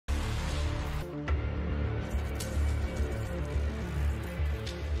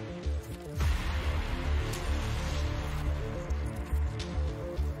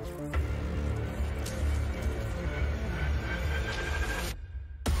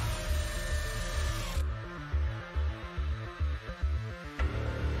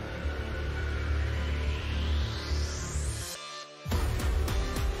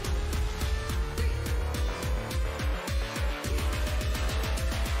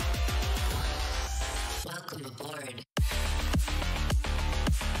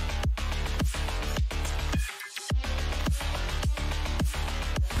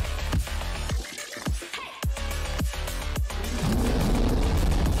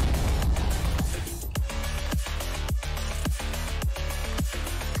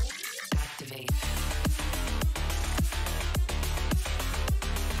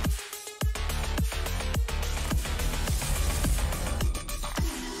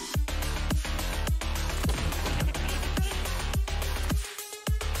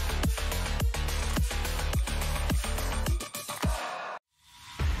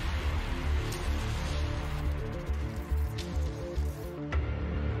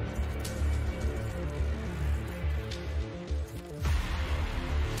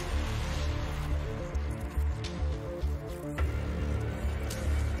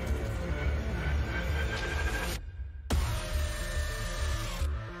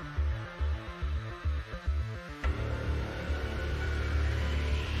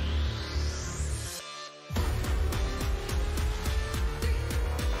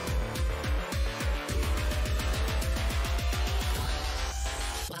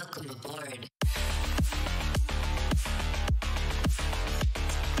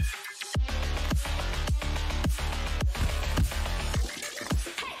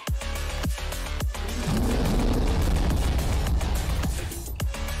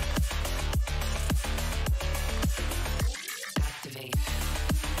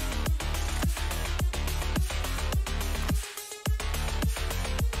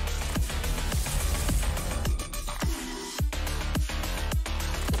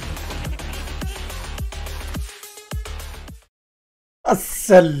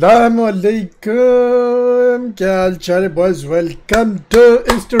अस्सलामु अलैकुम, क्या हाल चाल है boys. Welcome to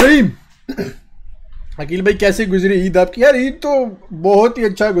stream. Aqeel भाई कैसे गुजरी ईद आपकी? यार ईद तो बहुत ही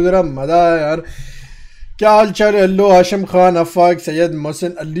अच्छा गुजरा, मज़ा आया यार। क्या हाल चाल है? अल्लो, हाशिम खान, अफाक, सैयद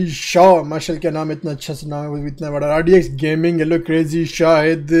मोहसिन अली शाह, माशाल्लाह क्या नाम है, इतना अच्छा सा नाम है, इतना बड़ा। RDX gaming, hello crazy,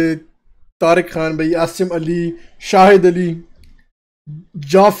 Shahid, Tariq Khan भाई, आसिम अली, शाहिद अली,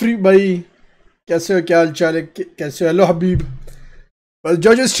 जाफरी भाई, कैसे हो, क्या हाल चाल है, कैसे हो? हेलो हबीब। बस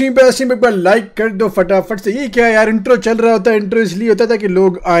जो स्ट्रीम पे एक बार लाइक कर दो फटाफट से। ये क्या यार, इंट्रो चल रहा होता है। इंट्रो इसलिए होता है ताकि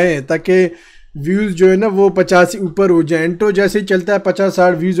लोग आए, ताकि व्यूज़ जो है ना वो 50 से ऊपर हो जाए। इंट्रो जैसे ही चलता है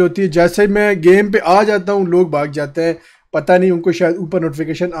 50-60 व्यूज़ होती है, जैसे मैं गेम पे आ जाता हूँ लोग भाग जाते हैं। पता नहीं उनको शायद ऊपर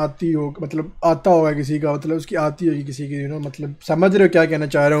नोटिफिकेशन आती हो, मतलब आता होगा किसी का, मतलब उसकी आती होगी किसी की, मतलब समझ रहे हो क्या कहना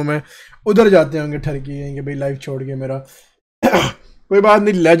चाह रहा हूँ मैं। उधर जाते होंगे ठरकी कि भाई लाइव छोड़ के मेरा कोई बात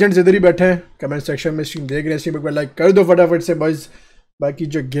नहीं, लेजेंड्स इधर ही बैठे हैं कमेंट सेक्शन में स्ट्रीम देख रहे हैं। स्ट्रीम एक बार लाइक कर दो फटाफट से बॉयज़। बाकी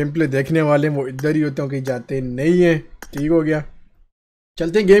जो गेम प्ले देखने वाले हैं वो इधर ही होते हैं, कहीं जाते नहीं हैं। ठीक हो गया,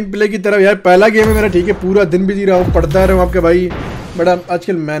 चलते हैं गेम प्ले की तरफ। यार पहला गेम है मेरा, ठीक है, पूरा दिन भी जी रहा हूँ, पढ़ता रहा हूँ। आपके भाई बड़ा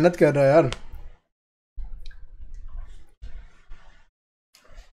आजकल मेहनत कर रहा है यार।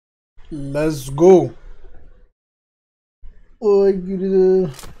 Let's go.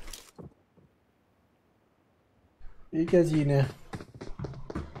 ये क्या सीन है?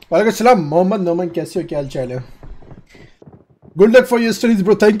 वालेकुम सलाम मोहम्मद नोमन, कैसे हो, क्या हाल चाल है? Good luck for your studies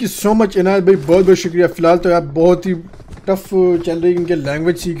bro, thank you so much इनायत भाई, बहुत बहुत शुक्रिया। फिलहाल तो यार बहुत ही टफ चल रही है, क्योंकि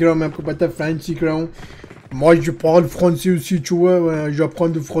लैंग्वेज सीख रहा हूँ मैं, आपको पता है फ्रेंच सीख रहा हूँ। moi je parle français aussi tu vois,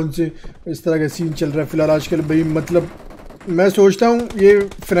 j'apprends du français, इस तरह का सीन चल रहा है फिलहाल आजकल भाई। मतलब मैं सोचता हूँ ये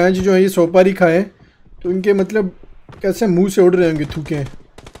फ्रेंच जो है ये सोपारी खाएँ तो इनके मतलब कैसे मुंह से उड़ रहे होंगे थूकें।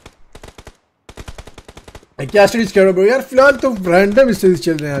 क्या स्टडीज़ कर रहे हो ब्रो? यार फिलहाल तो रैंडम स्टडीज़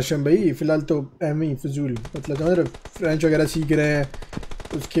चल रहे हैं आशम भाई, फिलहाल तो एम ही फजूल, मतलब फ्रेंच वगैरह सीख रहे हैं।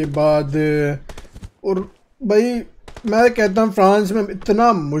 उसके बाद और भाई मैं कहता हूँ फ्रांस में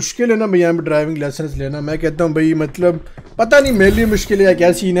इतना मुश्किल है ना भैया यहाँ ड्राइविंग लाइसेंस लेना। मैं कहता हूँ भाई मतलब पता नहीं मेरे लिए मुश्किल है या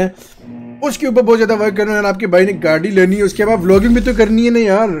क्या सीन है, उसके ऊपर बहुत ज़्यादा वर्क करना है। आपके भाई ने गाड़ी लेनी है, उसके बाद व्लॉगिंग भी तो करनी है ना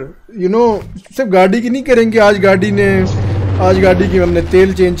यार, सिर्फ गाड़ी की नहीं करेंगे। आज गाड़ी की हमने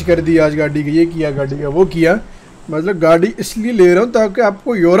तेल चेंज कर दिया, आज गाड़ी का ये किया, गाड़ी का वो किया। मतलब गाड़ी इसलिए ले रहा हूँ ताकि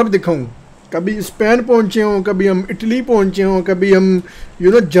आपको यूरोप दिखाऊँ। कभी स्पेन पहुँचे हों, कभी हम इटली पहुँचे हों, कभी हम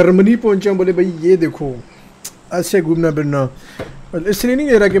जर्मनी पहुँचे हों, बोले भाई ये देखो ऐसे घूमना फिरना। मतलब इसलिए नहीं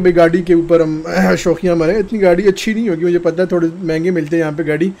ले रहा कि भाई गाड़ी के ऊपर हम शौकियाँ मारें, इतनी गाड़ी अच्छी नहीं होगी, मुझे पता है थोड़े महंगे मिलते हैं यहाँ पे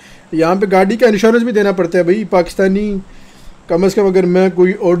गाड़ी। यहाँ पे गाड़ी का इंश्योरेंस भी देना पड़ता है भाई पाकिस्तानी, कम से कम अगर मैं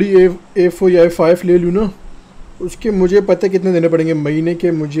कोई ऑडी A4 या A5 ले लूँ ना, उसके मुझे पता है कितने देने पड़ेंगे महीने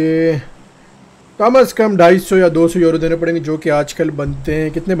के। मुझे कम से कम 250 या 200 यूरो देने पड़ेंगे, जो कि आजकल बनते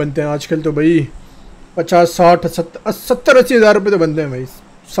हैं, कितने बनते हैं आजकल तो भाई 50, 60, 70, 80 हज़ार रुपये तो बनते हैं भाई।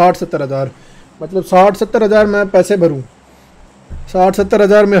 60-70 हज़ार, मतलब 60-70 हज़ार मैं पैसे भरूँ, 60-70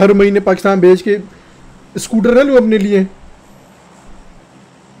 हज़ार में हर महीने पाकिस्तान भेज के स्कूटर ना लूँ अपने लिए।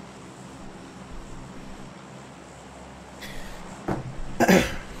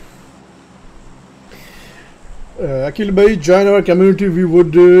 अकील भाई join our community, we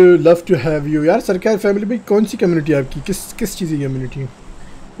would love to have you. यार सरकार फैमिली भाई कौन सी कम्युनिटी है आपकी, किस चीज़ की community?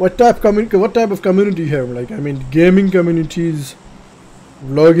 What type of community है? Like I mean gaming communities,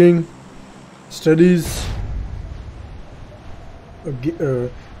 vlogging, studies.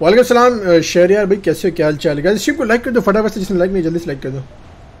 वालेकुम सलाम शहरियार भाई, कैसे हो, क्या हाल चाल है? इस को लाइक कर दो फटाफट से, जिसने लाइक नहीं जल्दी से लाइक कर दो।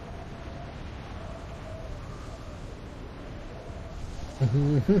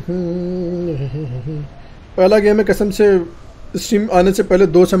 पहला गेम है कसम से, स्ट्रीम आने से पहले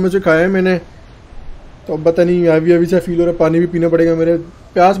 2 समोसे खाए हैं मैंने, तो अब पता नहीं अभी सा फील हो रहा है, पानी भी पीना पड़ेगा, मेरे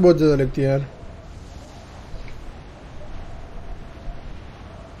प्यास बहुत ज़्यादा लगती है यार।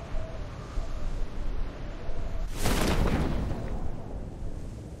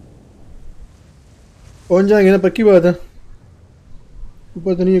 पहुंच जाएंगे ना, पक्की बात है,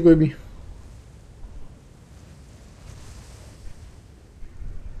 ऊपर तो नहीं है कोई भी।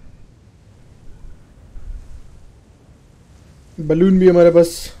 बलून भी हमारे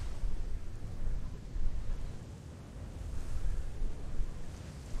पास।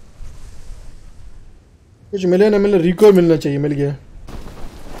 कुछ मिले ना मिले, रिकॉल मिलना चाहिए। मिल गया।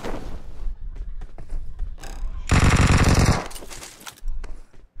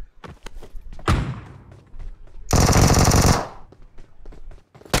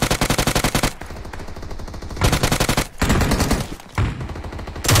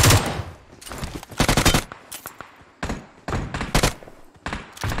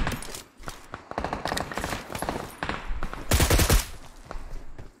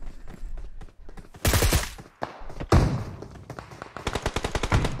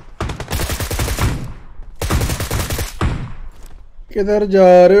 किधर जा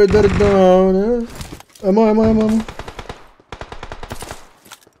रहे हो? इधर डाउन। अमो अमो अमो अमो।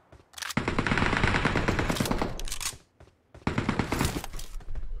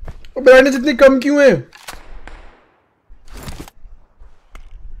 ब्रांड जितनी कम क्यों है?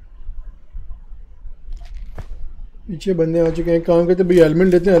 पीछे बंदे आ चुके हैं। काम करते भाई, हेलमेट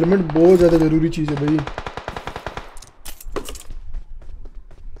लेते हैं। हेलमेट बहुत ज़्यादा ज़रूरी चीज़ है भाई।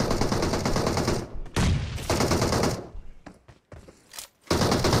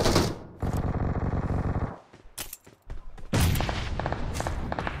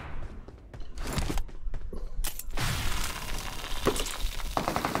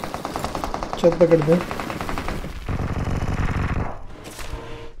 छत पकड़ दे।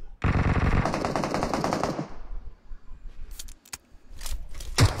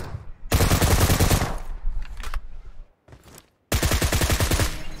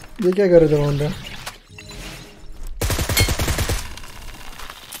 ये क्या कर रहे थे बंदा?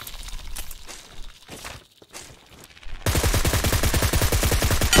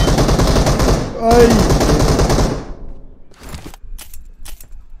 आई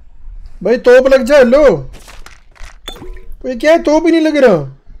भाई, तोप लग जा। लो, ये क्या है? तोप ही नहीं लग रहा,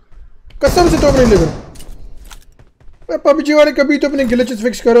 कसम से तोप नहीं लग रहा। पबजी वाले कभी तो अपने ग्लिचेस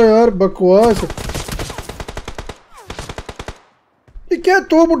फिक्स करो यार, बकवास। ये क्या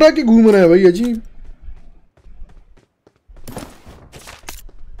तोप उठा के घूम रहा है भाई, अजीब।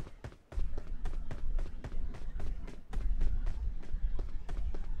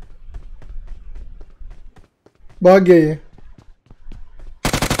 भाग गया ये।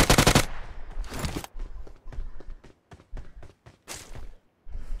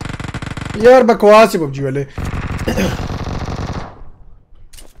 यार बकवास है पबजी वाले।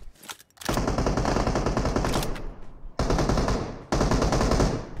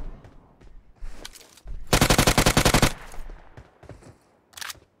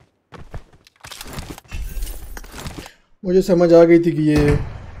 मुझे समझ आ गई थी कि ये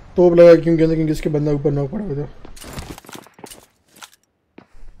तोप लगा क्यों कहते, क्योंकि इसके बंदा ऊपर ना पड़ा हुआ था।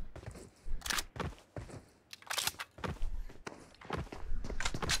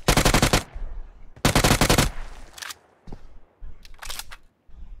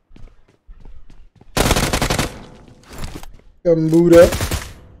 कम्बूरा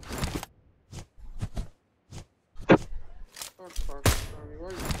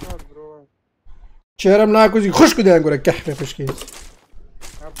شهر معاك وزي خش كده نقول لك كحفه فشكي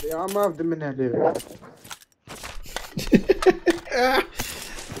يا ما افضل منها ليه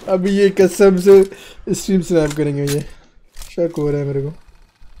अभी ये कसम से स्ट्रीम स्नैप करेंगे। ये शक हो रहा है मेरे को।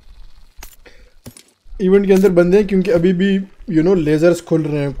 इवेंट के अंदर बंदे हैं क्योंकि अभी भी लेजर्स खुल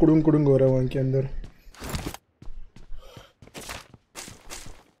रहे हैं। कुड़ुंग कुड़ुंग हो रहा है वहाँ के अंदर।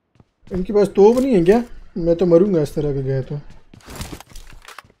 इनके पास तोप नहीं है क्या? मैं तो मरूंगा इस तरह के गए तो।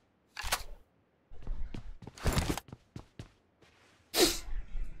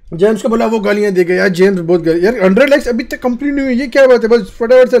 जेम्स को बोला वो गालियां दे गए यार। जेम्स बहुत गाली यार। 100 लाइक्स अभी तक कंप्लीट नहीं हुई, ये क्या बात है? बस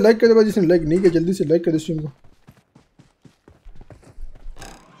फटाफट से लाइक कर दो। जिसने लाइक नहीं किया जल्दी से लाइक कर दो स्ट्रीम को।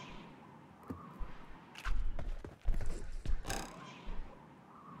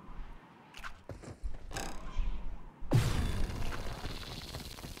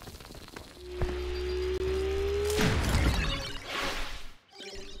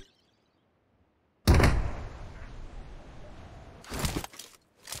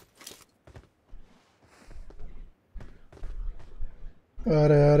 आ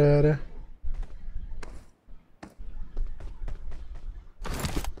रहा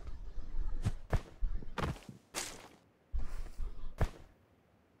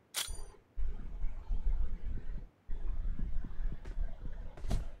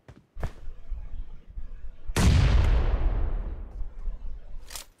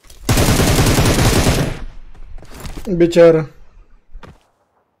बेचारा।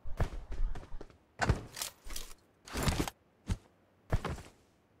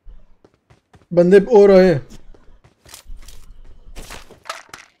 बंदे और आए।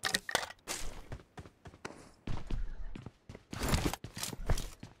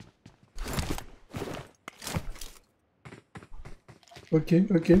 Okay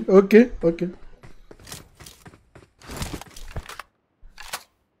okay okay okay.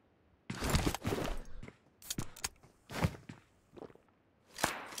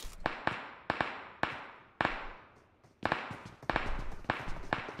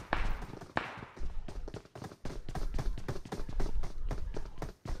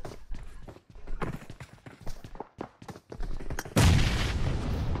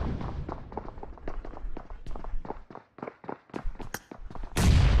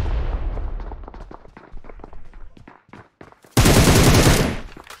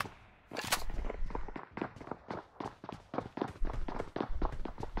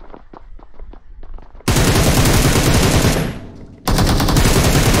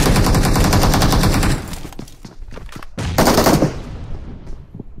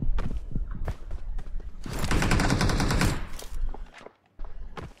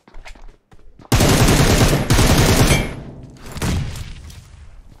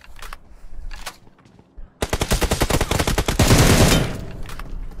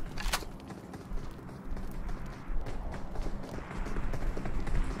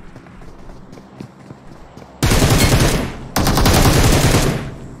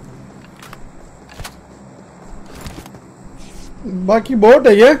 बाकी बोट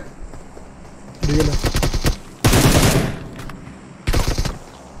है ये। रियल है।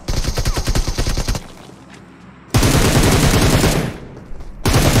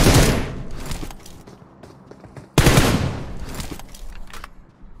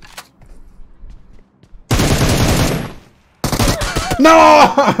 नो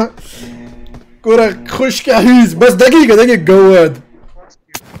كرة خش كهيز بس دقيقة دقيقة جواد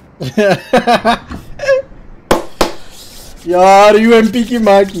यार यूएमपी की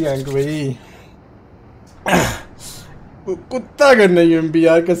माँ की आंख भाई कुत्ता करना यूएमपी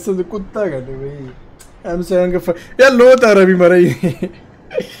यार कसम से कुत्ता करना भाई M7 का यार लो तार अभी मरा ही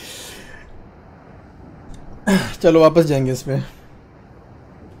चलो वापस जाएंगे इस पे।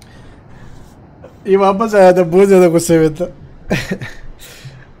 ये वापस आया था बहुत ज्यादा गुस्से में था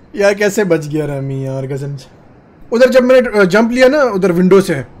यार कैसे बच गया रामी यार कसम से। उधर जब मैंने जंप लिया ना उधर विंडो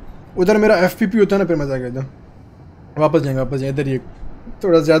से उधर मेरा एफपीपी होता ना फिर मजा आ गया था। वापस जाएंगे इधर ही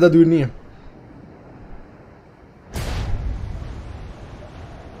थोड़ा ज़्यादा दूर नहीं है।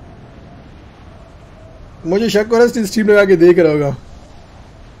 मुझे शक हो रहा है स्ट्रीम लगा के देख रहा होगा।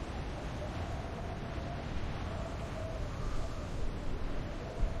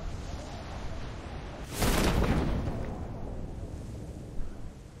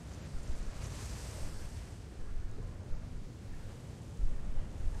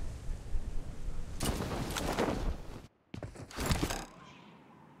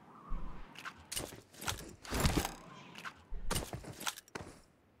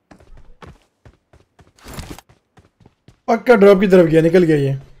 पक्का ड्रॉप की तरफ गया निकल गया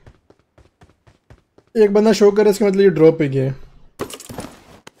ये। एक बंदा शो कर इसका मतलब ये ड्रॉप पे गया है।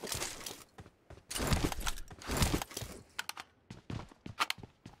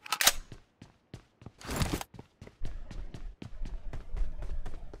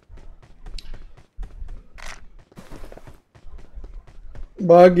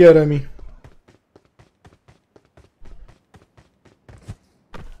 भाग गया रामी।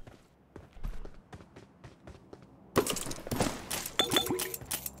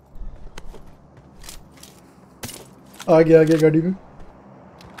 आ गया गाड़ी में।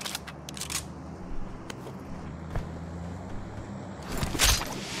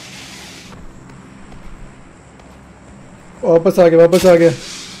 वापस आ गया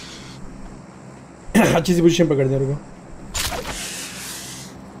अच्छी सी पोजीशन पकड़ दे रुको।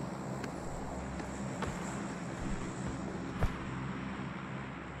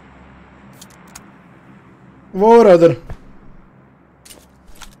 वो रहा उधर।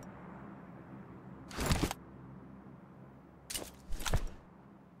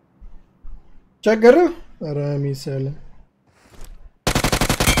 चेक कर रहा आरामी साले।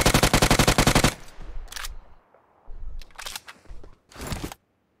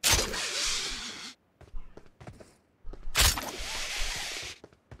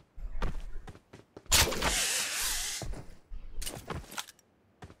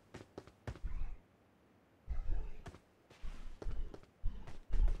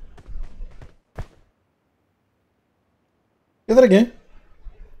 किधर गए?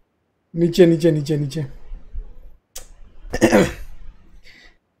 नीचे नीचे नीचे नीचे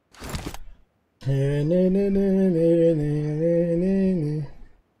ने ने ने ने ने ने ने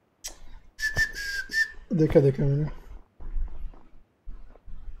देखा मैंने।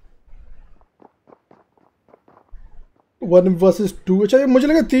 One versus two. अच्छा मुझे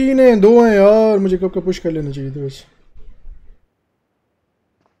लगा 3 हैं 2 हैं यार मुझे कब का पुश कर लेना चाहिए था बस।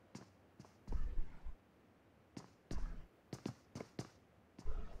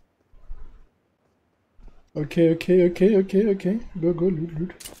 Okay okay okay okay okay go गो लूट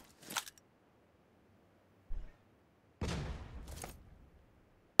लूट।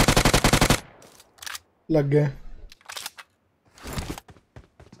 लग गए।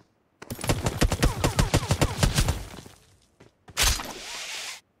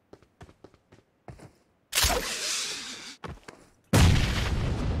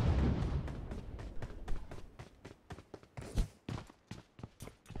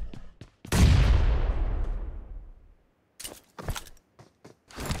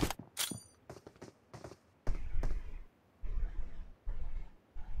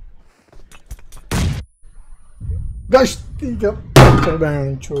 गश्ती का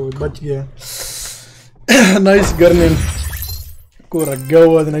छोड़ बच गया। नाइस गर्नेल को रख गया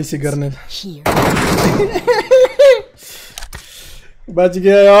हुआ था। नाइस गर्नेल बच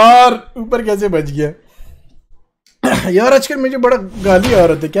गया यार। ऊपर कैसे बच गया यार। आजकल मुझे बड़ा गाली आ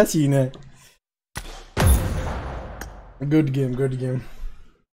रहा था। क्या सीन है? गुड गेम गुड गेम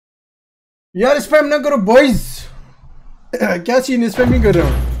यार। स्पैम ना करो बॉयज। क्या सीन है? स्पैम नहीं कर रहा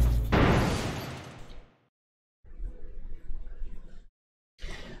हूँ।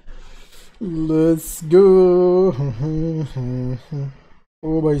 Let's go.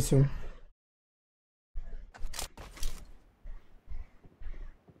 ओ भाई सुन।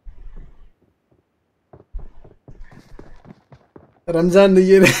 रमजान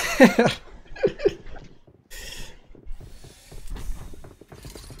नहीं है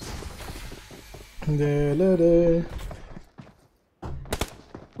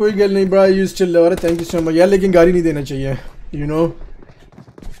कोई गल नहीं बड़ा यूज चल रहा है। थैंक यू सो मच यार। लेकिन गाली नहीं देना चाहिए यू नो।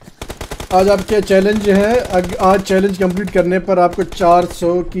 आज आपके चैलेंज है। आज चैलेंज कंप्लीट करने पर आपको 400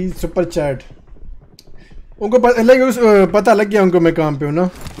 की सुपर चैट। उनको पता लग गया उनको मैं काम पे हूँ ना।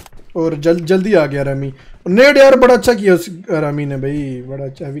 और जल्दी आ गया रामी। नेट यार बड़ा अच्छा किया उस रामी ने भाई। बड़ा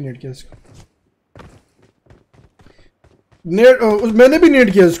अच्छा हैवी नेट किया उसको। नेट मैंने भी नेट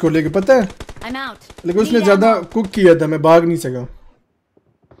किया उसको लेके पता है। लेकिन उसने ज़्यादा कुक किया था। मैं भाग नहीं सका।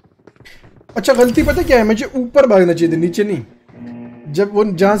 अच्छा गलती पता क्या है? मुझे ऊपर भागना चाहिए था नीचे नहीं। जब वो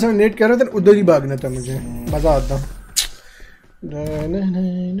जहाँ से मैं नेट कर रहा था उधर ही भागना था। मुझे मज़ा आता।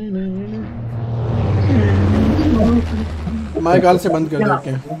 माइक हाल से बंद कर दो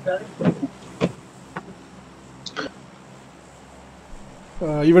क्या?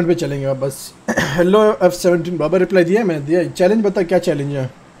 इवेंट पे चलेंगे आप बस। हेलो F17 बाबा रिप्लाई दिया मैंने दिया। चैलेंज बता क्या चैलेंज है?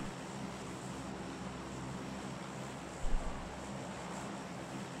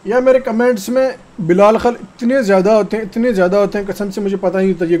 यार मेरे कमेंट्स में बिलाल खल इतने ज़्यादा होते हैं कसम से मुझे पता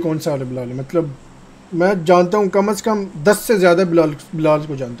नहीं होता ये कौन सा वाला बिलाल है। मतलब मैं जानता हूँ कम से कम 10 से ज़्यादा बिलाल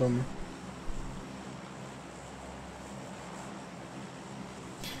को जानता हूँ मैं।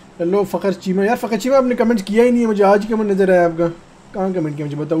 हेलो फ़खर चीमा। यार फ़खर चीमा आपने कमेंट किया ही नहीं है। मुझे आज कमेंट नज़र आया आपका। कहाँ कमेंट किया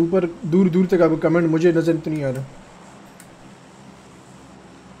मुझे बताओ। ऊपर दूर दूर तक आपका कमेंट मुझे नज़र तो नहीं आ रहा।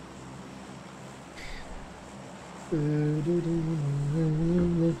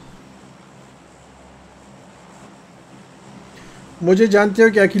 मुझे जानते हो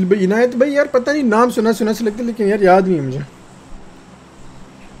क्या अखिल भाई? इनायत भाई यार पता नहीं नाम सुना सुना से लगता है लेकिन यार याद नहीं है मुझे।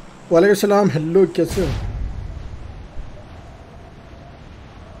 वालेकुम सलाम। हेलो कैसे हो?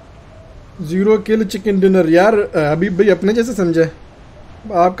 0 किल चिकन डिनर। यार हबीब भाई अपने जैसे समझे।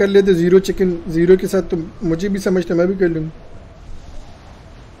 आप कर लेते 0 चिकन 0 के साथ तो मुझे भी समझते मैं भी कर लूँगा।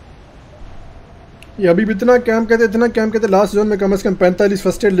 ये अभी भी इतना कैंप कहते लास्ट जोन में कम से कम 45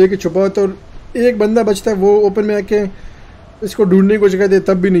 फर्स्ट एड लेके छुपा होता और एक बंदा बचता है वो ओपन में आके इसको ढूंढने को जगह दे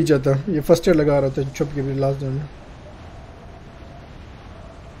तब भी नहीं चाहता। ये फर्स्ट एड लगा रहा था छुप के भी लास्ट जोन में।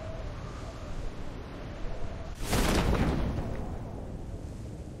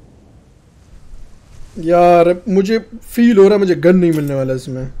 यार मुझे फील हो रहा है मुझे गन नहीं मिलने वाला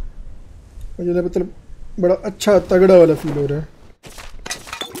इसमें। मुझे मतलब बड़ा अच्छा तगड़ा वाला फील हो रहा है।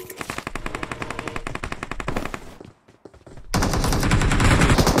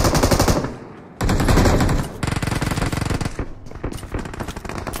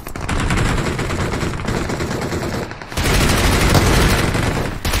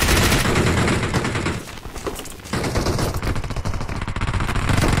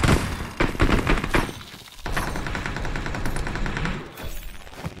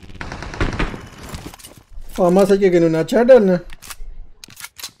 फार्मा से क्या कहना ना अच्छा डरना।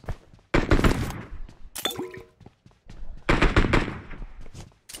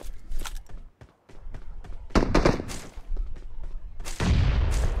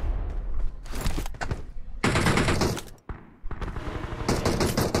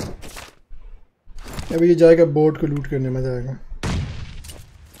 अभी ये जाएगा बोट को लूट करने में जाएगा।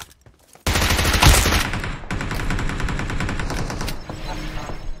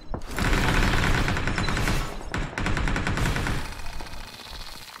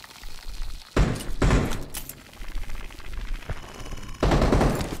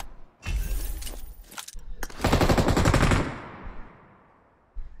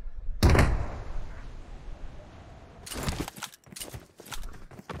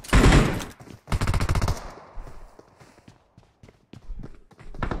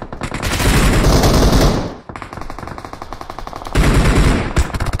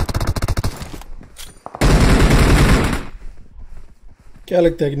 क्या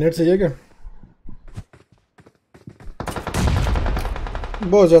लगता है कि नेट सही है क्या?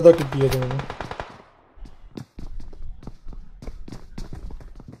 बहुत ज़्यादा क्लिक किया था मैंने।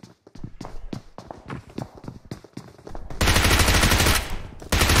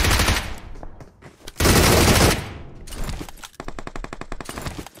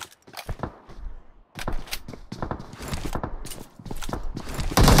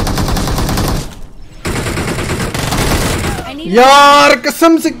 यार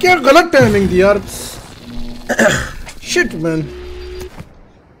कसम से क्या गलत टाइमिंग थी यार। Shit man.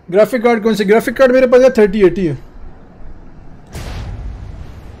 ग्राफिक कार्ड कौन से? ग्राफिक कार्ड मेरे पास है 3080 है।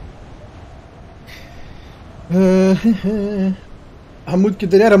 हमूद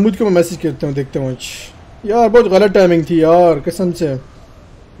किधर यार? हमूद को मैं मैसेज करता हूँ, देखता हूँ। यार बहुत गलत टाइमिंग थी यार कसम से।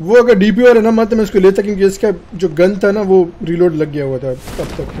 वो अगर डीपीआर है ना मत मैं उसको लेता, क्योंकि इसका जो गन था ना वो रिलोड लग गया हुआ था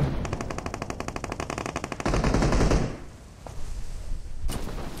तब तक तो।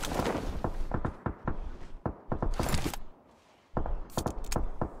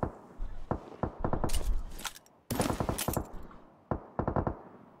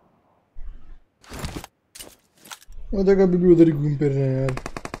 वो देख अभी भी उधर ही घूम फिर रहे हैं यार।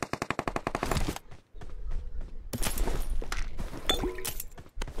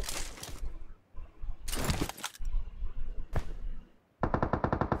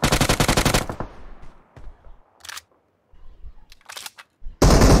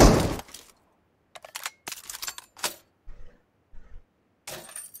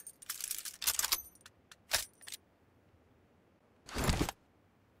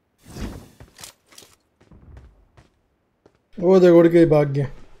 वो देख उड़ के भाग गया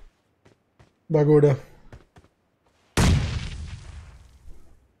भगोड़ा।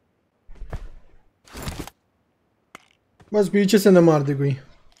 बस पीछे से न मार दे कोई।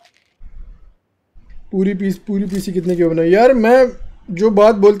 पूरी पीसी कितने की बनाई यार? मैं जो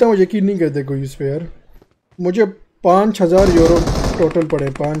बात बोलता हूँ यकीन नहीं करते कोई इस पे यार। मुझे 5000 यूरो टोटल पड़े,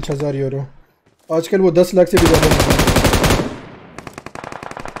 5000 यूरो। आजकल वो 10 लाख से भी ज़्यादा नहीं।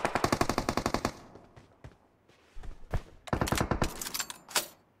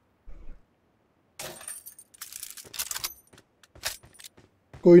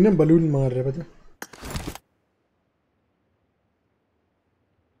 कोई ना बलून मार रहा है पता।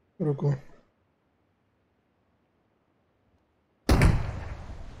 रुको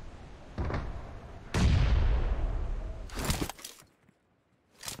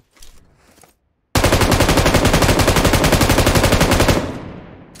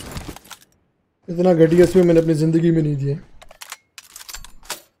इतना घटिया इसमें मैंने अपनी ज़िंदगी में नहीं दिया।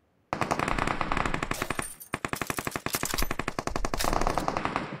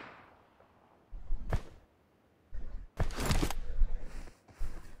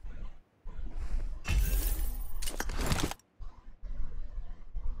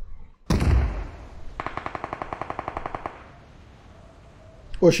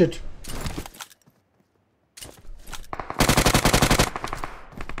 Oh shit.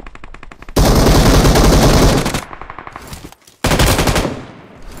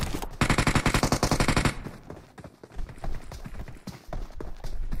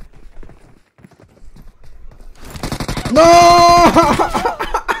 No!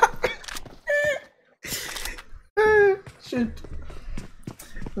 Shit.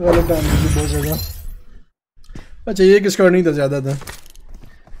 गलत टाइम बहुत ज़्यादा। अच्छा ये किसका नहीं था, ज़्यादा था।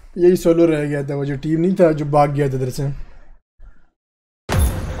 यही सोलो रह गया था, वो जो टीम नहीं था जो भाग गया था इधर से।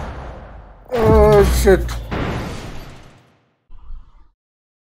 Oh shit.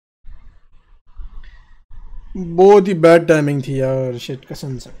 बहुत ही बैड टाइमिंग थी यार, शिट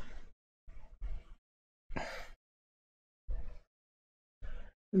कसम से।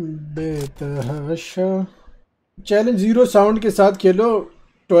 बेतहाशा चैलेंज 0 साउंड के साथ खेलो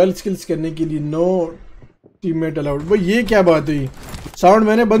 12 स्किल्स करने के लिए, नो टीममेट अलाउड। भाई ये क्या बात हुई? साउंड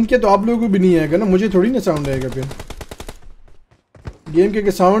मैंने बंद किया तो आप लोगों को भी नहीं आएगा ना, मुझे थोड़ी ना साउंड आएगा फिर। गेम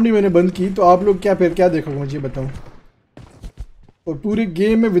के साउंड ही मैंने बंद की तो आप लोग क्या फिर क्या देखोगे मुझे बताओ। और पूरे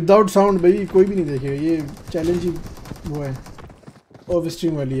गेम में विदाउट साउंड भाई कोई भी नहीं देखेगा। ये चैलेंज ही वो है, ऑफ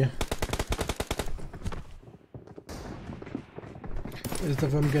स्ट्रीम वाली है। इस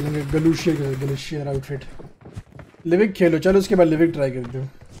दफ़ा हम खेलेंगे गलूशियर आउटफिट। लिविक खेलो चलो, उसके बाद लिविक ट्राई करते हो।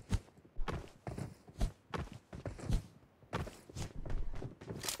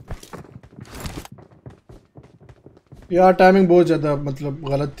 यार टाइमिंग बहुत ज़्यादा मतलब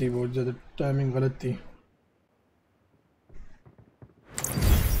गलत थी, बहुत ज़्यादा टाइमिंग गलत थी।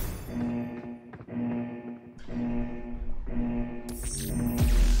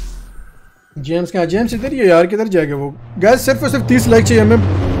 जेम्स कहाँ? जेम्स इधर ही है यार, किधर जाएगा वो? गैस सिर्फ और सिर्फ 30 लाइक चाहिए हमें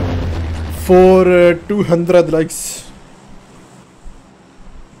फॉर 200 लाइक्स।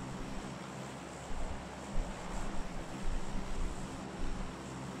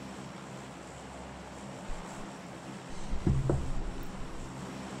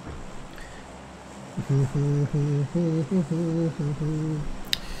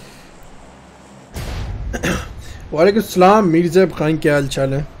 वालेकुम सलाम मीर्जा खान, क्या हाल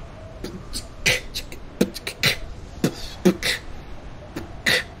चाल है?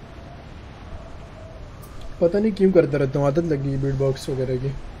 पता नहीं क्यों करता रहता हूँ, आदत लगी बीट बॉक्स वगैरह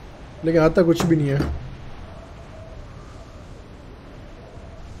की, लेकिन आता कुछ भी नहीं है।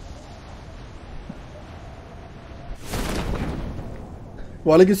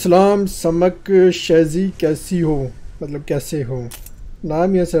 वालेकुम सलाम समक शैजी, कैसी हो? मतलब कैसे हो?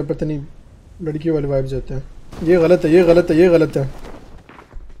 नाम ही ऐसा पता नहीं, लड़की वाले वाइब्स आते हैं। ये गलत है, ये गलत है, ये गलत है।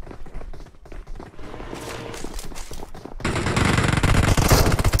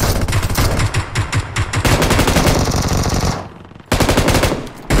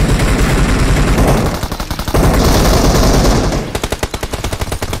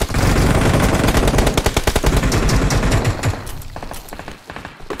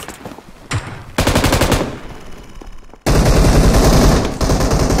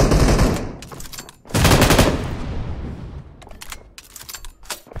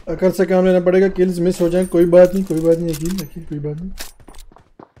 अकल से काम लेना पड़ेगा, किल्स मिस हो जाए, कोई बात नहीं, कोई बात नहीं, यकीन यकीन, कोई बात नहीं।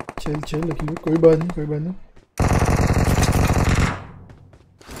 चल चल यकीन, कोई बात नहीं, कोई बात नहीं।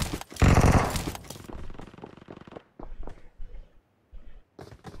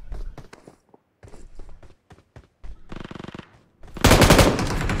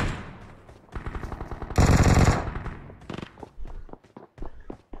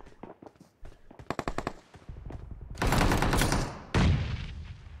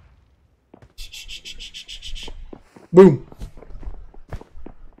 बूम।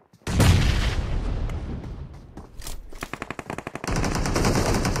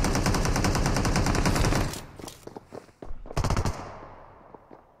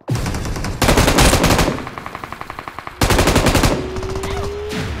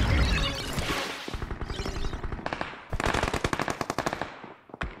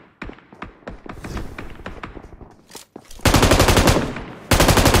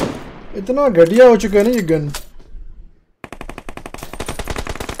 इतना घटिया हो चुका है ना ये गन।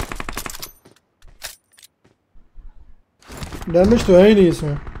 डैमेज तो है ही नहीं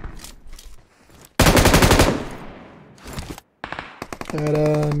इसमें।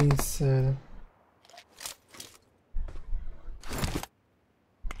 आरामी सर,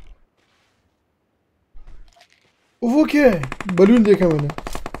 वो क्या है? बलून देखा मैंने।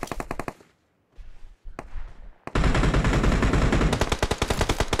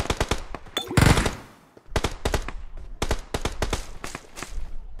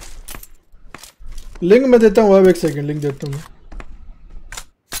 लिंक मैं देता हूँ, अब एक सेकंड लिंक देता हूँ।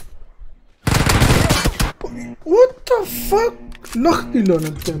 What the fuck? लख की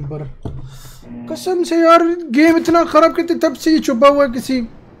लोनत के अंदर कसम से यार, गेम इतना खराब करते तब से ये छुपा हुआ है किसी।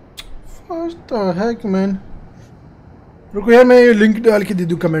 What the heck man? रुको यार, मैं ये लिंक डाल के दे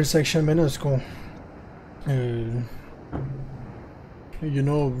दूँ कमेंट सेक्शन में ना उसको, यू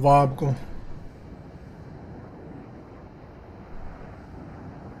नो वाब को।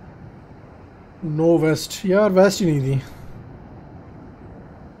 नो वेस्ट यार, वेस्ट ही नहीं थी,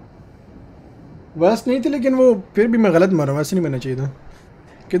 वेस्ट नहीं थी, लेकिन वो फिर भी मैं गलत मारा, वैसे नहीं मारना चाहिए था।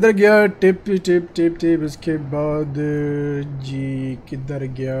 किधर गया टिप टिप टिप टिप? इसके बाद जी किधर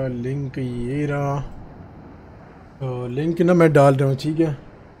गया लिंक? ये रहा लिंक ना, मैं डाल रहा हूँ, ठीक है?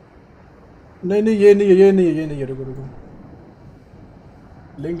 नहीं नहीं, ये नहीं है, ये नहीं है, ये नहीं है, रुको रुको,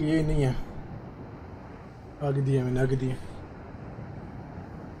 लिंक ये नहीं है, आगे दिया मैंने, आगे दिया।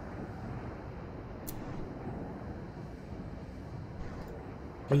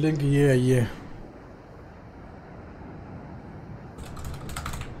 लिंक ये है, ये।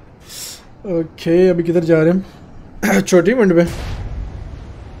 ओके अभी किधर जा रहे हैं? छोटी मंड पे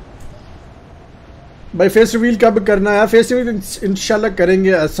भाई। फेस रिवील कब करना है? फेस रिवील इंशाल्लाह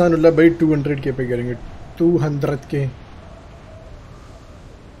करेंगे एहसानुल्लाह भाई, 200 के पे करेंगे, 200 के।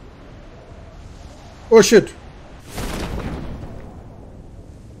 ओ शिट,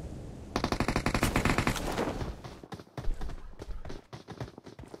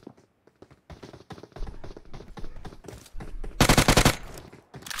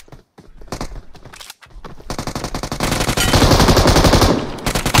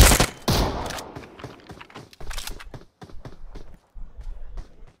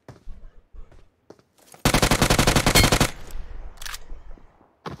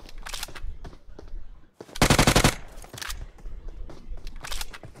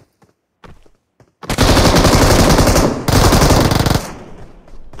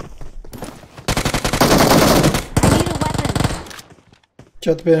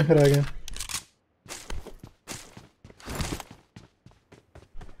 छत पे रह गया।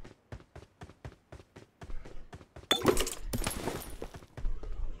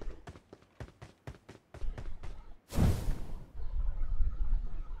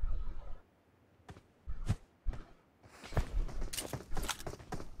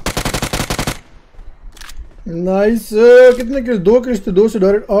 नाइस। कितने किल? 2 किल्स थे, 2 से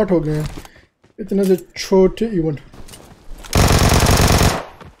डायरेक्ट 8 हो गए हैं इतने से छोटे इवेंट।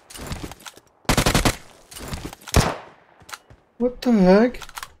 What the heck?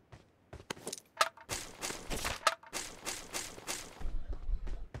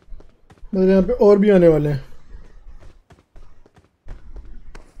 मतलब यहाँ पे और भी आने वाले हैं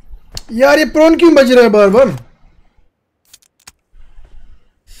यार। ये प्रोन क्यों बज रहा है बार बार?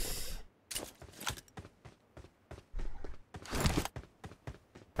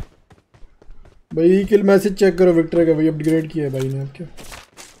 भाई किल मैसेज चेक करो विक्टर का, भाई अपग्रेड किया है भाई ने आपके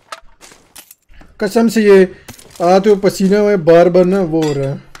कसम से। ये आते हुए पसीना में बार बार ना वो हो रहा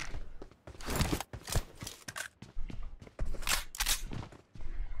है।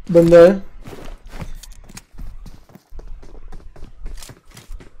 बंदा है।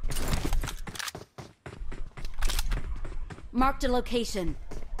 Marked a location.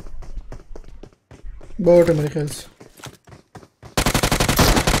 बहुत है मेरे ख्याल से।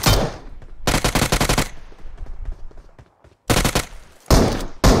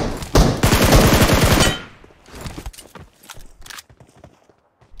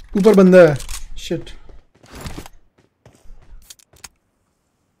 ऊपर बंदा है। Shit.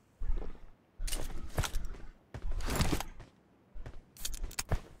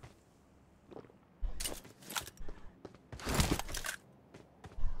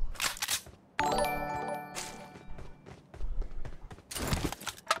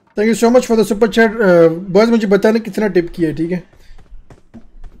 Thank you so much for the super chat. बस मुझे बताना कितना टिप किया है, ठीक है?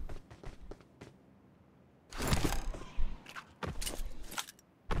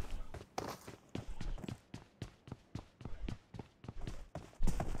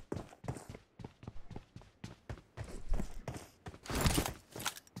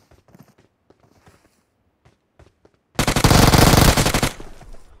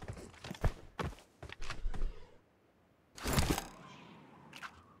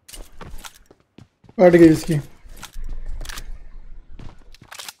 हट गई इसकी।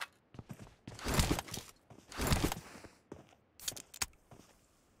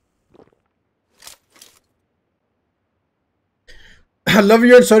 I love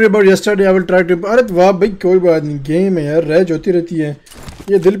you and sorry about yesterday. I will try to। अरे वाह भाई, कोई बात नहीं, गेम है यार, रैज होती रहती है,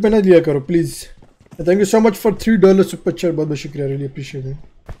 ये दिल पे ना दिया करो please. Thank you so much for $3 super chat, बहुत बहुत शुक्रिया, रियली अप्रिशिएट है।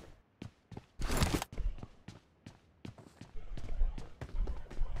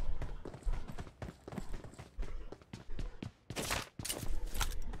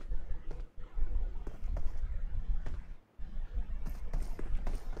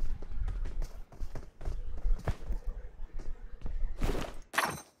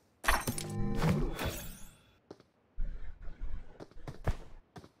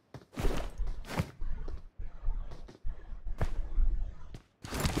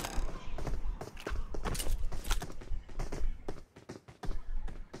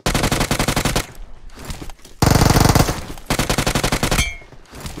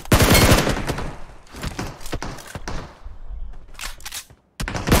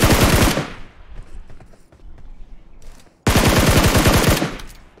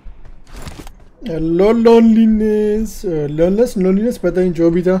 लोनलीनेस लोनलीनेस पता नहीं, जो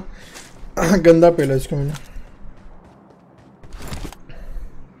भी था गंदा पहला इसको मैंने।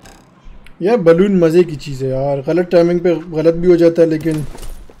 यार बलून मज़े की चीज़ है यार, गलत टाइमिंग पे गलत भी हो जाता है, लेकिन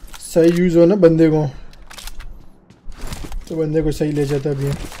सही यूज़ हो ना बंदे को, तो बंदे को सही ले जाता भी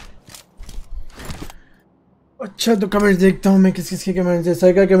है। अच्छा तो कमेंट्स देखता हूँ मैं, किस किस के कमेंट्स है।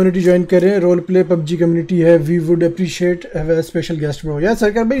 सरकार कम्युनिटी ज्वाइन करें, रोल प्ले पबजी कम्युनिटी है, we would appreciate have a special guest bro. यार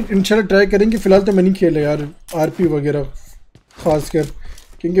सरकार भाई इंशाल्लाह ट्राई करेंगे, फिलहाल तो मैं नहीं खेला यार आरपी वगैरह खासकर,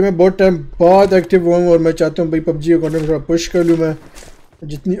 क्योंकि मैं बहुत टाइम बाद एक्टिव हुआ हूँ और मैं चाहता हूँ भाई पबजी का कंटेंट थोड़ा पुश कर लूँ मैं।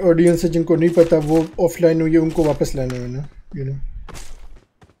 जितनी ऑडियंस है जिनको नहीं पता वो ऑफलाइन हुई है, उनको वापस लाना है मैंने, यू नो।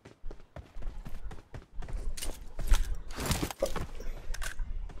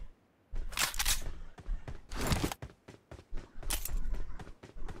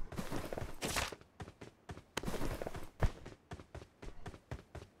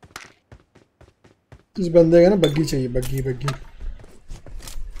 इस बंदे का ना बग्गी चाहिए, बग्गी बग्गी।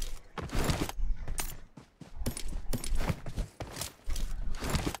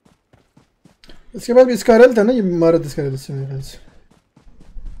 इसके बाद इसका रल था ना, ये मारा था इसका रल से मेरे ख्याल से।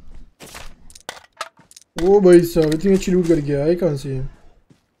 वो भाई साहब इतनी अच्छी लूट कर गया है, कहाँ से है?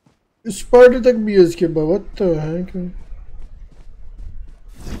 इस पार्टी तक भी है इसके बाद तो है क्यों?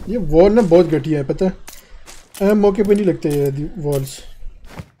 ये वॉल ना बहुत घटिया है पता है, अहम मौके पे नहीं लगते ये वॉल्स।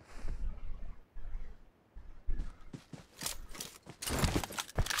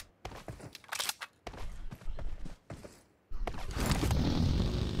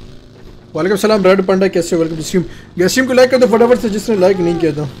 वालेकुम सलाम रेड पंडा, कैसे हो? Welcome stream. स्ट्रीम को लाइक कर दो फटाफट से जिसने लाइक नहीं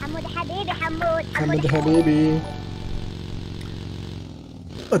किया था। हमद Habibi,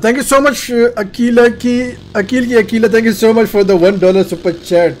 thank you so much Akila की Akila, thank you so much for the $1 super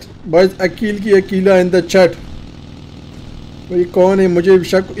chat. बस अकील की अकीला इन द चैट। भाई कौन है? मुझे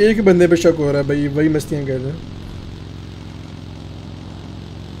शक, एक ही बंदे पे शक हो रहा है भाई, वही मस्तियाँ कर रहे हैं।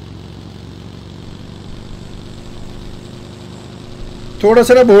 थोड़ा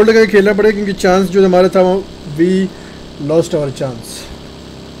सा ना बोल्ड करके खेलना पड़ेगा क्योंकि चांस जो हमारा था वो वी लॉस्ट आवर चांस।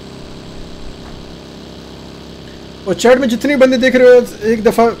 और चैट में जितने बंदे देख रहे हो एक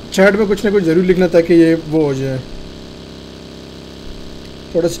दफ़ा चैट में कुछ ना कुछ ज़रूर लिखना ताकि ये वो हो जाए,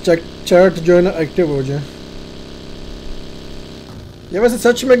 थोड़ा सा चैट जो है ना एक्टिव हो जाए। ये वैसे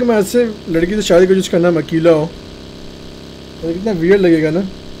सच में कि मैं ऐसे लड़की से शादी करूँ जिसका नाम अकीला हो तो कितना वियर्ड लगेगा ना।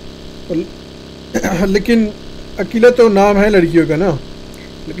 लेकिन अकीला तो नाम है लड़कियों का ना,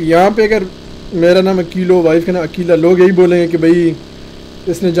 लेकिन यहाँ पे अगर मेरा नाम अकीलो, वाइफ का नाम अकीला, लोग यही बोलेंगे कि भाई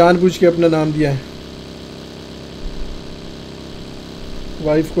इसने जानबूझ के अपना नाम दिया है,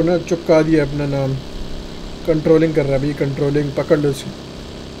 वाइफ को ना चुपका दिया अपना नाम, कंट्रोलिंग कर रहा है भाई, कंट्रोलिंग, पकड़ लो उसे।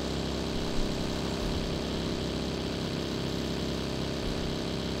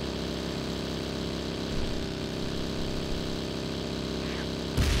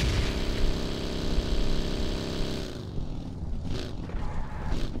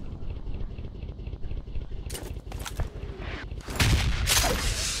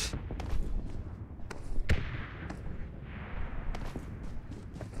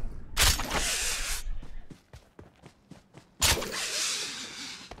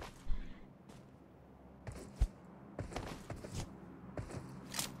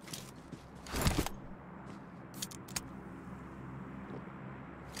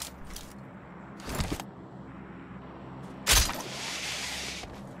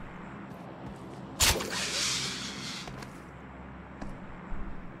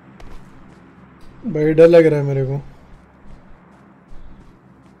 भाई डर लग रहा है मेरे को।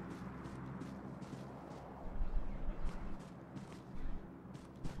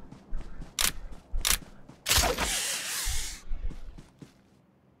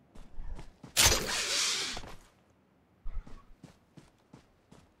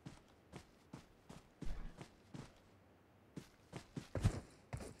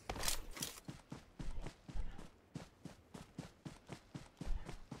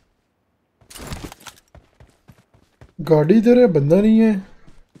 गाड़ी इधर है, बंदा नहीं है।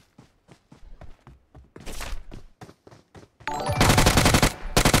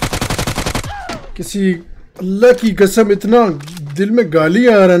 किसी अल्लाह की कसम इतना दिल में गाली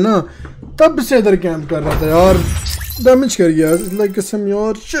आ रहा है ना, तब से इधर कैंप कर रहा था यार, डैमेज कर गया अल्लाह की कसम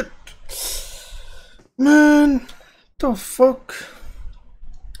यार। Shit man the fuck.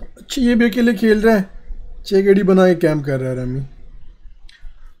 अच्छा ये भी अकेले खेल रहा है, चेक बना के कैंप कर रहा है रमी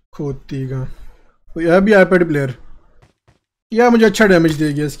खोती का। कोई है भी आईपैड प्लेयर यार, मुझे अच्छा डैमेज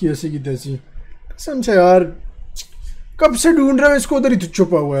दे गया इसकी ऐसी की तैसी कसम से यार। कब से ढूंढ रहा है इसको, उधर ही तो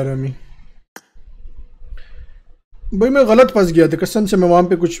छुपा हुआ है रमी। भाई मैं गलत फंस गया था कसम से, मैं वहां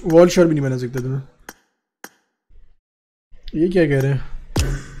पे कुछ वॉल शॉट भी नहीं बना सकता था मैं। ये क्या कह रहे हैं?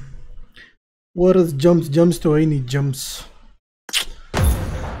 वो जम्प्स तो है ही नहीं, जम्प्स।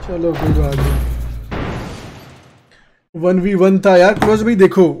 चलो कोई बात नहीं। 1v1 था यार क्लोज भाई।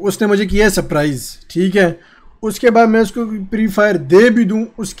 देखो उसने मुझे किया है सरप्राइज, ठीक है, उसके बाद मैं उसको प्री फायर दे भी दूं,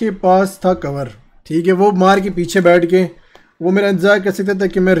 उसके पास था कवर, ठीक है, वो मार के पीछे बैठ के वो मेरा इंतज़ार कर सकता था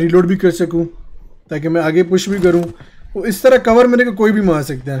ताकि मैं रीलोड भी कर सकूं, ताकि मैं आगे पुश भी करूं। तो इस तरह कवर मेरे को कोई भी मार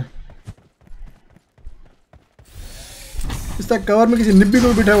सकता है, इस तरह कवर में किसी निब्बी को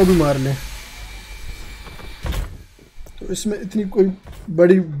भी बिठा वो भी मार ले। तो इसमें इतनी कोई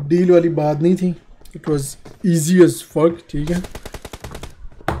बड़ी डील वाली बात नहीं थी, it was easy as fuck, ठीक है।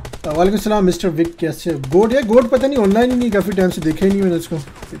 वालेकुम सलाम मिस्टर विक, कैसे? गोड है गोड, पता नहीं ऑनलाइन ही नहीं, काफ़ी टाइम से देखा ही नहीं मैंने उसको,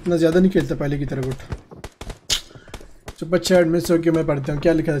 इतना ज़्यादा नहीं खेलता पहले की तरह गोड। सुपर चैट में सो के मैं पढ़ता हूँ,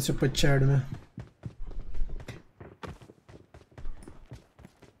 क्या लिखा है सुपर चैट में?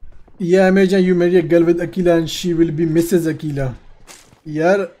 या Amazon you marry a girl with Akila and she will be Mrs Akila.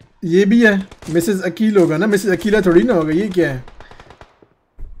 यार ये भी है, मिसेज अकील होगा ना, मिसेज अकीला थोड़ी ना होगा, ये क्या है?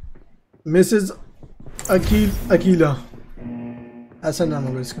 मिसेज अकीला ऐसा नाम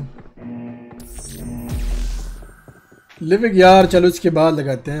होगा इसका। लिविंग यार चलो इसके बाद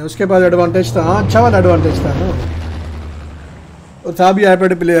लगाते हैं, उसके बाद एडवांटेज था, हाँ अच्छा वाला एडवांटेज था ना, और था भी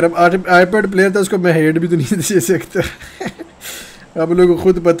आईपैड प्लेयर। अब आईपैड प्लेयर था उसको मैं हेड भी तो नहीं दे सकता। आप लोगों को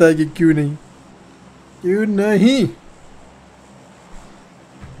खुद पता है कि क्यों नहीं, क्यों नहीं।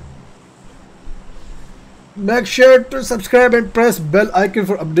 Make sure to subscribe and press bell icon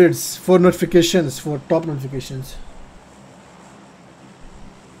for updates, for notifications, for top notifications.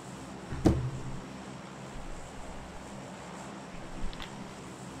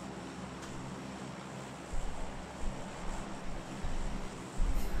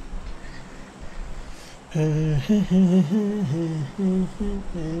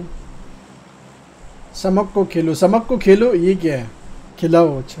 समक को खेलो ये क्या है?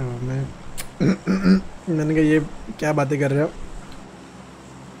 खिलाओ। अच्छा मैंने कहा ये क्या बातें कर रहे हो?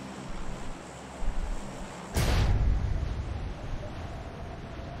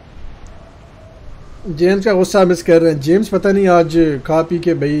 जेम्स का गुस्सा मिस कर रहे हैं। जेम्स पता नहीं आज खा पी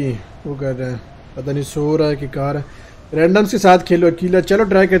के भाई वो कर रहे हैं, पता नहीं सो रहा है कि कहाँ है। रैंडम्स के साथ खेलो अकेला। चलो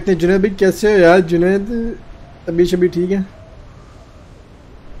ट्राई करते हैं। जुनैद भाई कैसे हो यार? जुनैद अभी शभी ठीक है?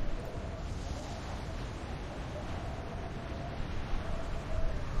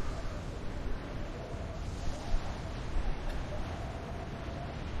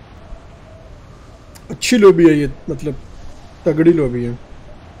 अच्छी लॉबी है ये, मतलब तगड़ी लॉबी है।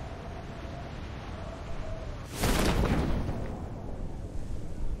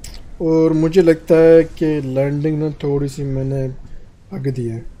 और मुझे लगता है कि लैंडिंग ना थोड़ी सी मैंने हक दी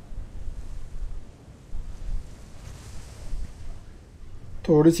है,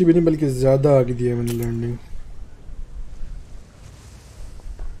 थोड़ी सी भी नहीं बल्कि ज़्यादा हक दी है मैंने लैंडिंग।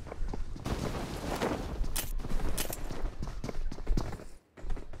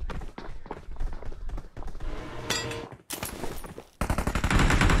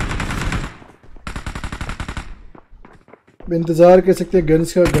 इंतज़ार कर सकते हैं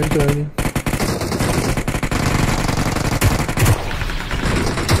गन्स का, गन तो है नहीं।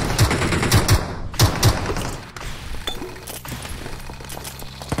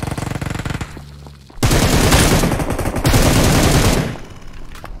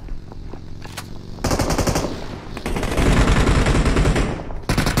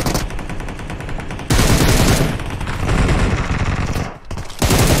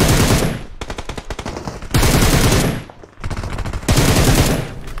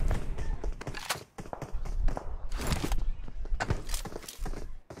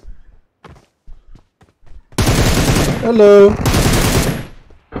 हेलो।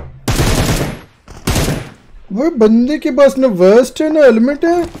 वो बंदे के पास ना वर्स्ट है ना हेलमेट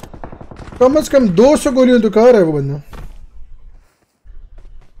है। कम से कम 200 गोलियों तो कार है वो बंदा।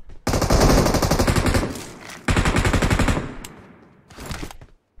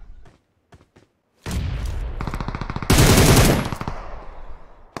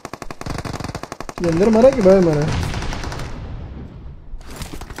 ये अंदर मारा कि बाहर मारा?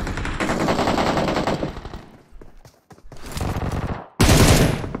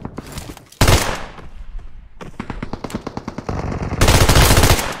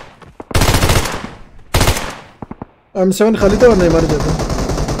 M7 खाली था और नहीं मार जाता।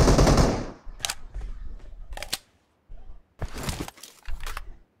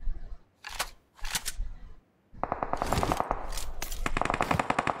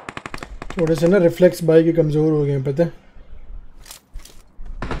 थोड़े से ना रिफ्लेक्स बाई के कमज़ोर हो गए हैं पता है।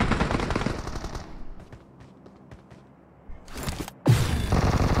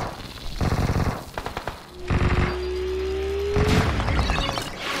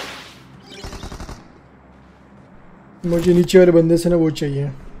 मुझे नीचे वाले बंदे से ना वो चाहिए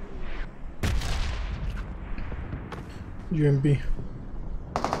UMP।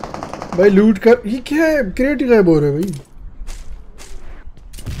 भाई लूट कर। ये क्या है? क्रेट गायब हो रहा है भाई।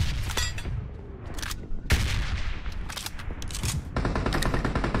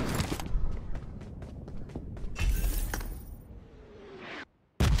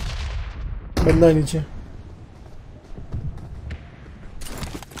 बंदा है नीचे।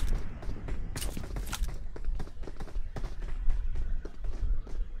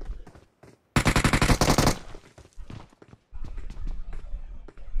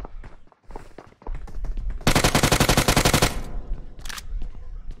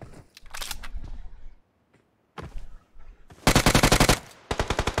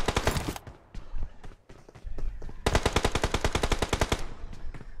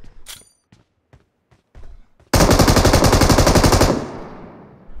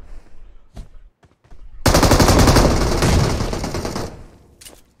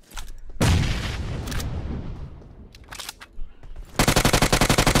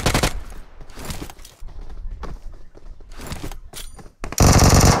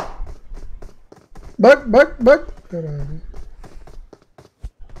 बक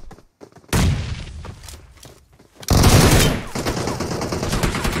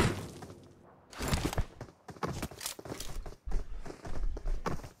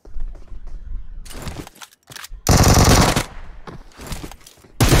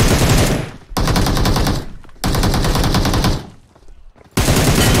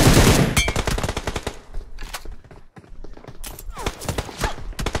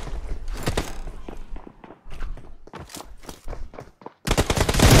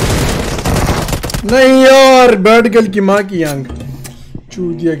नहीं यार, बैड गर्ल की माँ की आंख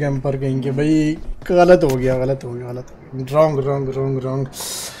चूतिया कैंपर कहेंगे भाई। गलत हो गया, गलत हो गया, गलत हो गया। Wrong wrong wrong wrong.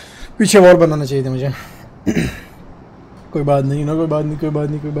 पीछे वॉल बनाना चाहिए था मुझे। कोई बात नहीं ना, कोई बात नहीं, कोई बात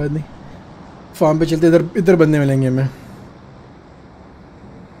नहीं, कोई बात नहीं। फार्म पे चलते, इधर इधर बंदे मिलेंगे हमें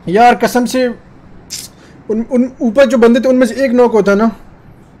यार कसम से। उन ऊपर जो बंदे थे उनमें से एक नॉक होता ना।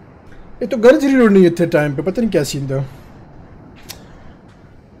 ये तो गर्ल्स रिलोड नहीं थे टाइम पे, पता नहीं क्या सीन था।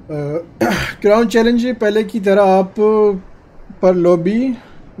 क्राउन चैलेंज पहले की तरह आप पर लॉबी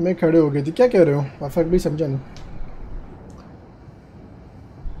में खड़े हो गए थे। क्या कह रहे हो आफाक भाई, समझा नहीं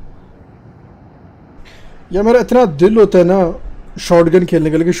यार। मेरा इतना दिल होता है ना शॉटगन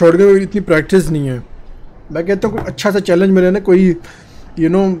खेलने के, लेकिन शॉटगन में इतनी प्रैक्टिस नहीं है। मैं कहता हूँ कोई अच्छा सा चैलेंज मिले ना, कोई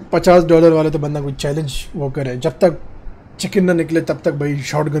 $50 वाला तो बंदा कोई चैलेंज वो करे। जब तक चिकन ना निकले तब तक भाई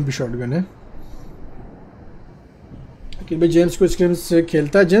शॉटगन भी शॉटगन है। कि भाई जेम्स को स्क्रिम्स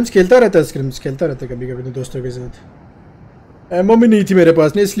खेलता है, जेम्स खेलता रहता है, स्क्रिम्स खेलता रहता है कभी कभी अपने दोस्तों के साथ। एमओ भी नहीं थी मेरे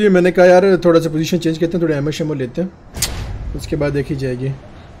पास नहीं, इसलिए मैंने कहा यार थोड़ा सा पोजीशन चेंज करते हैं, थोड़ा एमओ शेमो लेते हैं, उसके बाद देखी जाएगी।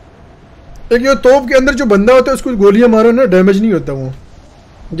 एक ये तोप के अंदर जो बंदा होता है उसको गोलियां मारो ना, डैमेज नहीं होता वो।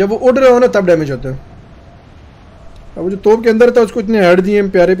 जब वो उड़ रहा हो ना तब डैमेज होता है। अब वो जो तोप के अंदर था उसको इतने हेड दिए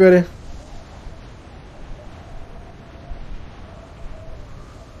प्यारे प्यारे।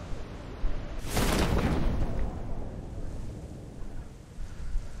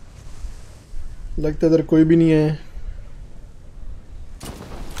 लगता है इधर कोई भी नहीं है।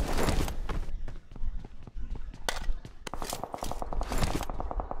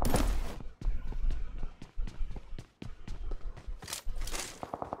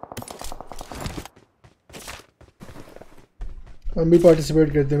 हम भी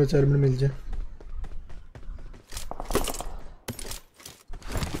पार्टिसिपेट करते हैं, चैरमैन मिल जाए।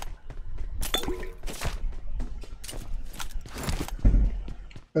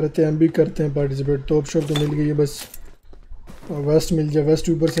 करते हैं, हम भी करते हैं पार्टिसिपेट। टॉप शॉप तो मिल गई है बस, और वेस्ट मिल जाए, वेस्ट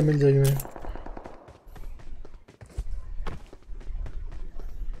ऊपर से मिल जाएगी मैं।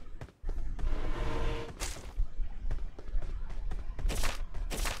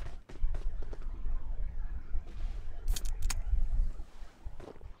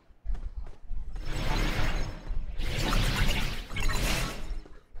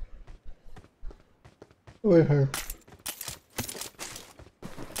 ओए है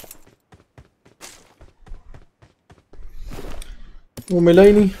वो मिला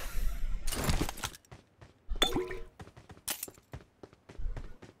ही नहीं।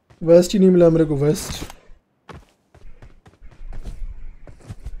 वेस्ट ही नहीं मिला मेरे को, वेस्ट।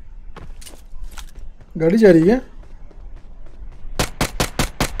 गाड़ी जा रही है।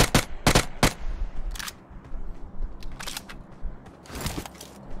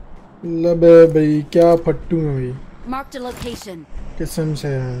 लबे भाई क्या फट्टू है भाई, Marked a location. कसम से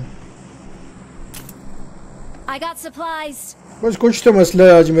है। I got supplies. बस कुछ तो मसला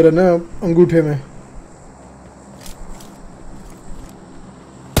है आज मेरा ना अंगूठे में।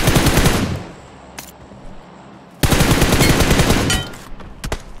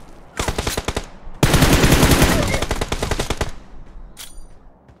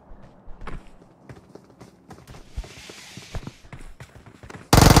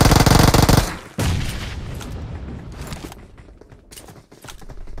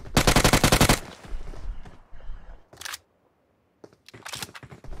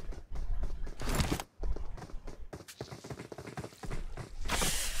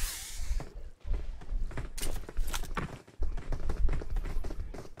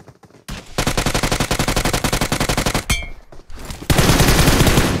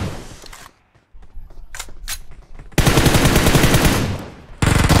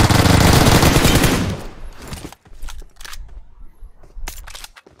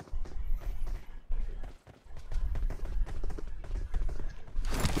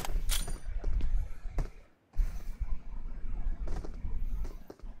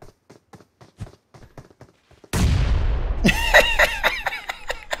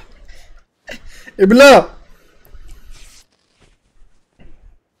 इबला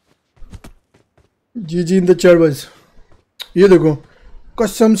जी जी इन द चैट बस। ये देखो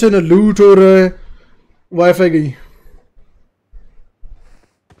कसम से ना लूट हो रहा है, वाईफाई गई।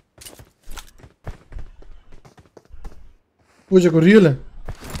 वो देखो रियल है।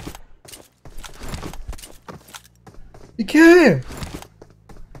 ये क्या है?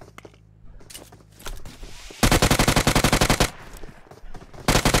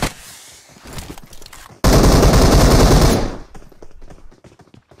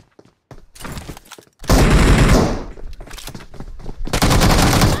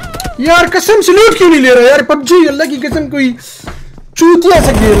 यार कसम से लूट क्यों नहीं ले रहा यार? पबजी अल्लाह की कसम कोई चूतिया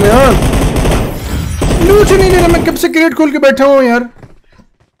सा गेम है यार। लूट ही नहीं दे रहा, मैं कब से क्रेट खोल के बैठा हूँ यार।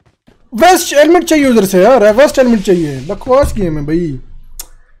 वेस्ट हेलमेट चाहिए उधर से यार, वेस्ट हेलमेट चाहिए। बकवास गेम है भाई,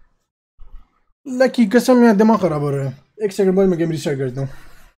 लकी कसम यार दिमाग खराब हो रहा है। एक सेकंड बाद मैं गेम रिस्टार्ट करता हूँ।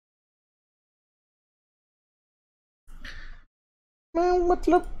 मैं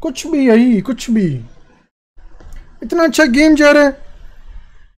मतलब कुछ भी यही कुछ भी, इतना अच्छा गेम जा रहा है,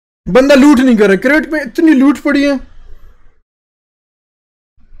 बंदा लूट नहीं कर रहा। क्रेट में इतनी लूट पड़ी है,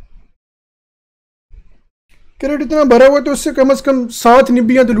 क्रेट इतना भरा हुआ तो उससे कम से कम 7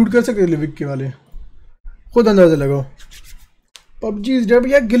 निबियां तो लूट कर सकते लिविक के वाले, खुद अंदाजा लगाओ। पबजी जब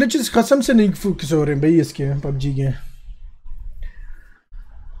यार ग्लिचेस कसम से नहीं फोकस हो रहे हैं भाई इसके पबजी के।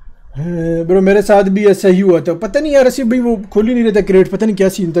 ब्रो मेरे साथ भी ऐसा ही हुआ था, पता नहीं यार ऐसे भाई वो खोल ही नहीं रहता क्रेट, पता नहीं क्या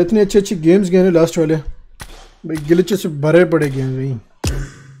सीन था। इतने अच्छे अच्छे गेम्स गए हैं लास्ट वाले भाई, ग्लिचेस से भरे पड़े गेम भाई।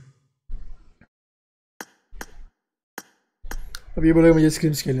 अब ये बोला मुझे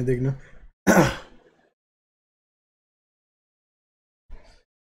स्क्रीम्स खेलने देखना।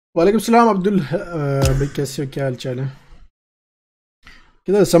 वालेकुम सलाम अब्दुल भाई, कैसे हो, क्या हाल चाल है?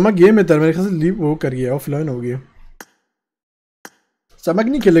 किधर समक गेम है, मेरे ख्याल से लीव वो कर गया, ऑफलाइन हो गया। समक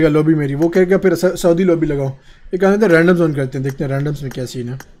नहीं खेलेगा लॉबी मेरी, वो कहेगा फिर सऊदी लॉबी लगाओ। ये कहना था रैंडम जोन करते हैं, देखते हैं रैंडम्स में क्या सीन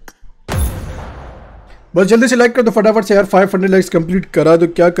है। बस जल्दी से लाइक कर दो फटाफट से यार, 500 लाइक्स कंप्लीट करा दो।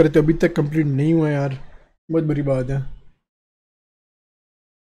 क्या करते हो, अभी तक कंप्लीट नहीं हुआ यार, बहुत बुरी बात है।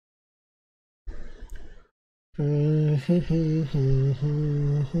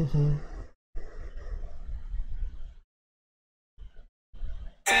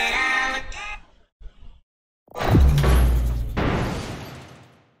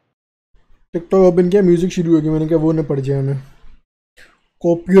 टिकटॉक ओपन किया, म्यूजिक शुरू हो गया, मैंने कहा वो ना पड़ जाए हमें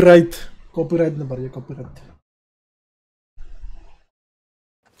कॉपीराइट, कॉपीराइट ना पड़ जाए कॉपीराइट।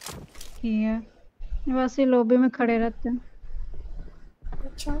 ठीक है, वैसे लॉबी में खड़े रहते हैं।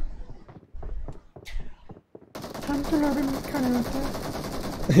 अच्छा हम तो लॉबी में खड़े रहते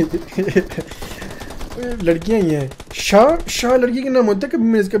हैं। लड़कियां ही हैं, शाह शाह लड़की के नाम होता है, कभी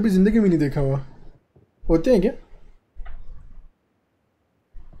मैं इसका भी जिंदगी में नहीं देखा हुआ। होते हैं क्या?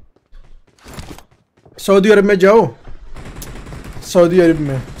 सऊदी अरब में जाओ, सऊदी अरब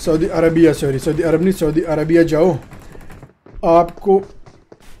में, सऊदी अरबिया, सॉरी सऊदी अरब नहीं, सऊदी अरबिया जाओ, आपको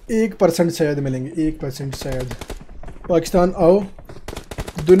 1% शायद मिलेंगे, 1% शायद। पाकिस्तान आओ,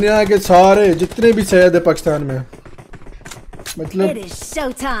 दुनिया के सारे जितने भी सैयद है पाकिस्तान में, मतलब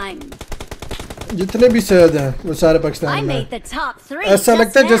जितने भी सैयद हैं वो सारे पाकिस्तान में। ऐसा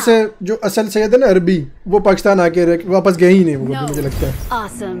लगता है जैसे जो असल सैयद है ना अरबी, वो पाकिस्तान आके वापस गए ही नहीं वो कभी, मुझे लगता है।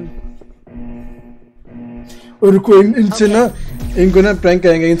 और इनसे ना, इनको ना प्रैंक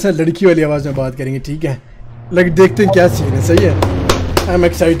करेंगे, इनसे लड़की वाली आवाज़ में बात करेंगे, ठीक है? लग देखते हैं क्या सीन है, सही है? I am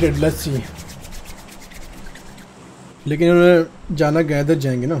excited, let's see. लेकिन उन्होंने जाना गया इधर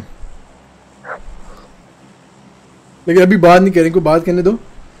जाएंगे ना, लेकिन अभी बात नहीं करेंगे, इनको बात करने दो,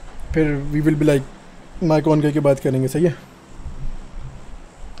 फिर we will be like mic on करके बात करेंगे, सही है?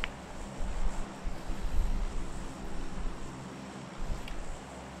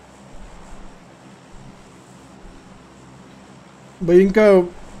 भाई इनका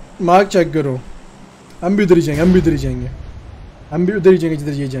मार्क चेक करो, हम भी उधर ही जाएंगे, हम भी उधर ही जाएंगे, हम भी उधर ही जाएंगे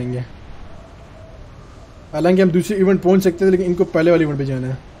जिधर ये जाएंगे। हालांकि हम दूसरे इवेंट पहुंच सकते थे, लेकिन इनको पहले वाले इवेंट पे जाना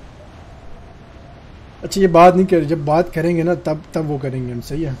है। अच्छा ये बात नहीं कर, जब बात करेंगे ना तब वो करेंगे हम,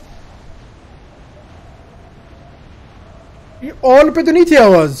 सही है? ये ऑल पे तो नहीं थी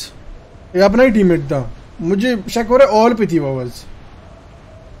आवाज़, ये अपना ही टीममेट था, मुझे शक हो रहा है ऑल पे थी वो आवाज़।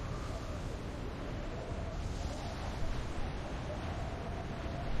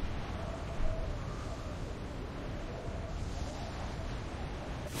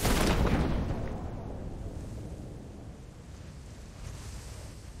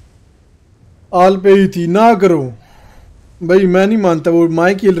 आल पे ही थी, ना करो भाई, मैं नहीं मानता। वो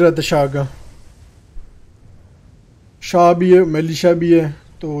माइक खेल रहा था शाह का, शाह भी है मलिशा भी है,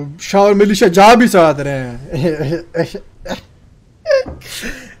 तो शाह और मलिशा जा भी साथ रहे हैं।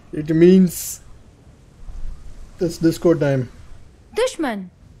 It means this disco time. दुश्मन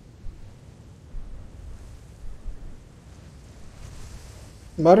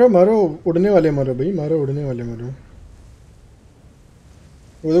मारो मारो, उड़ने वाले मारो भाई, मारो उड़ने वाले मारो।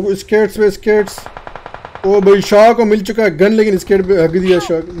 वो देखो स्केट्स पे स्केट्स, ओ भाई शाह को मिल चुका है गन, लेकिन स्केट पे हग दिया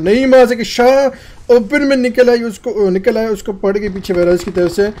शाह, नहीं मार सके। शाह ओपन में निकल आया, उसको पड़ के पीछे वैराज की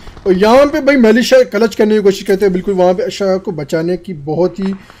तरफ से, और यहाँ पे भाई मलिशा क्लच करने की कोशिश करते हैं, बिल्कुल वहाँ पे शाह को बचाने की बहुत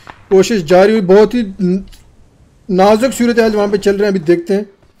ही कोशिश जारी हुई, बहुत ही नाजुक सूरत हाल वहाँ पे चल रहे हैं, अभी देखते हैं।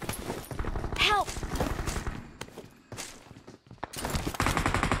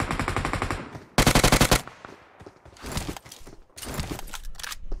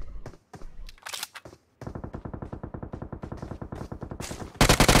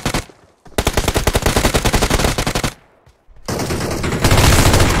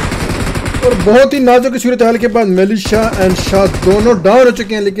 और बहुत ही नाजुक सूरत हाल के बाद मेलिशा एंड शाह दोनों डाउन हो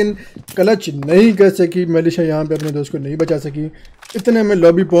चुके हैं, लेकिन क्लच नहीं कर सकी। मेलिशा यहाँ पे अपने दोस्त को नहीं बचा सकी। इतने में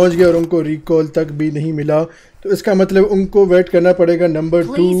लॉबी पहुँच गया और उनको रिकॉल तक भी नहीं मिला। तो इसका मतलब उनको वेट करना पड़ेगा नंबर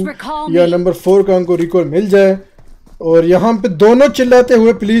 2 या नंबर 4 का उनको रिकॉल मिल जाए। और यहाँ पे दोनों चिल्लाते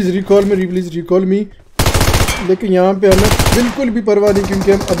हुए please recall me, please recall मी। लेकिन यहाँ पे हमें बिल्कुल भी परवाह नहीं,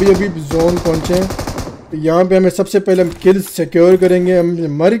 क्योंकि हम अभी अभी जोन पहुँचे हैं। तो यहाँ पे हमें सबसे पहले हम किल्स सिक्योर करेंगे। हम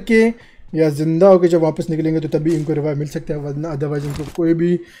मर के या ज़िंदा होकर जब वापस निकलेंगे तो तभी इनको रिवाइव मिल सकता है, वरना अदरवाइज इनको कोई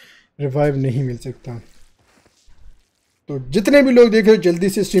भी रिवाइव नहीं मिल सकता। तो जितने भी लोग देख रहे हो जल्दी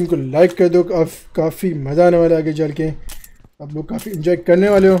से स्ट्रीम को लाइक कर दो। काफ़ी मज़ा आने वाला है आगे चल के, आप लोग काफ़ी इंजॉय करने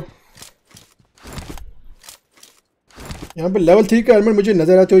वाले हो। यहाँ पे लेवल 3 का हेलमेट मुझे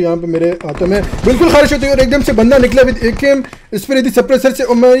नज़र आते हो यहाँ पे मेरे हाथों में बिल्कुल खारिश होती है। और एकदम से बंदा निकला विद एकेएम इस पर यदि सप्रेसर से,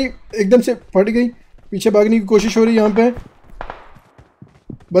 और मेरी एकदम से फट गई। पीछे भागने की कोशिश हो रही है। यहाँ पे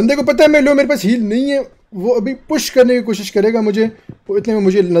बंदे को पता है मैं लो, मेरे पास हील नहीं है, वो अभी पुश करने की कोशिश करेगा मुझे। वो इतने में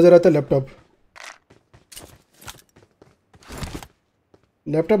मुझे नज़र आता है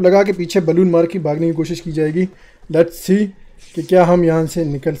लैपटॉप लगा के पीछे बलून मार के भागने की कोशिश की जाएगी। लेट्स सी कि क्या हम यहाँ से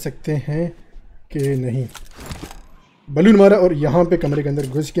निकल सकते हैं कि नहीं। बलून मारा और यहाँ पे कमरे के अंदर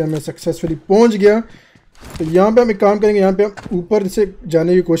घुस गया, मैं सक्सेसफुली पहुँच गया। तो यहाँ पे हम एक काम करेंगे, यहाँ पे हम ऊपर से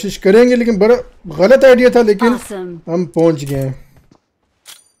जाने की कोशिश करेंगे, लेकिन बड़ा गलत आइडिया था, लेकिन हम पहुँच गए हैं।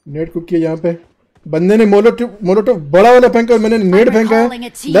 नेट कुक किया यहाँ पे बंदे ने, मोलोटोव बड़ा वाला फेंका और मैंने नेट फेंका है।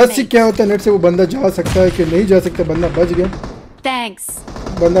 लेट्स सी क्या होता है, नेट से वो बंदा जा सकता है कि नहीं जा सकता। बंदा बच गया। Thanks.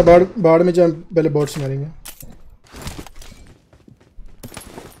 बंदा बाढ़ में जा, पहले बॉट्स मारेंगे।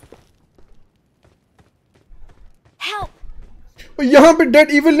 और यहाँ पे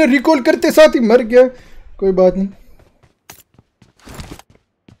डेड इविल ने रिकॉल करते साथ ही मर गया। कोई बात नहीं,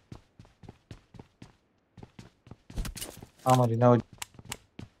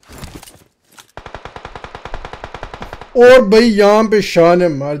 और भाई यहाँ पे शाह ने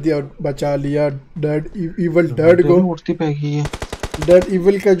मार दिया और बचा लिया डेड इविल डेड को। मूर्ति पे गई है। डेड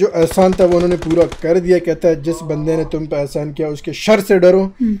इविल का जो एहसान था वो उन्होंने पूरा कर दिया। कहता है जिस बंदे ने तुम पे एहसान किया उसके शर से डरो।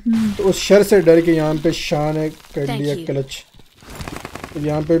 तो उस शर से डर के यहाँ पे शाह ने कर लिया क्लच। तो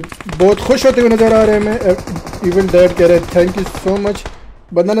यहाँ पे बहुत खुश होते हुए नज़र आ रहे हैं। मैं इविल डेड कह रहे हैं थैंक यू सो मच।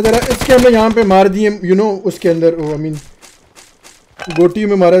 बंदा नज़र आया, इसके हमने यहाँ पे मार दिए, यू नो उसके अंदर, आई मीन गोटी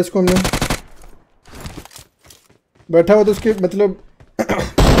में मारा इसको हमने। बैठा हुआ तो उसके मतलब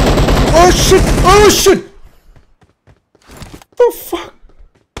ओह शिट द फक।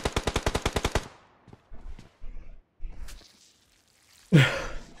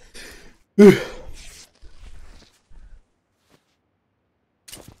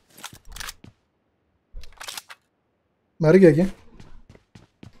 मर गया क्या?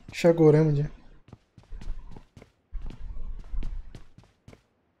 शक हो रहा है मुझे।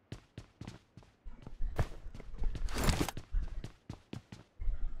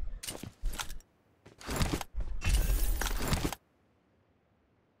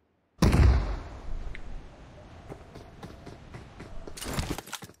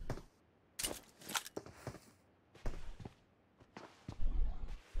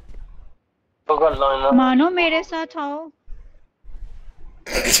 मानो मेरे साथ आओ।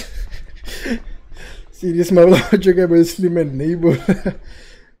 सीरियस मामला हो चुका है, इसलिए मैं नहीं बोल रहा।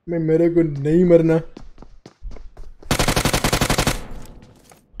 मैं मेरे को नहीं मरना।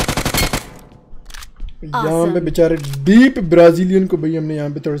 यहाँ पे बेचारे डीप ब्राजीलियन को भाई हमने यहाँ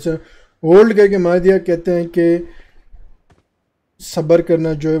पे थोड़ा सा होल्ड करके मार दिया। कहते हैं कि सब्र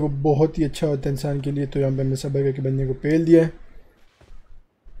करना जो है वो बहुत ही अच्छा होता है इंसान के लिए। तो यहाँ पे हमने सब्र करके बंदे को पेल दिया है।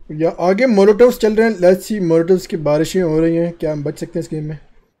 या आगे मोलोटोव्स चल रहे हैं। लेट्स सी, मोलोटोव्स की बारिशें हो रही हैं, क्या हम बच सकते हैं इस गेम में?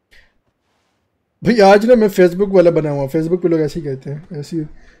 भाई आज ना मैं फेसबुक वाला बना हुआ। फेसबुक पे लोग ऐसे ही कहते हैं, ऐसी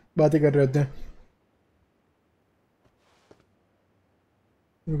बातें कर रहे होते हैं।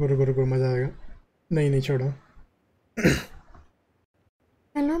 रुको रुको रुको, मज़ा आएगा। नहीं छोड़ो।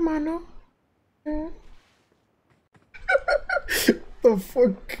 हेलो मानो। The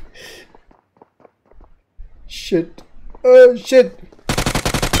fuck? Shit. Oh shit.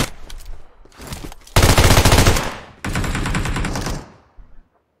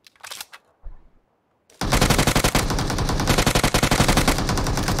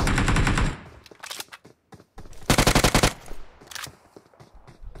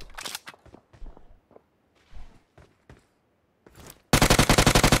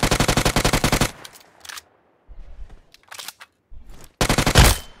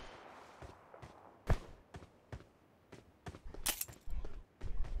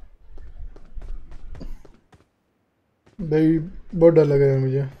 भाई बहुत डर लग रहा है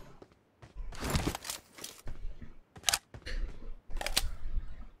मुझे।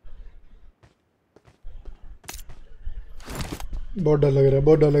 बहुत डर लग रहा है,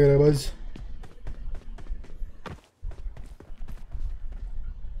 बहुत डर लग रहा है बस।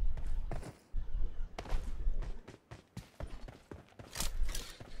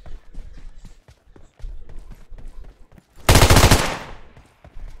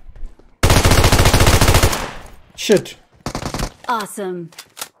 Shit. Awesome.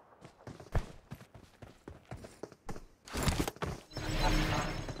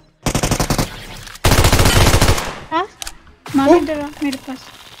 हाँ मानो इधर आ मेरे पास।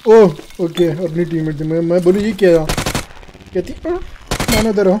 ओह ओके, अपनी टीममेट थी। मैं बोलूँ ये क्या कहती मानो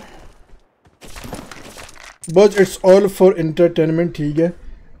इधर आओ। बस इट्स ऑल फॉर एंटरटेनमेंट, ठीक है।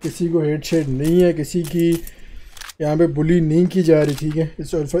 किसी को हेड शेड नहीं है, किसी की यहाँ पे बुली नहीं की जा रही, ठीक है।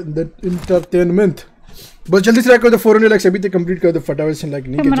 It's all for entertainment. बस जल्दी से लाइक कर दो, 400 लाइक्स अभी तक कंप्लीट कर दो फटाफट से। लाइक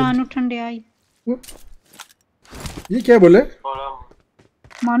नहीं इमरान ठंडे आई। ये क्या बोले?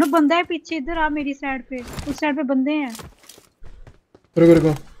 मानो बंदा है पीछे, इधर आ मेरी साइड पे, उस साइड पे बंदे हैं। रुको रुको,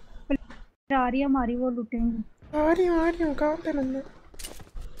 आ रही है हमारी, वो लुटेंगे। आ रही हूँ कहाँ पे बंदा?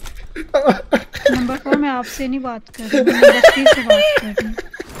 नंबर 4 मैं आपसे नहीं बात कर रही, मैं बस्ती से बात कर रही हूँ।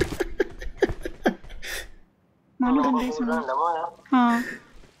 मानो बंदे सुनो। हाँ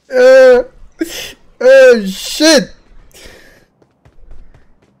oh shit,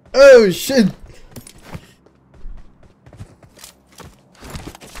 oh shit।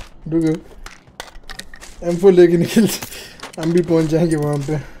 रुको, M4 लेके निकल, हम भी पहुंच जाएंगे वहां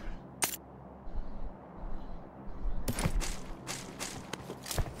पे।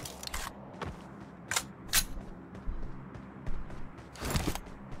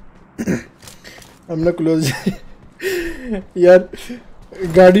 हम ना क्लोज यार,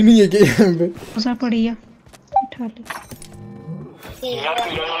 गाड़ी नहीं है क्या यहाँ पे? मजा पड़ी है, उठा ले।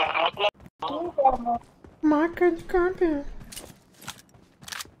 माँ कहाँ पे है?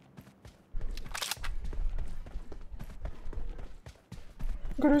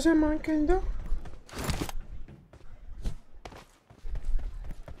 गुरु से माँ कह दो।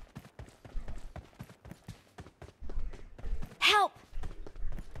 Help!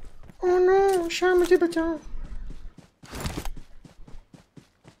 ओह नो, शाह मुझे बचाओ।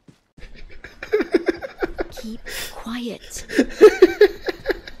 Keep quiet.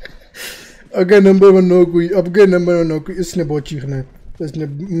 अगर नंबर 1 नो कोई, अब गए नंबर 1 नो कोई, इसने बहुत चीखना है, तो इसने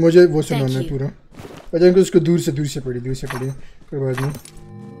मुझे वो सुनाना है पूरा। अच्छा उसको दूर से पड़ी, कोई बात नहीं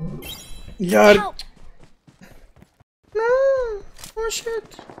यार। No, oh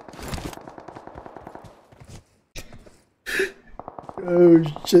shit, oh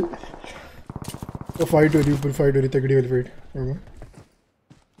shit. तो फाइट हो रही, ऊपर फाइट हो रही, तगड़ी वाली फाइट होगा।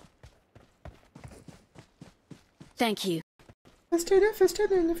 Thank you. First aid.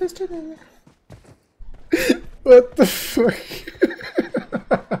 What the fuck?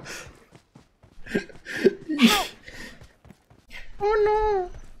 Oh no!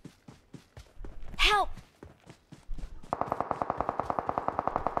 Help!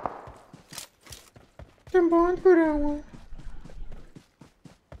 तुम बहुत बुरा हुआ।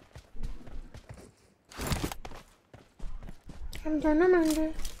 हम दोनों मर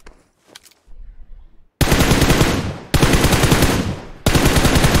गए।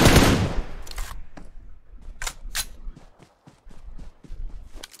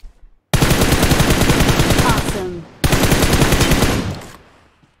 Awesome.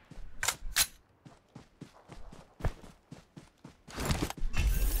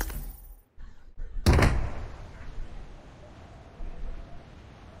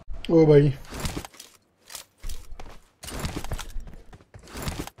 ओ भाई,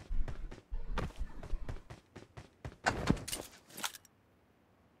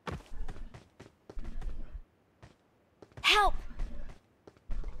 Help!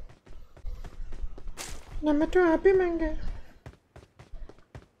 नंबर तो आप ही मांगे।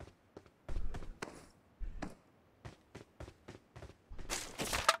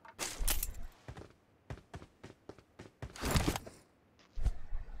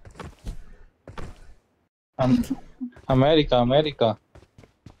 अमेरिका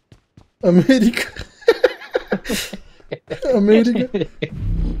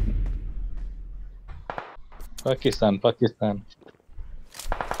पाकिस्तान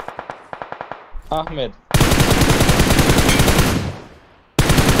अहमद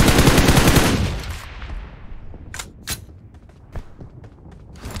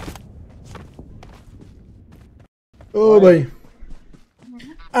ओ भाई,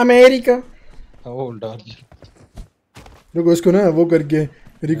 अमेरिका। रुको, उसको ना वो करके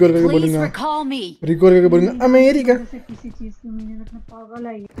रिकॉल करके Please बोलूंगा, recall me. अमेरिका। किसी चीज से मुझे लगता पागल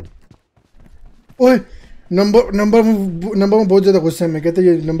है ये। ओए, नंबर में बहुत ज्यादा गुस्सा है। मैं कहता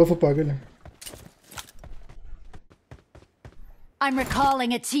ये नंबर 4 पागल है। I'm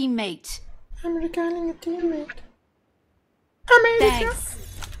recalling a teammate. I'm recalling a teammate. Thanks.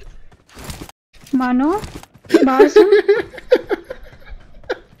 मानो बाहर सुन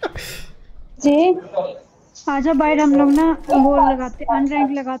जी आजा बाहर हम लोग ना वो लगाते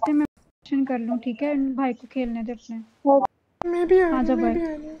अनरैंक लगाते मैं मिशन कर लूं ठीक है भाई को खेलने दे अपने मैं भी आ आजा मैं भी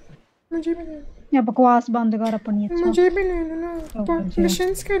भाई आ मुझे भी ले या बकवास बंद कर अपनी अच्छा मुझे भी ले लो ना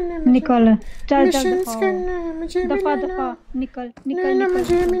मिशंस करने हैं निकल चल चल मिशंस करने हैं मुझे भी दफा ले दफा लो निकल निकल ना निकल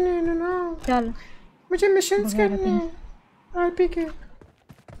मुझे भी ले लो ना चल मुझे मिशंस करने हैं आरपी के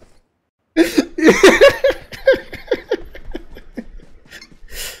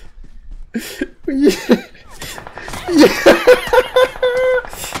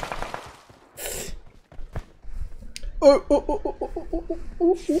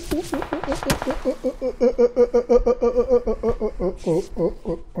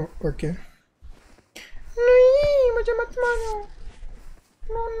ओके नहीं मुझे मत मारो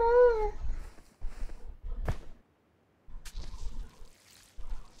नो नो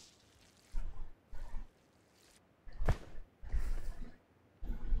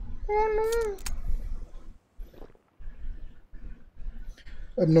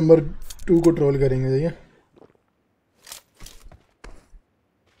अब नंबर 2 को ट्रोल करेंगे भैया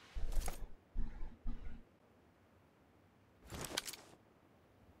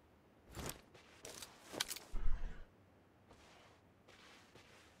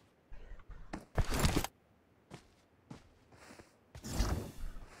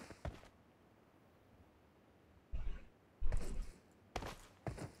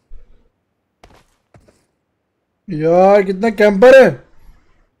यार कितना कैंपर है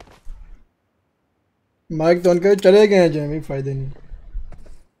माइक तो उनके चले गए हैं जो फायदे नहीं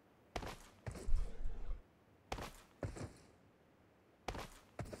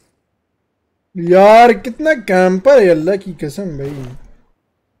यार कितना कैंपर है अल्लाह की कसम भाई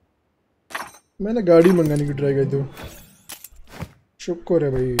मैंने गाड़ी मंगाने की ट्राई की तो शुक्र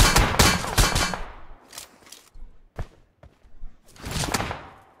है भाई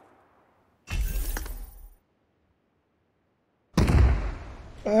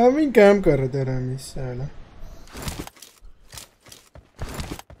हम ही काम कर रहे थे रामी साला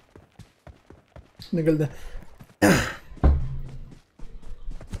निकलता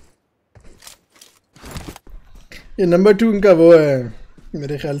ये नंबर 2 इनका वो है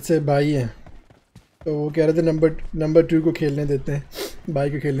मेरे ख्याल से भाई है तो वो कह रहे थे नंबर 2 को खेलने देते हैं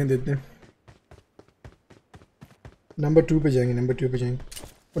भाई को खेलने देते हैं नंबर 2 पे जाएंगे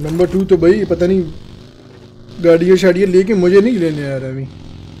और नंबर 2 तो भाई पता नहीं गाड़ियाँ शाड़ियाँ लेके मुझे नहीं लेने आ रहा अभी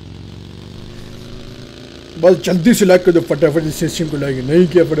बस जल्दी से लाइक कर दो फटाफट इस स्ट्रीम को लाइक नहीं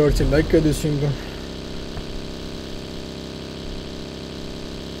किया फटाफट से लाइक कर दो स्ट्रीम को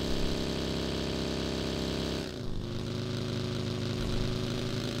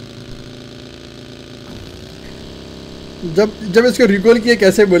जब इसको रिकॉल किया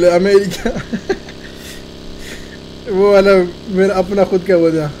कैसे बोले अमेरिका वो वाला मेरा अपना खुद का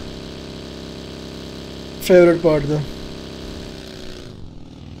वो था फेवरेट पार्ट था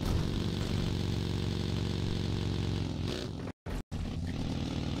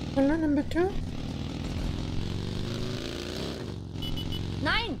हेलो नंबर 2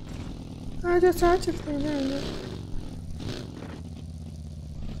 9 आजा साथ चलते हैं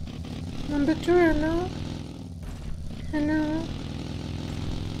number 2 hello hello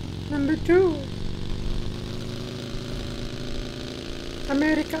number 2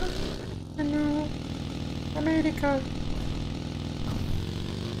 America hello America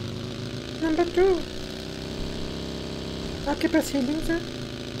number 2 आपके पास हीलिंग्स है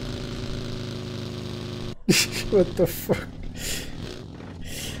What the fuck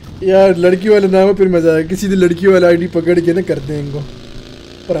यार लड़की वाला नाम है फिर मजा आया किसी दिन लड़की वाला आईडी पकड़ के ना करते हैं इनको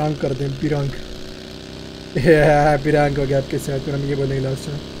प्रांक करते हैं पिरांक पिरांक हो गया आपके साथ फिर हम ये बोलेंगे लास्ट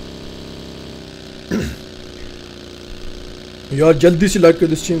में यार जल्दी से लाइक कर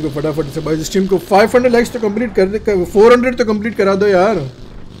दो स्ट्रीम को फटाफट से भाई स्ट्रीम को 500 लाइक्स तो कंप्लीट कर दे 400 तो कंप्लीट करा दो यार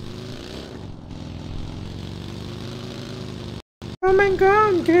oh my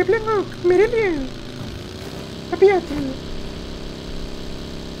God grappling hook मेरे लिए अभी आती हूँ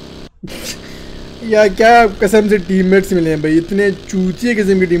यार क्या कसम से टीममेट्स मिले हैं भाई इतने चूतिए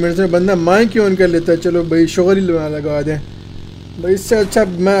किस्म के टीममेट्स में बंदा माइक क्यों ऑन कर लेता है चलो भाई शोर ही लगा दें भाई इससे अच्छा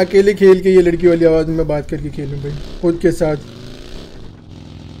मैं अकेले खेल के ये लड़की वाली आवाज़ में बात करके खेलूँ भाई खुद के साथ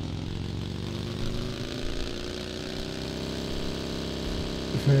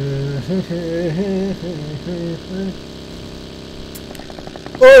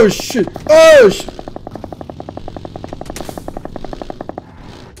ओह शिट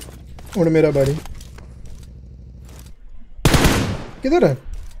उड़ मेरा बारी किधर है?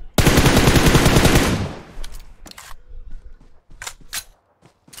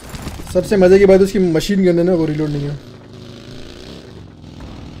 सबसे मजे की बात उसकी मशीन गन है ना, वो रिलोड नहीं है।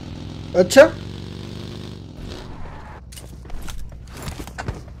 अच्छा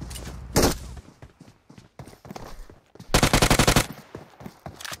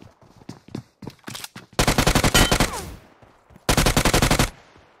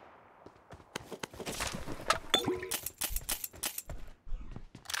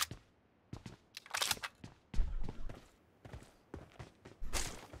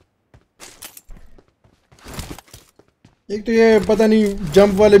एक तो ये पता नहीं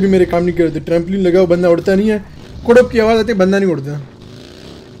जंप वाले भी मेरे काम नहीं कर रहे थे। ट्रैम्पलिन लगा हुआ, बंदा उड़ता नहीं है, कुड़प की आवाज़ आती है, बंदा नहीं उड़ता।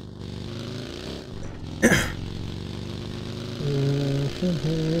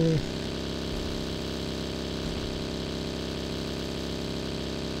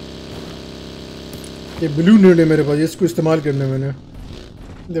 ये ब्लू नेड है मेरे पास, इसको इस्तेमाल करना है मैंने।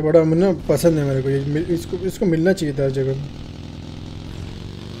 ये बड़ा ना पसंद है मेरे को, ये इसको मिलना चाहिए था हर जगह।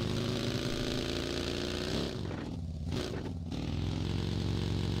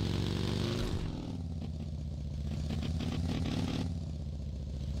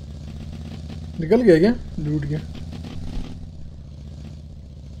 निकल गया क्या? लूट गया।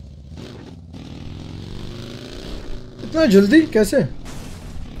 इतना जल्दी कैसे?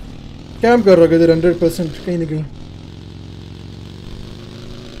 कैंप कर रहा है इधर 100% कहीं ना कहीं।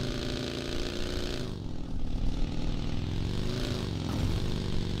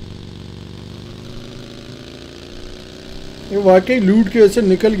 ये वाकई लूट के ऐसे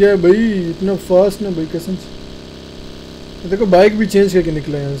निकल गया भाई, इतना फास्ट ना भाई, कसम से। देखो बाइक भी चेंज करके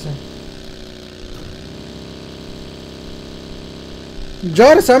निकला है यहाँ से। जा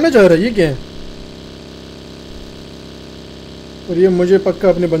रहा, सामने जा रहा है, ये क्या है? और ये मुझे पक्का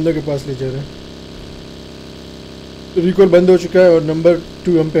अपने बंदों के पास ले जा रहा है। रिकॉल बंद हो चुका है और नंबर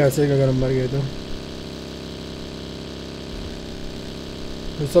 2 हम पे हंसेगा अगर हम मर गए तो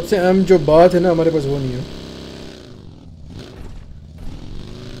सबसे अहम जो बात है ना, हमारे पास वो नहीं है।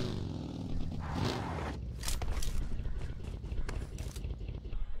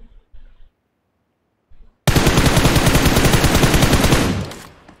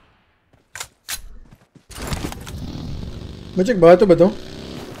 मुझे एक बात तो बताओ,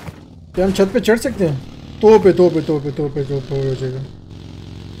 क्या हम छत पे चढ़ सकते हैं? तो पे हो जाएगा।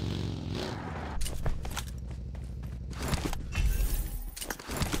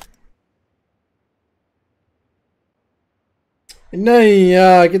 नहीं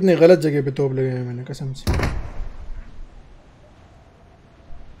यार, कितनी गलत जगह पे तोप लगे हैं मैंने, कसम से।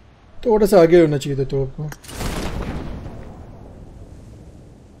 थोड़ा सा आगे होना चाहिए था तोप को।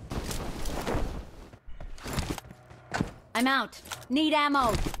 I'm out. Need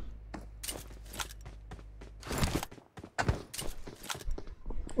ammo.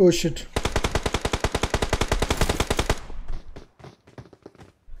 Oh shit.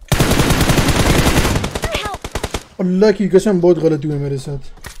 अल्लाह की कसम बहुत गलती हुई मेरे साथ।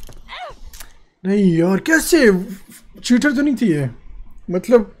 नहीं यार, कैसे? चीटर तो नहीं थी ये,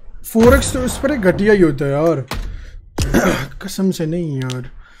 मतलब 4x तो उस पर घटिया ही होता है यार। कसम से नहीं यार।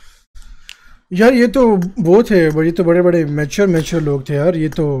 यार ये तो वो थे, ये तो बड़े बड़े मैच्योर लोग थे यार। ये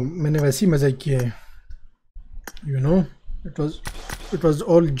तो मैंने वैसे ही मजाक किया है, you know, it was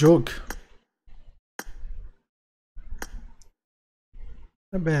all joke.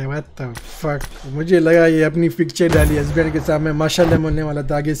 अबे व्हाट द फक, मुझे लगा ये अपनी पिक्चर डाली हस्बैंड के सामने, माशाल्लाह होने वाला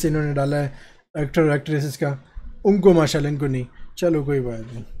था, आगे से इन्होंने डाला है एक्टर और एक्ट्रेसेस का, उनको माशाल्लाह इनको नहीं। चलो कोई बात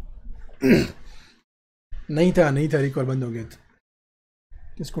नहीं। नहीं था रिकॉर्ड बंद हो गया था।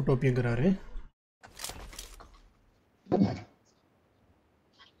 किसको टोपियां करा रहे हैं?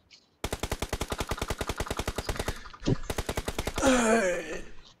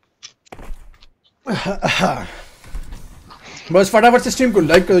 बस फटाफट से स्ट्रीम को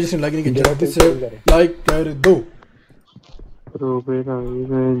लाइक करो, जिसने लाइक नहीं किया जल्दी से लाइक कर दो।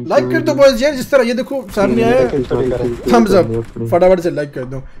 लाइक कर दो बॉयज यार, जिस तरह ये देखो सामने आया थम्स अप, फटाफट से लाइक कर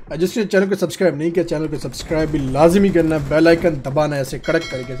दो। जिसने चैनल को सब्सक्राइब नहीं किया, चैनल को सब्सक्राइब भी लाजमी करना, बेल आइकन दबाना ऐसे कड़क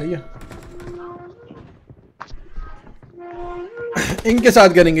करके, सही है। इनके साथ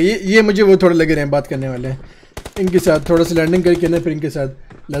करेंगे, ये मुझे वो थोड़े लगे रहे हैं बात करने वाले हैं। इनके साथ थोड़ा सा लैंडिंग करके ना, फिर इनके साथ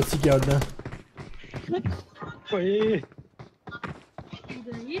लेट्स सी क्या होता है।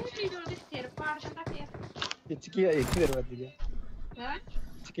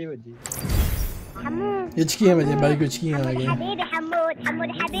 हिचकी है मुझे भाई, कुछ की आ गया।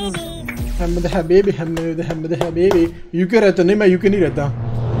 हम्मद हबीबी। यूके रहता नहीं, मैं यूके नहीं रहता,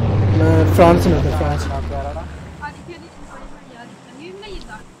 मैं फ्रांस में रहता, फ्रांस।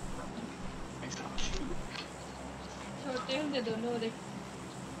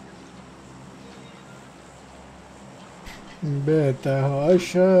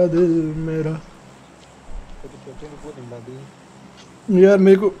 बेतहाशा दिल मेरा। यार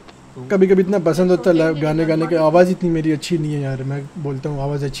मेरे को कभी कभी इतना पसंद होता है लाइव गाने गाने की, आवाज़ इतनी मेरी अच्छी नहीं है यार। मैं बोलता हूँ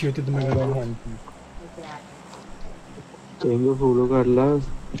आवाज़ अच्छी होती तो मैं गाऊंगा। चेंगे फॉलो कर ला।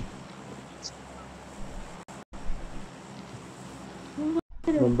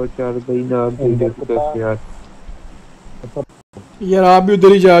 नंबर 4 भाई नाम दे यार। यार आप भी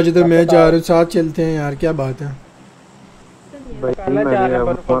उधर ही जा जिधर मैं जा रहा हूँ, साथ चलते हैं यार, क्या बात है। भाई मैंने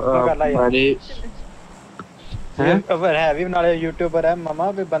यूट्यूबर है भी नाले यूट्यूबर है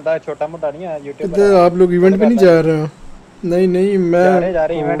मामा भी बंदा छोटा मोटा नहीं है यूट्यूबर इधर आप लोग इवेंट पे नहीं जा रहे हो? नहीं नहीं मैं जा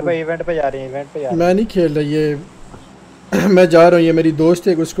रहे इवेंट पे जा रहे हैं मैं नहीं खेल रहा ये मैं जा रहा हूँ, ये मेरी दोस्त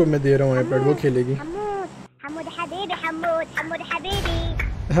है उसको मैं दे रहा हूँ आईपैड, वो खेलेगी।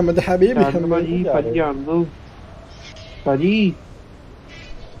 हमद हबीब पाजी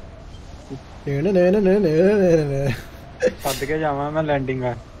सद के जावा मैं लैंडिंग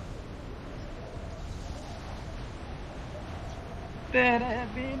है तेरे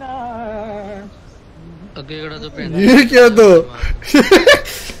बिना अगे कड़ा तो पेन ये क्या तो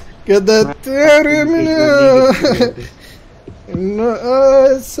कहता तेरे बिना न आ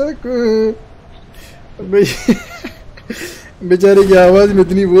सकूं। बेचारे की आवाज में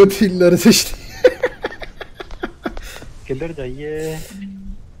इतनी वो थी लर्जिश थी। किधर जाइए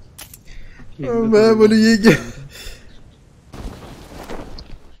मैं बोलूं ये क्या।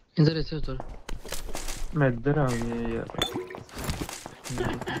 इधर ऐसे उतर मैं इधर आ गया यार।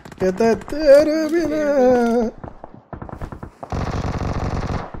 कहता है तेरे बिना।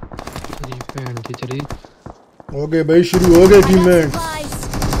 तेरी बहन की चली हो गए भाई, शुरू हो गए टीममेट,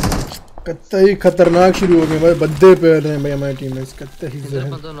 कतई खतरनाक शुरू हो गए भाई। बद्दे पे रहे हैं भाई हमारे टीममेट्स, कतई इधर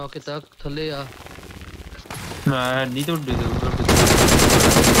बंदा नौके तक थले आ मैं नहीं तो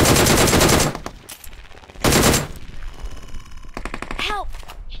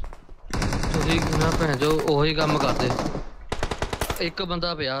ਤੁਸੀਂ ਨਾ ਭੈਣ ਜੋ ਉਹੀ ਕੰਮ ਕਰਦੇ ਇੱਕ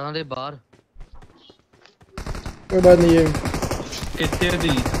ਬੰਦਾ ਪਿਆ ਉਹਦੇ ਬਾਹਰ। कोई बात नहीं है कितने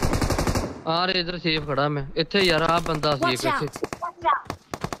दी आ रे इधर सेफ खड़ा मैं ਇੱਥੇ ਯਾਰ ਆ ਬੰਦਾ ਸੀ ਇੱਕ ਇੱਥੇ।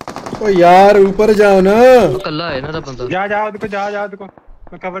 ओ यार ऊपर जाओ ना। ਕੱਲਾ ਹੈ ਨਾ ਦਾ ਬੰਦਾ। जा देखो जा देखो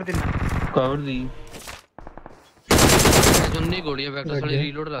मैं कवर देना कवर दी उन्नी गोलियां वैक्टर साली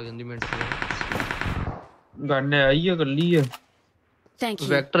रीलोड लग जांदी मिनट में। गन आई है कल्ली है Thank you.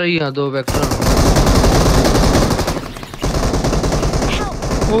 वैक्टर ही हां दो वैक्टर।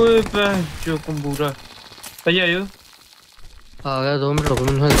 ओए पे जो कंबूरा भई आयो आ गया 2 मिनट रुको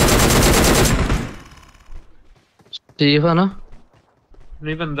मैंने सेफ है ना।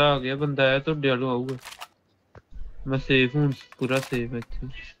 नहीं बंदा आ गया, बंदा आया तो डालो आऊगा। मैं सेफ हूं पूरा सेफ है इत्थे।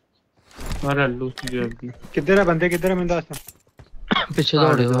 मार लो जल्दी किधर है बंदे किधर है मैं दस पीछे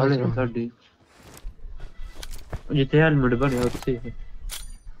दौड़े वाले साडी जिथे हेलमेट बनया उत्थे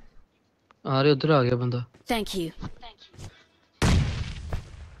आ रहे उधर आ गया बंदा। Thank you.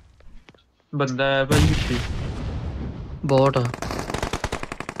 बंदा है भाई पीछे बॉट आ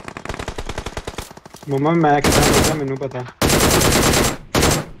मम्मा मैं कितना पता मैनू पता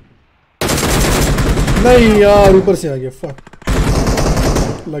नहीं यार ऊपर से आ गया, फक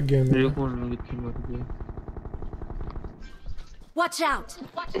लग गया मेरे मेरे। को नहीं कितनी मर गया। Watch out.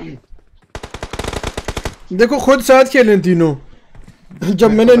 देखो खुद साथ खेलें तीनों,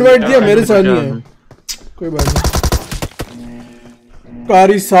 जब मैंने इनवाइट दिया मेरे साथ नहीं है। कोई बात नहीं,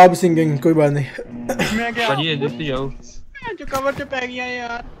 कारी साहब सिंगिंग, कोई बात नहीं। मैं क्या भाई इधर से जाओ जो कवर च पै गया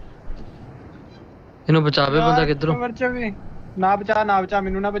यार। इन्हों बचावे बंदा किधरों कवर च भी ना बचा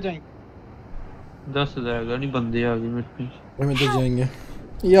मैनू ना बचाई। दस जाएगा नहीं, बंदे आ गए मेरे पे। हम इधर जाएंगे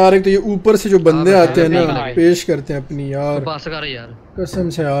यार। एक तो ये ऊपर से जो बंदे आते हैं ना पेश करते हैं अपनी यार, पास कर यार कसम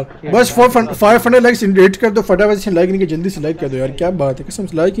से यार। बस 500 लाइक्स हिट कर दो फटाफट से, लाइक नहीं किया जल्दी से लाइक कर दो यार। क्या बात है, कसम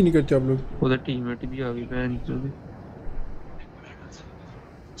से लाइक ही नहीं करते आप लोग। उधर टीममेट भी आ गई बहन चोद।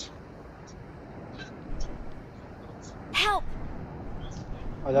 Help.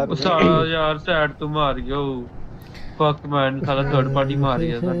 साला यार साइड तो मार गया वो। फक मैन साला थर्ड पार्टी मार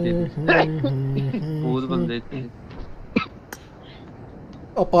गया साडे बहुत बंदे थे।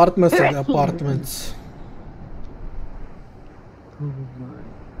 अपार्टमेंट्स है, अपार्टमेंट्स।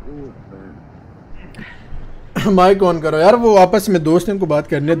 माइक ऑन करो यार, वो आपस में दोस्त हैं, उनको बात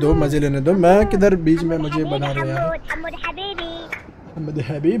करने दो, मजे लेने दो। मैं किधर बीच में मुझे बना रहे यार। हमद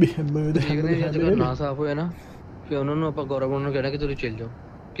हबीबी देखने या जगह ना साफ होया ना कि उन्होंने ਆਪਾਂ ਗੌਰਵ ਨੂੰ ਕਹਿਣਾ ਕਿ ਤੁਸੀਂ ਚੱਲ ਜਾਓ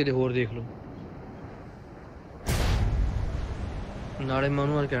ਕਿਤੇ ਹੋਰ ਦੇਖ ਲਓ। ਨਾਲੇ ਮੈਂ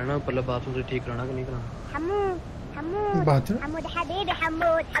ਉਹਨੂੰ ਕਹਿਣਾ ਪਹਿਲਾਂ ਬਾਥਰੂਮ ਤੇ ਠੀਕ ਕਰਾਣਾ ਕਿ ਨਹੀਂ ਕਰਾਣਾ। बात है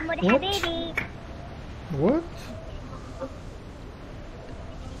What?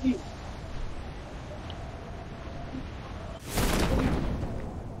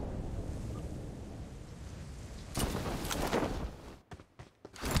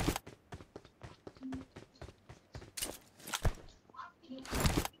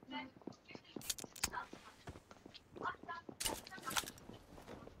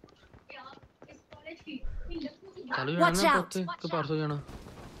 कल Watch जाना out. ना कि परसों जाना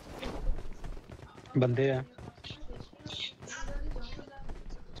बंदे हैं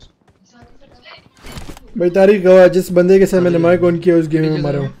भाई तारीख गवाह जिस बंदे के साथ मैंने माइक ऑन किया उस गेम में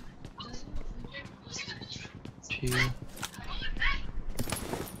मारा हूँ। ठीक है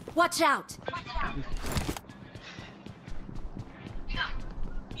Watch out.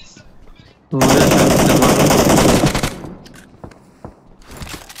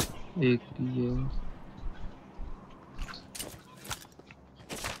 एक ही है।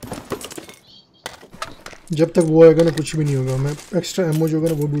 जब तक वो आएगा ना कुछ भी नहीं होगा। मैं एक्स्ट्रा एमओ जो होगा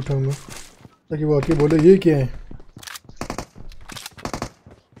ना वो भी उठाऊंगा ताकि वो आके बोले ये क्या है,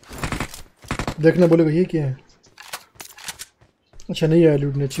 देखना बोलेगा ये क्या है। अच्छा नहीं आया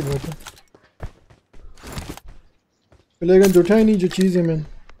लूटने, अच्छी बात है। लेकिन उठा ही नहीं जो चीज़ है। मैंने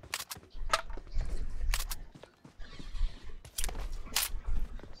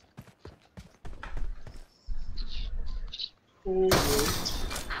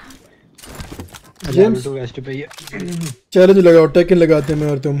जेम्स चैलेंज लगाओ, टेकन लगाते हैं मैं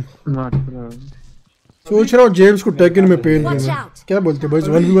और तुम। सोच रहा हूँ जेम्स को टेकन में पेल दूँ मैं। क्या बोलते हो बस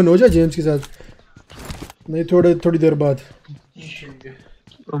 1v1 हो जाए जेम्स के साथ? नहीं थोड़ी देर बाद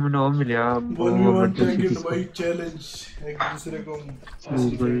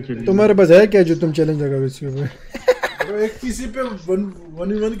तुम्हारे पास है क्या जो तुम चैलेंज लगाओ इसके ऊपर? एक पीसी पे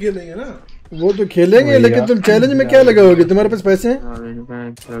 1v1 खेलेंगे ना। वो तो खेलेंगे लेकिन तुम चैलेंज में क्या लगाओगे? तुम्हारे पास पैसे हैं?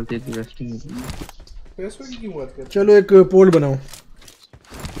 पैसों की क्यों बात कर? चलो एक पोल बनाओ,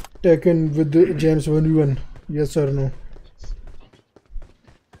 taken with James 1v1, yes और नो।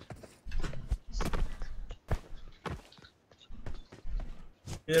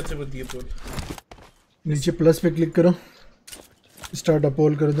 ये से बदिए पोल। नीचे प्लस पे क्लिक करो, स्टार्ट अ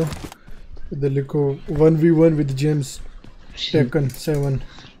पोल कर दो, इधर लिखो 1v1 with James taken 7।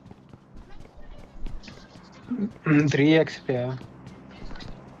 3x पे है।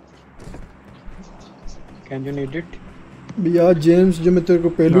 Can you need it? भैया जेम्स जो मैं तेरे को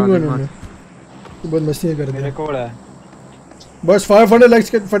पेलूंगा ना मैं तो बहुत मस्तियाँ कर मेरे दे। कोड है बस 500 लाइक्स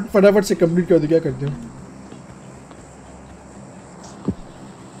के फटाफट से कंप्लीट कर दो। क्या करते हो?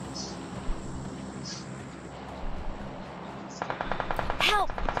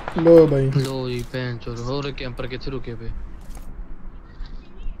 लो भाई लो जी पैन चोर हो रे कैंपर किथे रुके पे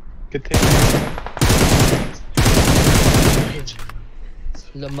किथे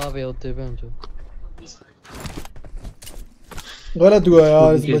लम्मा पे होते पैन चोर। गलत हुआ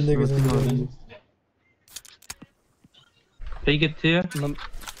यार इस बंदे के साथ। सही किथे है?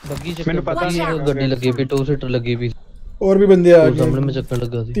 बग्गी चक्कर मैंने पता नहीं है गड्डी लगी भी 2 सीटर लगी भी और भी बंदे आ सामने में गए, चक्कर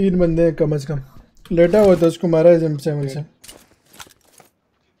लगा थी। 3 बंदे हैं कम से कम। लेटा हुआ था उसको मारा है जेम्स 7 से।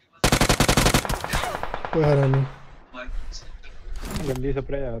 कोई हरा नहीं गंदी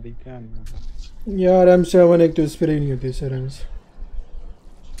स्प्रे आ रही क्या यार। M7 एक तो स्प्रे ही नहीं होती सर हमसे।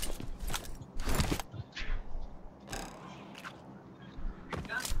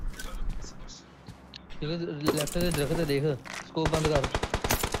 लेफ्ट से दरख्त देख, स्कोप बंद कर।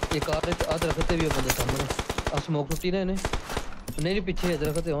 एक कार आ दरख्त पे भी है बंदा सामने। आ स्मोक टूटी ना इन्हें। नहीं पीछे है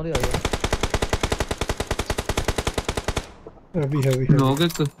दरख्त है और आ गया। अभी नोक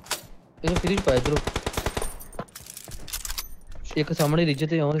एक इन्हें फिनिश पाए इधर। एक सामने रिज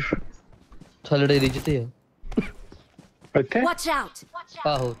ते और थल्लड़े रिज ते है। ਇੱਥੇ Watch out.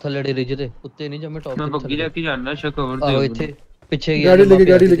 आहो थल्लड़े रिज ते उत्ते नहीं जब मैं टॉप मैं बग्गी लेके जाना शकवर आहो दे इथे पीछे गया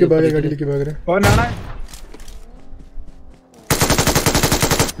गाड़ी लेके भाग रहे। ਉਹ ਨਾਣਾ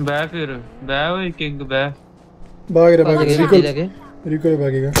बह फिर बह ओए किंग बह भाग रहे लेके रिको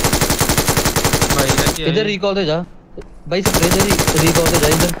भागेगा। भाई लेके इधर रिकॉल पे जा भाई स्प्रे दे रिकॉल पे जा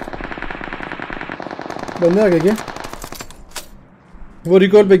इधर। बंदा आ गया क्या? वो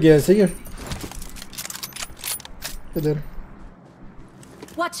रिकॉल पे गया है सही है। इधर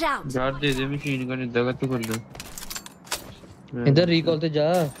Watch out. यार दे दे मशीन गन इधर तो कर दो। इधर रिकॉल पे जा।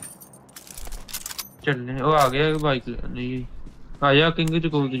 चलने वो आ गया बाइक नहीं आया किंग तो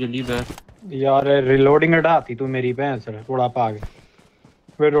कोल तो जल्दी बह। ਯਾਰ ਰੀਲੋਡਿੰਗ ਹਟਾਤੀ ਤੂੰ ਮੇਰੀ ਭੈਣ ਸਰ ਥੋੜਾ ਪਾ ਕੇ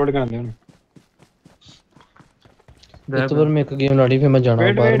ਵੇ ਰੋਡ ਕਰਦੇ ਹੁਣ इस बार मैं एक गेम लाड़ी फिर मैं जाना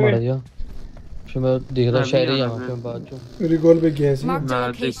बाहर मारा दिया फिर मैं देखदा शहर ही जावां फिर बाद चो रिकॉल पे गया है सही है। Marked a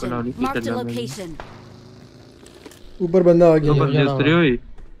Nah, देखो ना, location. नहीं Marked a चलना मैंने। location. ऊपर बंदा आ दो गया। बंदे उतरे हुए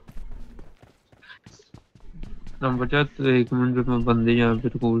नंबर 4 1 मिनट में बंदे यहाँ पे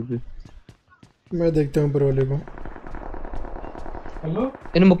कोल पे। मैं देखता हूँ ऊपर वाले को। हेलो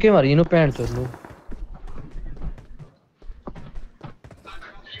इन मुक्के मारी इनो पैंट चोर लो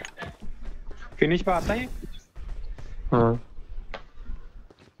फिनिश पाता है हाँ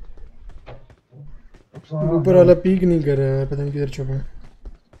ऊपर वाला पीक नहीं कर रहा है, पता नहीं किधर छुपा है।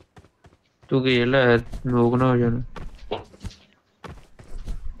 तू खेल है नोक ना हो जाना।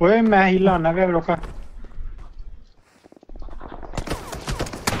 ओए मैं ही लाना वे रोका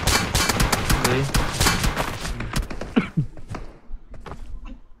नहीं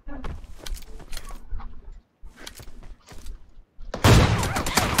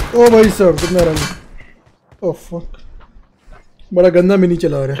ओ भाई साहब कितना रन। ओह फक बड़ा गंदा मिनी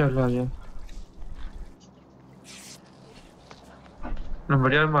चला रहा है। चल आ गया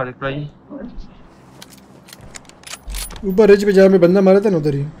नंबर यार मालिक भाई ऊपर रिच पे जा में बंदा मारा था ना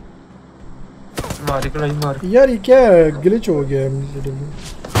उधर ही। मालिक भाई मार यार ये क्या ग्लिच हो गया है मुझे।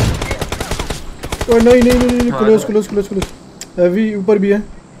 ओ नहीं नहीं नहीं नहीं close close close close heavy ऊपर भी है।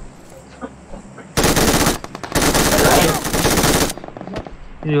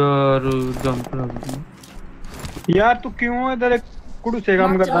 यार जंप लग गई यार तू क्यों इधर कुड़ू से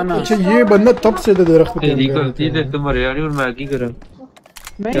काम करता ना। अच्छा ये बंदा तब से तो दरख्त पे तेरी काम कर गलती रहा ते तुम मरे यार और मैं की करा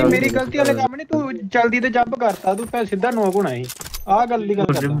नहीं मेरी गलती वाले काम नहीं तू जल्दी ते जंप करता तू पै सीधा नॉक होना ही आ गल दी गल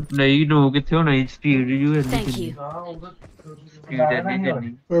करदा नहीं नो किथे होना स्पीड यू Thank इतनी you. स्पीड है नहीं जल्दी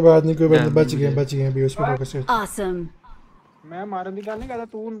कोई बात नहीं कोई बात नहीं बच गए अभी उस पे फोकस है। Awesome. मैं मारन दी गल नहीं करदा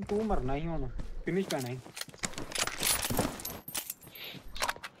तू मरना ही हुन फिनिश करना ही।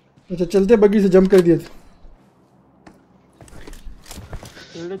 अच्छा चलते बग्गी से जंप कर दिया था।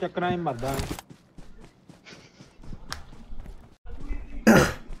 ਇਹਦੇ ਚੱਕਰਾਂ 'ਚ ਮਰਦਾ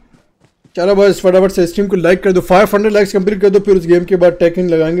चलो बस फटाफट से स्ट्रीम को लाइक कर दो 500 लाइक्स कंप्लीट कर दो फिर उस गेम के बाद टैकिंग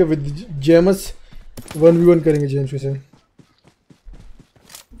लगाएंगे विद जेमस 1v1 करेंगे जेम्स से।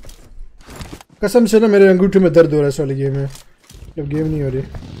 कसम से ना मेरे अंगूठे में दर्द हो रहा है इस वाले गेम में जब गेम नहीं हो रही।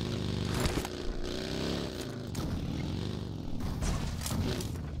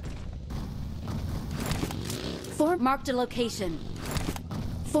 Marked a location.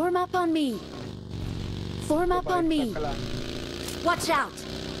 Form up on me. Form up on me. Watch out.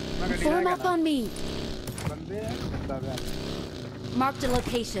 Form up on me. ਬੰਦੇ ਆ ਬੰਦਾ ਵਾ Marked a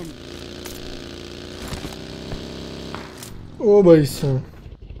location. ओ भाई साहब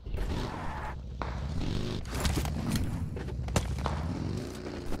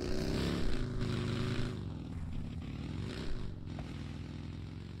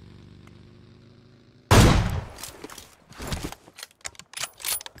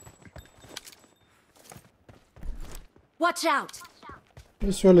Watch out.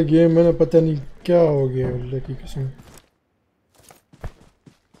 इस वाले गेम में ना पता नहीं क्या हो गया अल्लाह की कसम।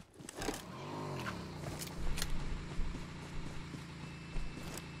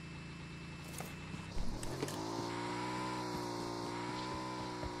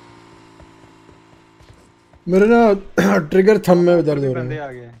 मेरे ना ट्रिगर थंब में दर्द हो रहा ਬੰਦੇ है।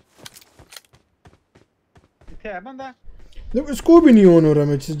 ਆ ਗਏ ਇੱਥੇ ਹੈ ਬੰਦਾ देखो इसको भी नहीं ऑन हो रहा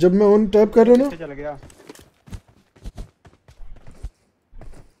मैं जब मैं ऑन टैप कर रहा हूँ ना। ਇੱਥੇ ਚਲ ਗਿਆ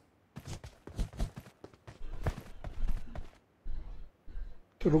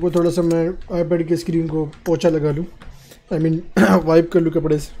तो रुको थोड़ा सा मैं आईपैड की स्क्रीन को पोछा लगा लूँ आई मीन वाइप कर लूँ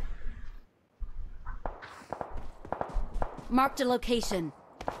कपड़े से। Marked a location.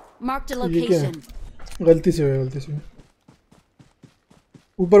 Marked a ये क्या है? location. गलती से हुआ गलती से हुआ।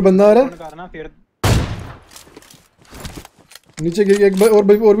 ऊपर बंदा आ रहा ਫੋਨ ਕਰਨਾ ਫਿਰ है नीचे गिर गया एक और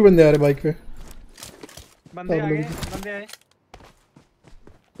भी बंदे आ रहे हैं बाइक पे। ਬੰਦੇ ਆ ਗਏ ਬੰਦੇ ਆਏ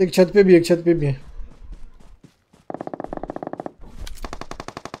एक छत पे भी है।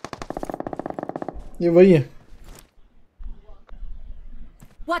 ये वही है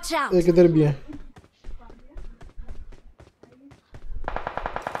Watch out. एक इधर भी है।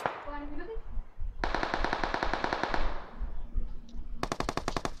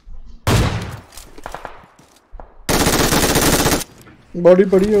 बॉडी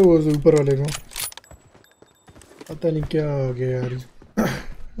पड़ी है वो ऊपर वाले को पता नहीं क्या हो गया यार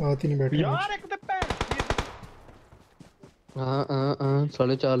आती नहीं बैठी ਯਾਰ ਇੱਕ ਤੇ ਭੈਣ हाँ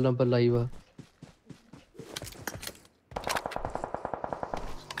साढ़े 4 नंबर लाइव है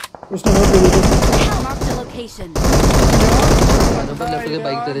उसने मार दिया। Marked a location. Number left के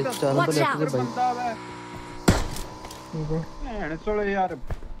बाइक तेरे 4 नंबर Watch लेफ्ट के बाइक ਬੰਦਾ ਵਾ देखो, ਭੈਣ ਚੋਲੇ ਯਾਰ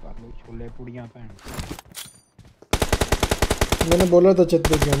ਕਰ ਲੋ ਛੋਲੇ ਪੂੜੀਆਂ ਭੈਣ मैंने बोला था छत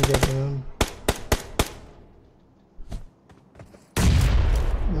पे गेम करते हैं।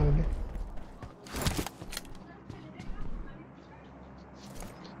 मार दे।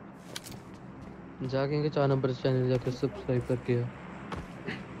 जाके इनके 4 नंबर चैनल जाके सब्सक्राइब करके आ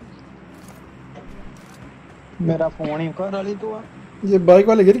ਮੇਰਾ ਫੋਨ ਹੀ ਘਰ ਵਾਲੀ ਤੋਂ ਆ ये बाइक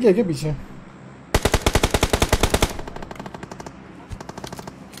वाले गिर गया क्या पीछे?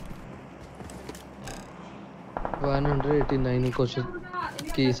 189 क्वेश्चन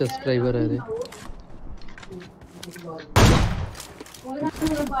की सब्सक्राइबर है रे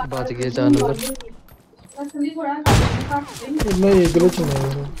बच गए 4 नंबर नहीं ग्लिच नहीं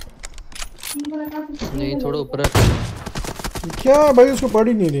है। नहीं थोड़ा ऊपर रख, क्या भाई उसको पढ़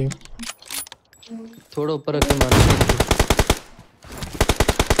ही नहीं रही। थोड़ा ऊपर रख के मारना।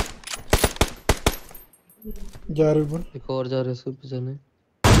 जा रहे ऊपर। एक और जा रहे उसके पीछे ने।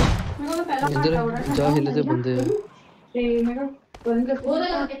 इधर जा हिले थे बंदे हैं।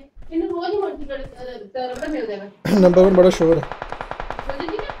 नंबर 1 बड़ा शोर है।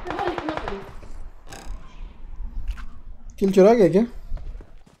 किल चुरा गया क्या?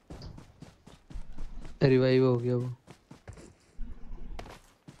 रिवाइव हो गया वो।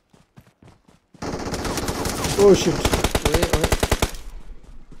 Oh shit. ओए ओए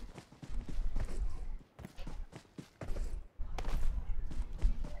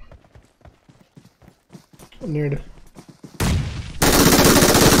नीड।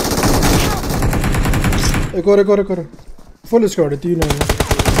 एक और फुल स्क्वाड है, 3 है।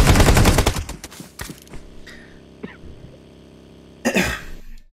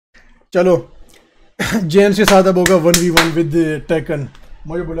 चलो जेम्स के साथ अब होगा 1v1 विद टेकन।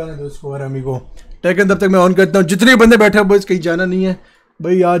 मुझे बुलाने दो इसको और अमी को। टेकन तब तक मैं ऑन करता हूँ। जितने बंदे बैठे हैं बस कहीं जाना नहीं है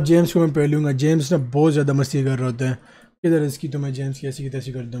भाई। आज जेम्स को मैं पहलूंगा। जेम्स ना बहुत ज़्यादा मस्ती कर रहे होते हैं। किधर इसकी तो मैं जेम्स की ऐसी की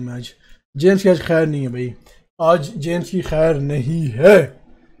तैसी कर दूँ मैं आज। जेम्स की आज खैर नहीं है भाई। आज जेम्स की खैर नहीं है।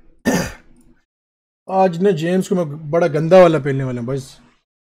 आज ना जेम्स को मैं बड़ा गंदा वाला पहनने वाला हूँ बस।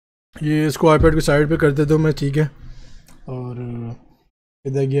 ये इसको आईपैड को साइड पे कर देता हूँ मैं, ठीक है। और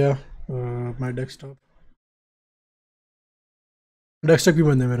इधर गया माय डेस्कटॉप क्यों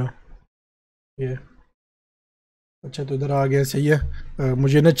बंद है मेरा ये? अच्छा तो इधर आ गया, सही है।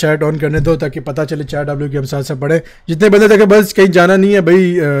 मुझे ना चैट ऑन करने दो ताकि पता चले चैट आप लोग के हम साथ साथ पढ़े। जितने बंदे तक बस कहीं जाना नहीं है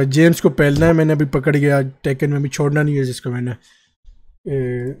भाई। जेम्स को पहलना है मैंने अभी पकड़ गया। टेकन में भी छोड़ना नहीं है जिसको मैंने।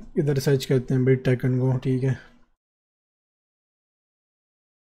 इधर सर्च करते हैं भाई टेकन को, ठीक है।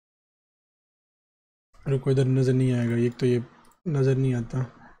 रुको इधर नज़र नहीं आएगा। एक तो ये नज़र नहीं आता।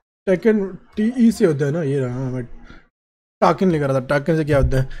 टेकन TE से होता है ना ये रहा। मैं टाकिन लेकर रहा था। टाकिन से क्या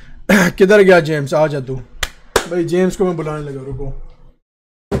होता है? किधर गया जेम्स? आ जा तू भाई। जेम्स को मैं बुलाने लगा, रुको।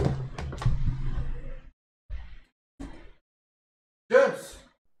 जेम्स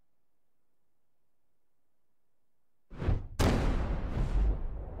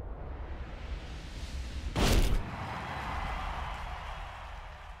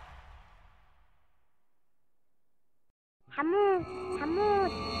حمود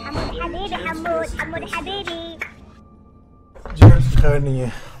حبيبي जेम्स की खैर नहीं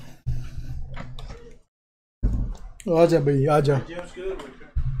है। आ जा भाई, आ जा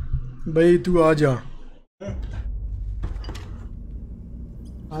भाई, तू आ जा।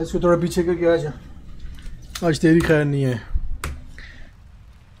 आज इसको थोड़ा पीछे करके आ जा। आज तेरी खैर नहीं है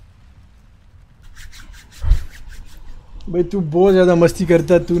भाई। तू बहुत ज़्यादा मस्ती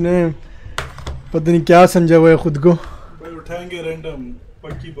करता है। तूने पता नहीं क्या समझा हुआ है खुद को। भाई उठाएंगे रैंडम,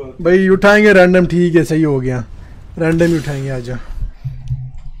 पक्की बात। भाई उठाएंगे रैंडम, ठीक है, सही हो गया। रैंडम ही उठाएंगे, आजा।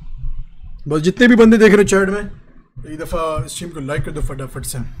 बस जितने भी बंदे देख रहे हो चैट में, एक दफ़ा स्ट्रीम को लाइक कर दो फटाफट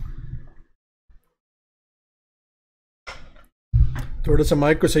से। थोड़ा सा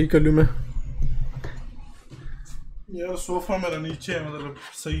माइक को सही कर लूँ मैं यार। सोफा मेरा नीचे है, मतलब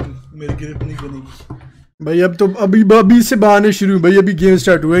सही मेरी ग्रिप नहीं बनेगी भाई। अब तो अभी से बहाने शुरू। भाई अभी गेम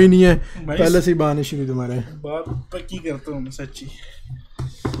स्टार्ट हुआ ही नहीं है, पहले से ही बहाने शुरू तुम्हारे। बात पक्की करता हूँ मैं,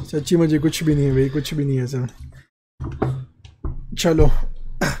 सच्ची मुझे कुछ भी नहीं है भाई, कुछ भी नहीं है सर। चलो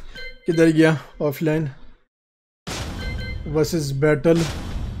किधर गया? ऑफलाइन वर्सेस बैटल,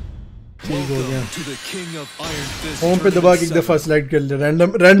 ठीक हो गया। होम पे दबा के एक दफ़ा सिलेक्ट कर ले।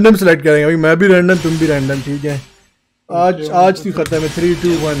 रैंडम सिलेक्ट करेंगे भाई। मैं भी रैंडम, तुम भी रैंडम, ठीक है। आज तू खत्म है। 3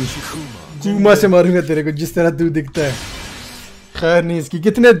 2 1 कूमा से मारूंगा तेरे को जिस तरह तू दिखता है। खैर नहीं इसकी।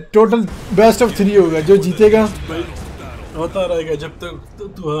 कितने टोटल बेस्ट ऑफ 3 होगा? जो जीतेगा होता रहेगा जब तक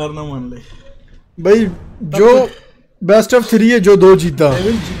तू हार ना मान ले भाई। जो बेस्ट ऑफ 3 है, जो 2 जीता।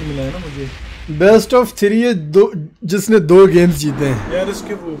 मिला है ना मुझे। बेस्ट ऑफ 3 है, 2 जिसने 2 गेम्स जीते हैं यार।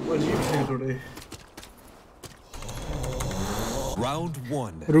 इसके वो अजीब हैं थोड़े।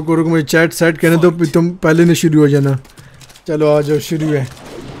 रुको मुझे चैट सेट करने दो, तुम पहले नहीं शुरू हो जाना। चलो आ जाओ, शुरू है,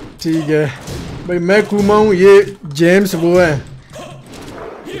 ठीक है भाई। मैं कूमा हूँ, ये जेम्स वो है।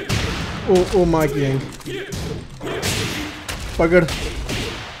 ओ माँ की पकड़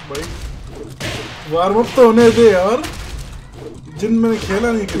भाई। वार्म अप तो होने दे यार, जिन मैंने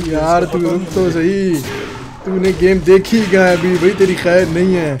खेला नहीं कभी यार। तू रुक तो सही, तूने गेम देखी क्या है अभी? भाई तेरी खैर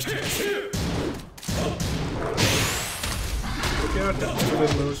नहीं है। क्या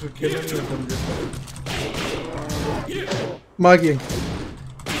उसको खेलना नहीं आता मुझे। माँ की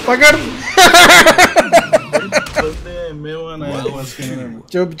पकड़। मेवान आया बस कैमरे में।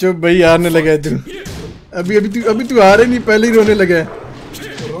 चुप भाई, हारने लगा तू। अभी तू आ रहे नहीं, पहले ही रोने लगा है।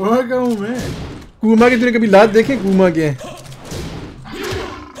 रोहा क्या हूँ मैं? कूमा के तूने कभी लात देखे? कूमा के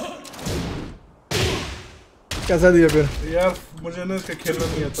कैसा दिया फिर? यार मुझे ना इसका खेलना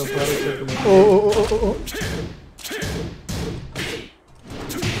नहीं आता। ओ ओ ओ ओ ओ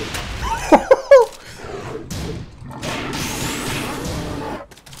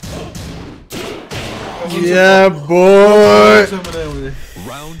Yeah boy,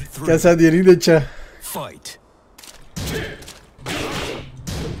 कैसा दिया? नहीं अच्छा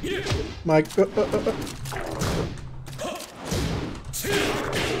माइक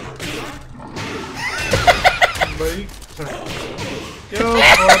भाई क्या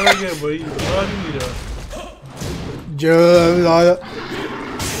फर्क है भाई? मार ही नहीं रहा। जो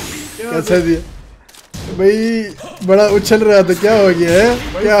कैसा दिया भाई? बड़ा उछल रहा था, क्या हो गया है?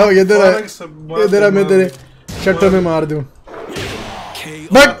 क्या हो गया? इधर मैं तेरे शटर में मार दूं।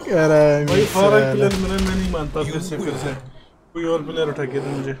 बक भाई फॉरक प्लेयर मैं नहीं मानता। फिर से कोई और प्लेयर उठा के दे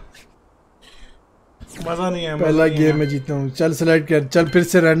मुझे। मजा नहीं है। पहला गेम में जीता हूँ। चल सेलेक्ट कर, चल फिर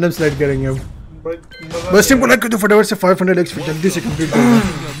से रैंडम सेलेक्ट करेंगे अब। बस टीम को लाइक कर दो फटाफट से। 500 एक्स जल्दी से कंप्लीट कर।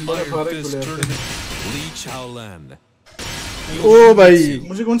 ओ भाई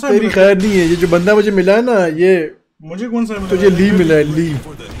मुझे कौन सा तेरी खैर नहीं है। ये जो बंदा मुझे मिला है ना, ये मुझे कौन सा तुझे ली मिला है। ली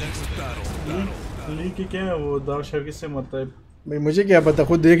की क्या है वो? दाव शाह किससे मरता है भाई? मुझे क्या पता,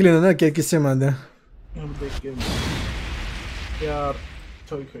 खुद देख लेना ना क्या किससे मारता है। देख के यार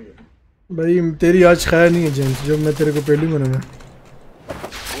भाई तेरी आज खैर नहीं है जेम्स, जब मैं तेरे को पेलूंगा ना मैं।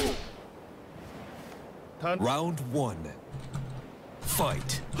 Round 1. Fight.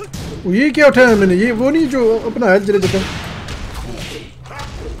 ये क्या उठाया मैंने? ये वो नहीं जो अपना हेल्थ जले देता।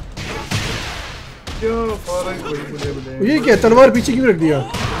 ये क्या तलवार पीछे क्यों रख दिया?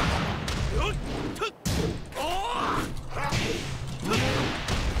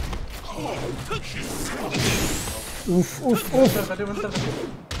 उफ उफ उफ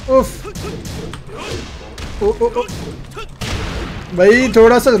उफ ओ ओ ओ भाई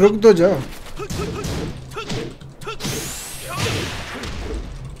थोड़ा सा रुक तो जा।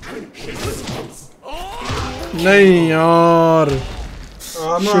 नहीं यार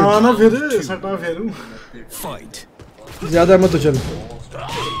आना फिर सटा फेरूं। ज्यादा मत तो चल।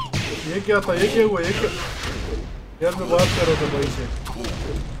 ये क्या था? ये क्या हुआ? ये क्या? यार मैं बात कर रहा था भाई से।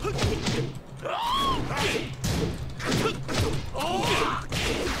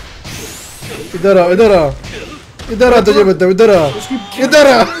 इधर आ इधर आ इधर आ, तुझे बता इधर आ इधर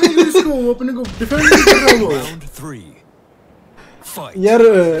आ। इसको अपने को डिफेंड नहीं कर रहा वो। यार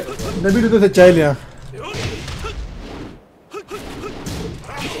नबी तो से चाय लिया।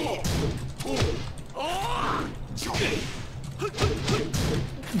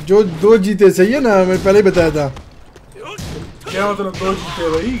 जो दो जीते सही है ना, मैं पहले ही बताया था। क्या मतलब दो जीते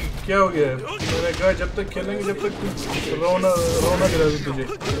भाई? क्या हो गया? मैंने कहा जब तक खेलेंगे जब तक रोना गिरा दूं तुझे।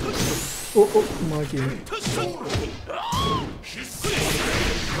 ओ ओ माँ की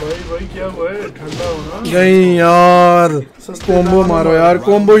भाई क्या हुआ है? ठंडा होना नहीं यार, कोम्बो मारो यार।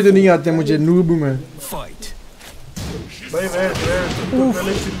 कोम्बो ही तो नहीं आते मुझे, नूब में। भाई वेट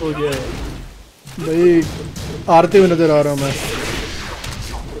पहले चुप हो गया है भाई। आरते हुए नजर आ रहा हूँ मैं।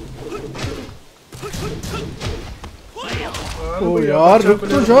 ओ यार रुक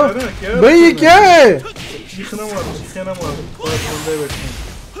तो जाओ भाई। ये क्या है?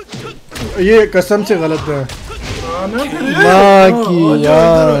 ये कसम से गलत है। माँ की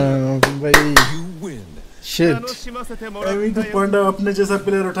यार भाई शिट। तो पंडा अपने जैसा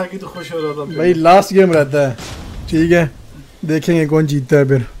प्लेयर उठा के तो खुश हो रहा था भाई। लास्ट गेम रहता है, ठीक है, देखेंगे कौन जीतता है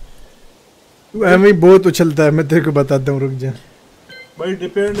फिर। तू एम ही बहुत उछलता है, मैं तेरे को बताता हूँ, रुक जा भाई।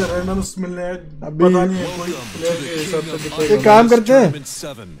 डिपेंड रैंडम्स मिलने हैं, पता नहीं है कोई प्लेयर के हिसाब से। एक काम करते हैं,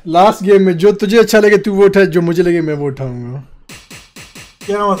 लास्ट गेम में जो तुझे अच्छा लगे तू वो उठा, जो मुझे लगे मैं वो उठाऊंगा।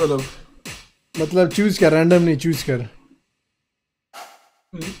 क्या मतलब चूज कर, रैंडम नहीं, चूज कर।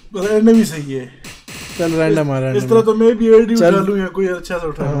 रैंडम ही सही है। चल रैंडम आ रहा है। इस तरह तो मैं भी एडी उठा लूं या कोई अच्छा सा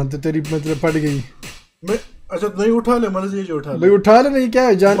उठा। हां तो तेरी मतलब पड़ गई। मैं अच्छा नहीं उठा ले, मर्जी जो उठा ले भाई। उठा ले, नहीं क्या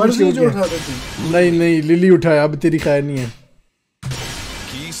है जान बुझ के उठा ले तू। नहीं लिली उठाया, अब तेरी खैर नहीं है।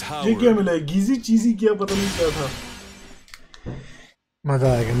 ये क्या मिला है? गीजी चीजी क्या पता नहीं क्या था।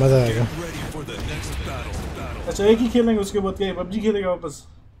 मजा आएगा। अच्छा एक ही खेलेंगे, उसके बाद क्या पबजी खेलेगा वापस?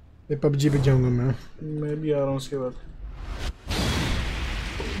 पबजी पे जाऊंगा मैं भी आ रहा हूँ उसके बाद।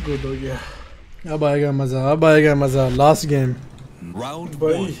 गुड हो गया। अब आएगा मजा। लास्ट गेम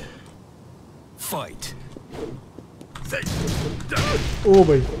भाई। फाइट। ओ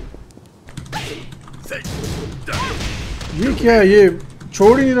भाई ये क्या है? ये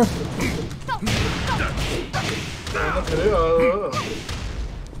छोड़ ही नहीं रहा।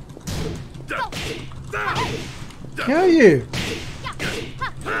 क्या ये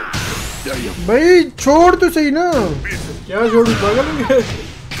भाई छोड़ तो सही ना। क्या छोड़ू पागल हो गया?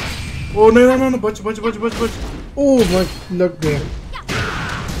 ओ नहीं ना बच बच बच बच बच। ओ बच लग गया।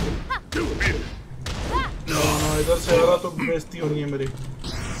 इधर से आ रहा तो बेइज्जती होनी है मेरी।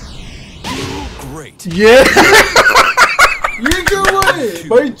 ये क्या हुआ है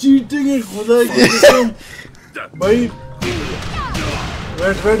भाई? चीटिंग है खुदा की कसम भाई।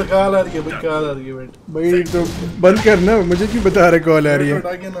 वेट कॉल आ रही है भाई, कॉल आ रही है। वेट भाई तो बंद करना, मुझे क्यों बता रहे कॉल आ रही है?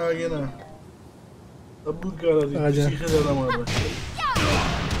 आगे ना अब कॉल आ रही है। सीखे ज्यादा मार रहा है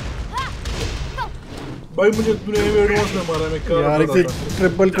भाई। मुझे तूने एडवांस में मारा। मैं कॉल यार एक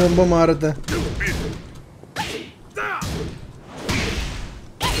ट्रिपल कॉम्बो मारा था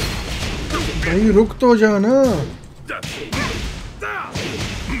भाई। रुक तो जा ना,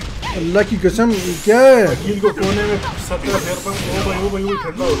 अल्लाह की कसम। क्या है अकील को कोने में 17 फेर पर ओ भाई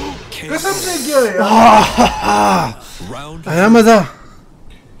ठंडा हो कसम से। क्या है यार? आया मजा।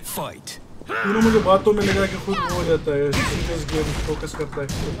 तूने मुझे बातों में लगा कि खुद हो जाता है, सीरियस गेम फोकस करता है।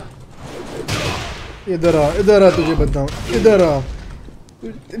 इधर आ तुझे बताऊं। इधर आ,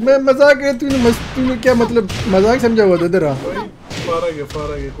 मैं मजाक है। तूने क्या मतलब मजाक समझा हुआ था? इधर आ। फारा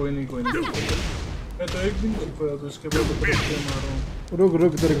गया कोई नहीं। मैं तो एक दिन जीत पाया तो इसके बाद तो मार रहा हूं।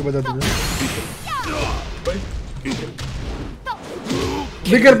 रुक तेरे को बता तुझे भाई।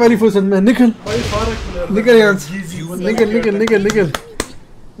 निकल पहली फुर्सत में, निकल भाई फारा निकल यहाँ से। निकल।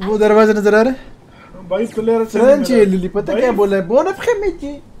 वो दरवाजा नजर आ रहा है भाई। प्लेयर फ्रेंच है लिली, पता क्या बोला है? बोन ऑफ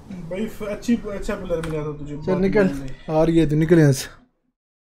खेमेची भाई। अच्छा प्लेयर मिला था तुझे। चल निकल। आ रही है तू, निकल यहाँ से।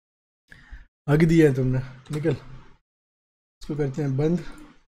 हक दिया है तुमने, निकल। इसको करते हैं बंद।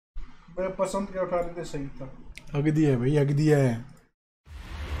 मैं पसंद क्या उठा रहे थे, सही था। हक दिया है भाई, हक दिया है।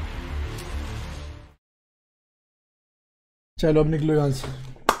 चलो अब निकलो यहाँ से।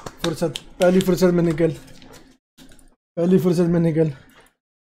 फुर्सत, पहली फुर्सत में निकल।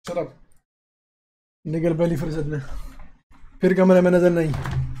 चलो निकल पहली फुर्सत में। फिर कमरे में नजर नहीं।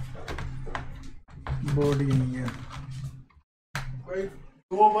 बॉडी नहीं है भाई।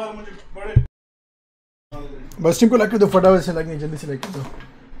 2 बार मुझे बड़े बस टीम को लग के दो, फटाफट से लगनी, जल्दी से लग के दो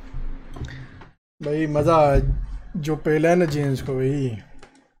भाई। मज़ा जो पहला है ना जेम्स को भाई,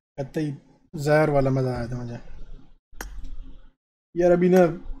 कतई जहर वाला मज़ा आया था मुझे यार। अभी ना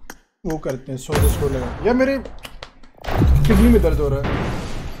वो करते हैं 100 यार। मेरे किडनी में दर्द हो रहा है।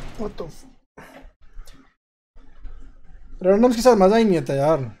 वो तो रैंडम्स के साथ मज़ा ही नहीं आता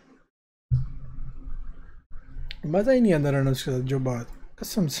यार, मज़ा ही नहीं आता रैंडम्स के साथ। जो बात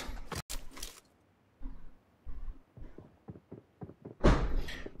कसम से।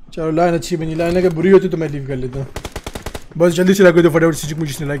 चलो लाइन अच्छी बनी। लाइन अगर बुरी होती तो मैं लीव कर लेता हूँ। बस जल्दी से लाइक कर दो फटाफट से।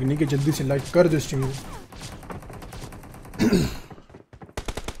 मुझे इसने लाइक नहीं किया, जल्दी से लाइक कर दो स्ट्रीम को।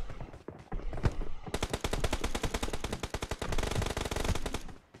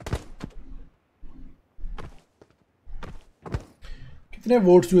 कितने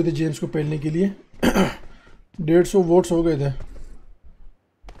वोट्स हुए थे जेम्स को पहलने के लिए? 150 वोट्स हो गए थे।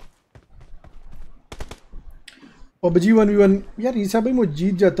 PUBG 1v1 यार। ईसा भाई मैं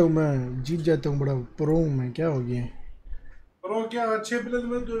जीत जाता हूँ बड़ा प्रो हूँ मैं। क्या हो गया प्रो? क्या अच्छे प्लेयर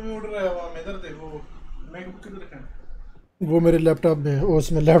में तो उड़ रहा है वहां में। इधर देखो मैं किधर है? वो मेरे लैपटॉप में,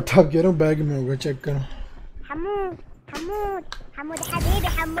 उसमें लैपटॉप कह रहा हूँ, बैग में होगा, चेक करो। حمود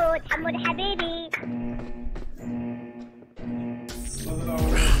حبيبي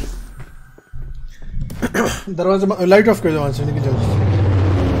दरवाजा लाइट ऑफ कर दो, वहां से निकल जाओ।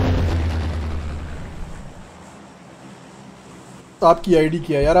 तो आपकी आईडी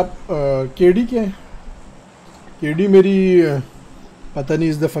क्या है यार? आप केडी क्या है? केडी मेरी पता नहीं,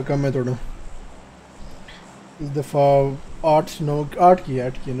 इस दफ़ा कम है थोड़ा। इस दफ़ा 8 की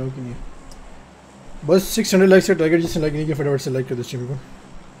 9 की नहीं। बस 600 लाइक से टारगेट। जिसने लाइक नहीं किया फटाफट से लाइक कर दो स्ट्रीम को।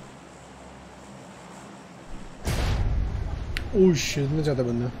 ओह शिट, इतना ज़्यादा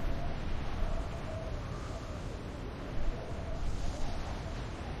बंदा।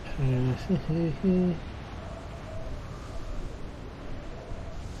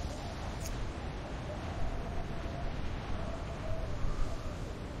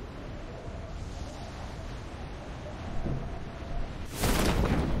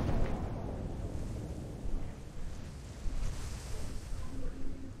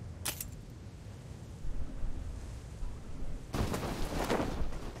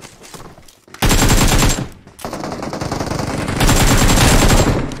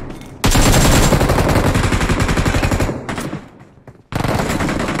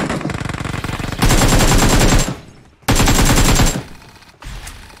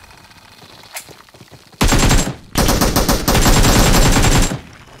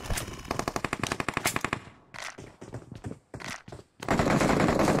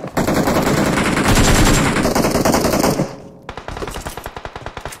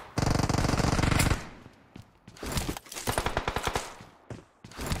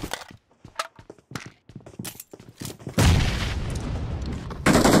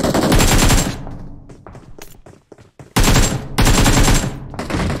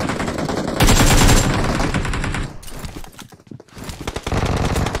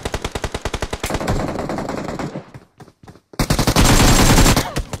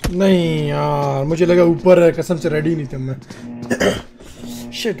 नहीं यार, मुझे लगा ऊपर है, कसम से रेडी नहीं था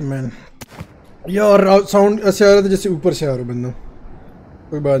मैं। शिट मैन यार, साउंड ऐसे आ रहा था जैसे ऊपर से आ रहा बंदा।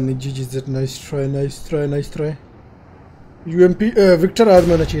 कोई बात नहीं, जी जी, nice try nice try nice try. UMP Victor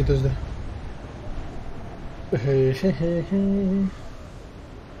आदमी आना चाहिए था उसने।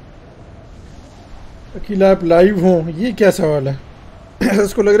 अकेला आप लाइव हो, ये क्या सवाल है?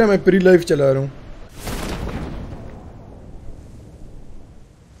 इसको लग रहा है मैं प्री लाइव चला रहा हूँ।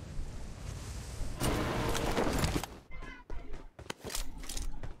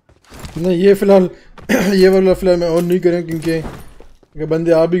 नहीं ये फिलहाल ये वाला फिलहाल मैं ऑन नहीं करें, क्योंकि अगर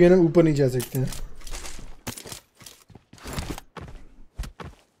बंदे आ भी गए ना ऊपर नहीं जा सकते हैं।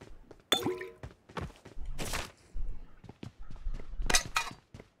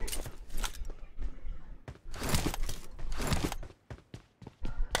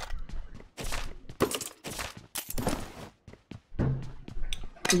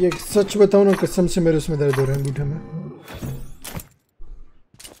 ये सच बताऊं ना, कसम से मेरे उसमें दर्द हो रहा है अंगूठे में।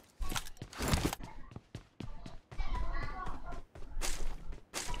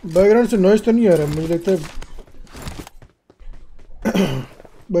 बैकग्राउंड से नॉइज तो नहीं आ रहा, मुझे लगता है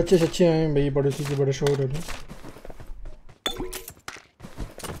बच्चे सच्चे आए हैं भाई, पड़ोसी से बड़ा शोर हो रहा है।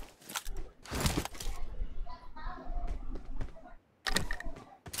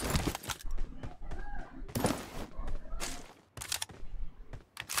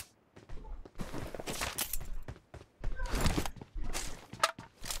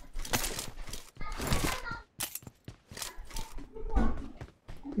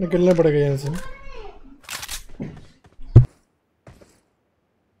 निकलना पड़ेगा यहाँ से।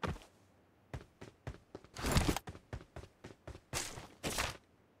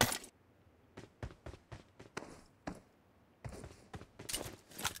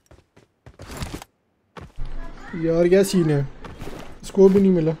 यार क्या सीन है, स्कोप भी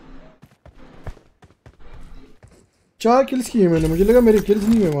नहीं मिला। 4 किल्स किए मैंने, मुझे लगा मेरे किल्स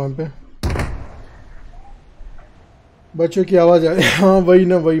नहीं है वहाँ पे। बच्चों की आवाज़ आ रही है, हाँ वही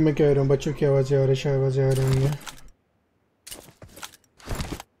ना, वही मैं कह रहा हूँ, बच्चों की आवाज़ें आ रही, आवाज़ें आ रही हैं।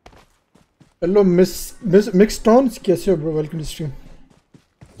 हेलो मिक्स टॉन्स, कैसे हो bro? Welcome to stream.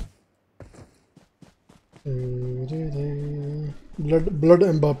 Blood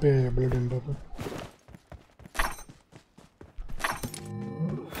Mbappe है, ब्लड एम्बापे।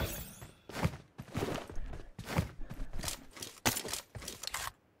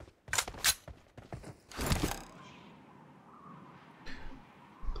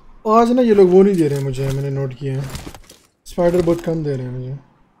 आज ना ये लोग वो नहीं दे रहे हैं मुझे, मैंने नोट किया है, स्पाइडर बहुत कम दे रहे हैं मुझे।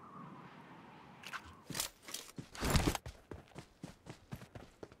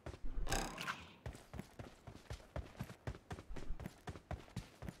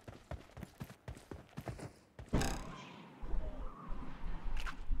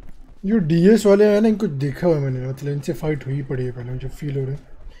 जो डीएस वाले हैं ना, इनको देखा हुआ है मैंने, मतलब इनसे फाइट हुई पड़ी है पहले, मुझे फील हो रहा है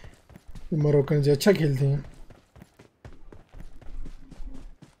मोरक्कन से अच्छा खेलते हैं।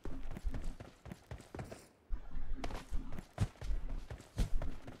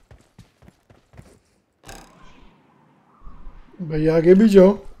 भाई आगे भी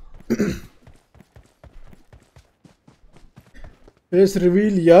जाओ। फेस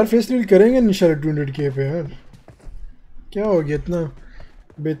रिवील यार, फेस रिवील करेंगे इंशाल्लाह 200K पे यार। क्या हो गया, इतना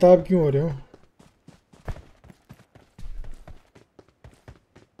बेताब क्यों हो रहे हो?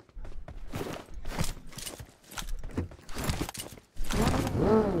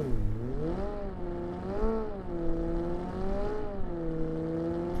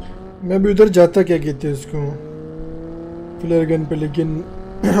 मैं भी उधर जाता, क्या कहते हैं उसको, फ्लेयर गन पे, लेकिन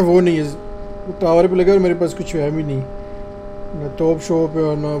वो नहीं है, वो टावर पे लगा और मेरे पास कुछ है भी नहीं, ना टॉप शो पे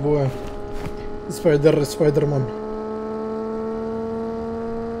और ना वो है Spiderman.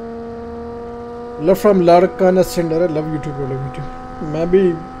 Love from Larkana sender, love YouTube, love YouTube. मैं भी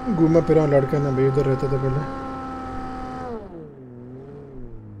घूमा फिरा हूँ लाड़काना भाई, उधर रहता था पहले।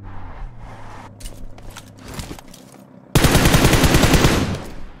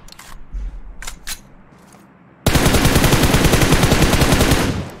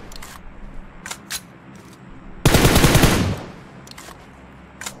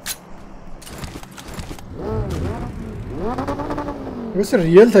 वैसे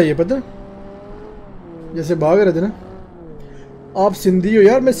रियल था ये, पता जैसे भाग रहे थे ना। आप सिंधी हो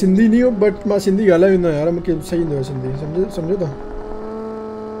यार? मैं सिंधी नहीं हूँ, बट मैं सिंधी गाला भी ना यार, मैं सही नहीं हो सिंधी, समझो तो।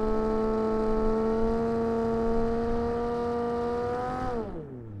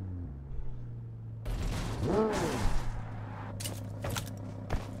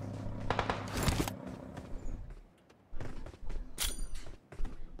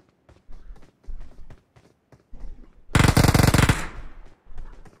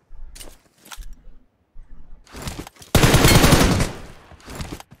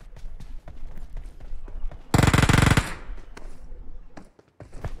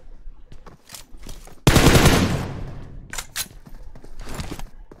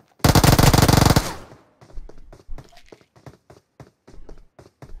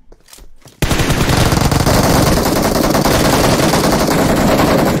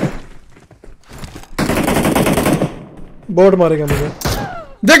 बॉट मारेगा मुझे।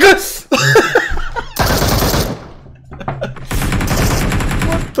 देखो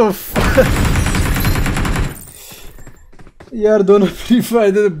What the fuck? यार दोनों फ्री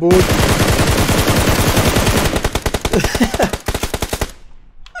फायर थे बोट।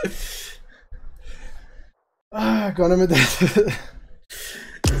 कौन में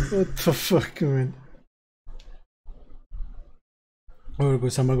What the fuck man? और कोई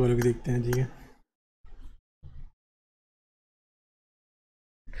समर वालों को देखते हैं। ठीक है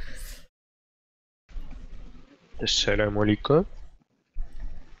अस्सलामुअलैकुम।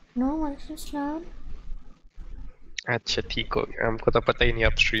 नो वालेकुम सलाम। अच्छा ठीक हो गया, हमको तो पता ही नहीं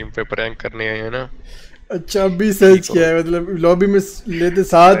आप स्ट्रीम पे प्रैंक करने आए हैं ना। अच्छा अभी सर्च किया है, मतलब लॉबी में लेते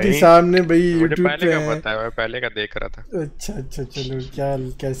साथ ही सामने भाई यूट्यूब पे पहले का पता है, मैं पहले का देख रहा था। अच्छा अच्छा चलो क्या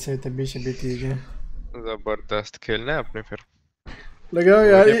कैसे तबीयत शबीयत ठीक है? जबरदस्त खेलना है आपने फिर लगाओ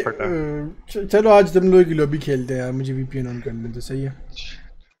यार चलो आज तुम लोग की लॉबी खेलते हैं यार, मुझे वीपीएन ऑन करने दो। सही है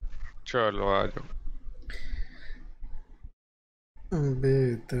चलो आ जाओ।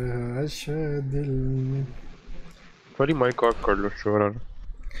 बेतहाशा दिल में थोड़ी माइक ऑफ कर लो, शोर आ रहा।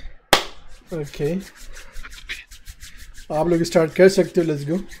 ओके आप लोग स्टार्ट कर सकते हो, लेट्स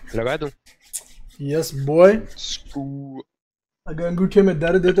गो। लगा दूं? Yes boy. अगर अंगूठे में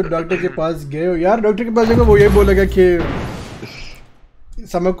दर्द है तो डॉक्टर के पास गए हो? यार डॉक्टर के पास जाएगा वो यही बोलेगा कि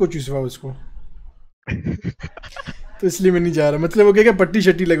समझ को चूसवा उसको तो इसलिए मैं नहीं जा रहा। मतलब वो कहेगा पट्टी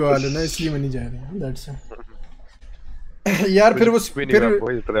शट्टी लगवा लेना, इसलिए मैं नहीं जा रहा। दैट्स यार फिर वो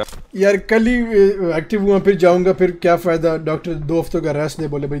फिर यार कल ही एक्टिव हुआ, फिर जाऊंगा, फिर क्या फायदा? डॉक्टर 2 हफ्तों का रेस्ट दे,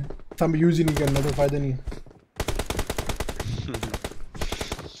 बोले भाई हम यूज ही नहीं करना तो फायदा नहीं है।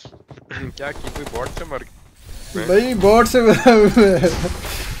 क्या की कोई बॉट से मर भाई बॉट से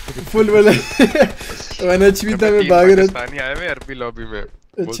फुल वाला 1 एचपी था, मैं भाग रहा था। पाकिस्तानी आए हुए अरबी लॉबी में,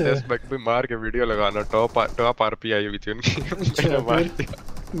 बोलते हैं बैक पे मार के वीडियो लगाना। टॉप आरपी आई हुई थी उनकी।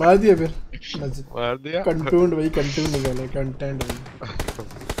 मार दिया फिर मार दिया। कंटेंट भाई, कंटेंट निकाला, कंटेंट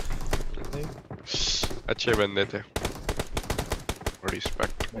अच्छे बंदे थे,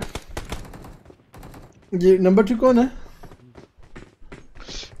 रिस्पेक्ट। ये नंबर 2 कौन है?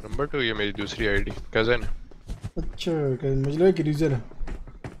 नंबर 2 ये मेरी दूसरी आईडी कजन। अच्छा मुझे लगा कि रीजर है।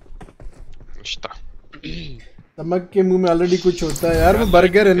 नमक के मुंह में ऑलरेडी कुछ होता है यार। वो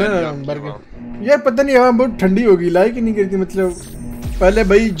बर्गर है ना, बर्गर यार पता नहीं हवा बहुत ठंडी होगी, लाइक ही नहीं करती। मतलब पहले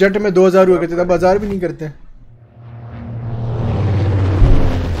भाई जट में 2000 हुआ करते, तब 1000 भी नहीं करते।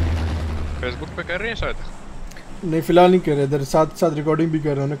 फेसबुक पे कर रहे हैं शायद? नहीं फिलहाल नहीं कर रहे, इधर साथ साथ रिकॉर्डिंग भी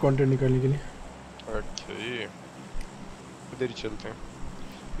कर रहा हूँ ना, कंटेंट निकालने के लिए। अच्छा ये इधर ही चलते हैं,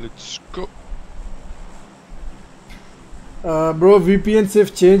 लेट्स गो। ब्रो वीपीएन सिर्फ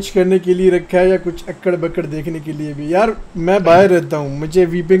चेंज करने के लिए रखा है या कुछ अक्कड़ बक्कड़ देखने के लिए भी? यार मैं बाहर रहता हूँ, मुझे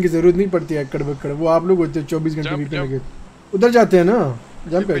वीपीएन की जरूरत नहीं पड़ती है अक्कड़ बक्कड़। वो आप लोग होते हैं 24 घंटे वीपीएन लगे, उधर जाते हैं ना,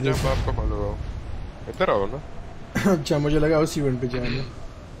 जंप करते हैं। आपको मालूम हो, इधर आओ ना। अच्छा मुझे लगा उस इवेंट पे जाना।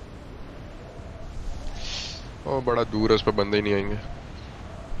 ओ बड़ा दूर है, उस पे बंदे ही नहीं आएंगे।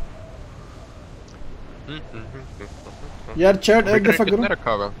 यार चैट एक दफा करो। कितना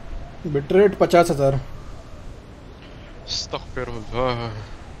रखा होगा बिटरेट? 50,000। अस्तगफिरुल्लाह।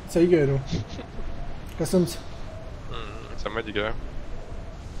 सही कह रहे हो कसम से। समझ गया,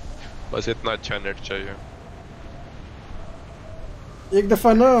 बस इतना अच्छा नेट चाहिए। एक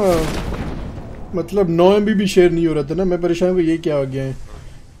दफा ना मतलब 9 MB भी शेयर नहीं हो रहा था ना, मैं परेशान हूँ ये क्या हो गया है।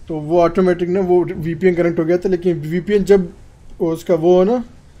 तो वो ऑटोमेटिक ना वो वीपीएन कनेक्ट हो गया था, लेकिन वीपीएन जब उसका वो हो ना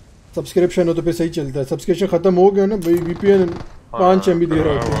सब्सक्रिप्शन हो तो फिर सही चलता है। सब्सक्रिप्शन खत्म हो गया ना भाई, वीपीएन 5 MB दे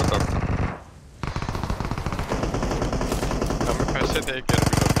रहा होता है। हमें पैसे दे के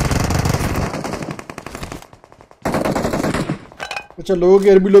अच्छा लोगों की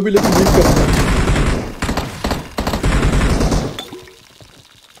अरबी लोबी लेकिन यूज करते हैं।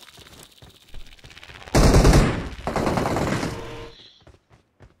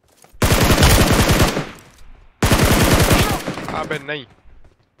 अबे नहीं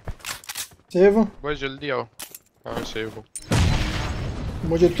सेव हो? बस जल्दी आओ। हाँ सेव हो।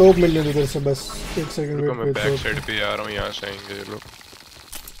 मुझे तोप मिलने दो इधर से, बस 1 सेकंड वेट। मैं बैक साइड पे आ रहा हूँ, यहाँ से आएंगे ये लोग।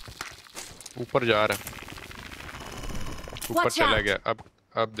 ऊपर जा रहा है, ऊपर चला गया।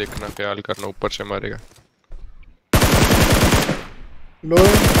 अब देखना, ख्याल करना, ऊपर से मारेगा। लो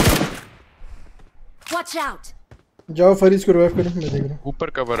Watch out! जाओ फरीज को रिवाइव करो, मैं देख रहा हूँ। ऊपर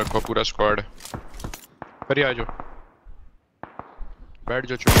कवर रखो, पूरा स्क्वाड। फरी आ जाओ, बैठ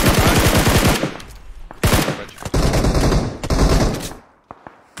जाओ चुप।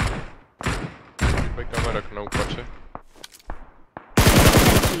 भाई कवर रखना ऊपर से।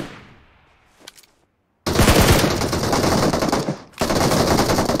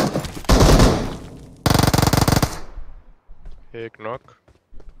 एक नॉक।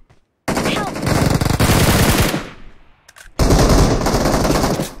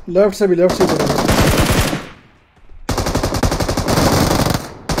 लेफ्ट से भी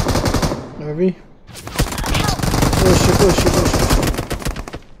अभी। Oh shit.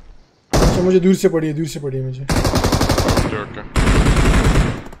 अच्छा मुझे दूर से पड़ी है मुझे। ओके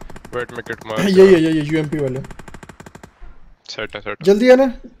वेट में किट मार। ये यूएमपी वाले सेट है। जल्दी आना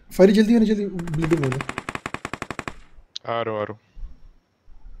फारी, जल्दी ब्लीडिंग हो गई। आ रहा हूँ।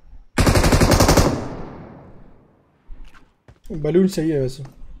 बलून सही है वैसे,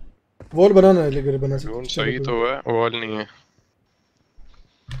 वॉल बनाना है लेकर बना सकते। बलून सही तो है, वॉल नहीं है।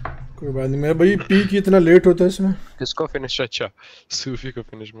 कोई बात नहीं। मेरा भाई पी की इतना लेट होता है इसमें। किसको फिनिश? अच्छा सूफी को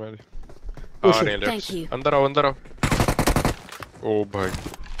फिनिश मारे। आ रहे हैं लेफ्ट। अंदर आओ। ओ भाई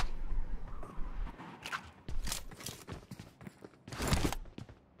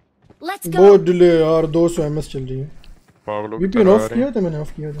बहुत डिले यार, 200 ms चल रही है। वीपीएन ऑफ किया था मैंने,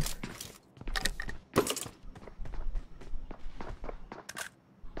 ऑफ किया था।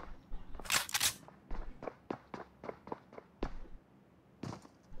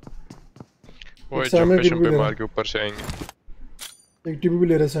 वो जंप पे मार के ऊपर से आएंगे। एक टीपी भी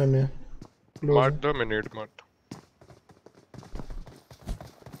ले रहा है सामने। मार दो मिनट मार।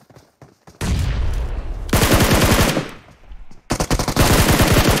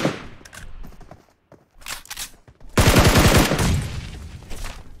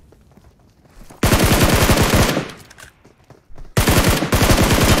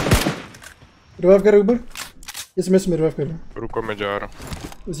 रिवाइव कर ऊपर, इसमें रिवाइव कर। रुको मैं जा रहा हूँ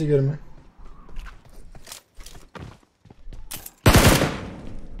उसी घर में।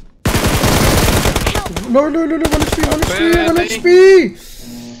 लो 1 HP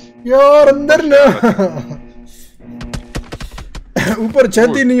यार, अंदर ना। ऊपर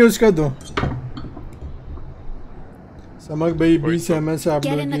छत ही नहीं है उसका तो। समक भाई 20 ms आप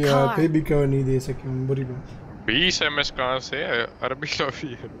लोग यार फिर भी कवर नहीं दे सके, बुरी बात। 20 ms कहाँ से? अरबी काफी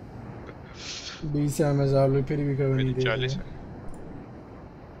है। 20 ms आप लोग फिर भी कवर नहीं दे 40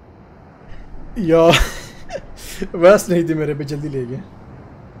 यार। वैस नहीं थी मेरे पे, जल्दी ले गया।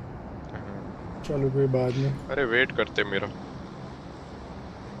 चलो कोई बात नहीं। अरे वेट करते मेरा।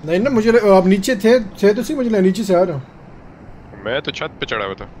 नहीं ना मुझे आप नीचे थे तो सही, मुझे नीचे से आ रहा हूँ। मैं तो छत पे चढ़ा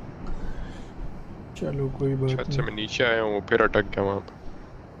हुआ था। चलो कोई बात नहीं। छत से मैं नीचे आया हूँ, फिर अटक गया वहाँ पे।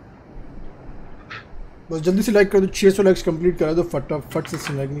 बस जल्दी से लाइक कर दो, 600 लाइक्स कंप्लीट करा दो फटाफट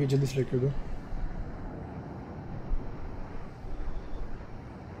से। लाइक नहीं, जल्दी से लाइक कर दो।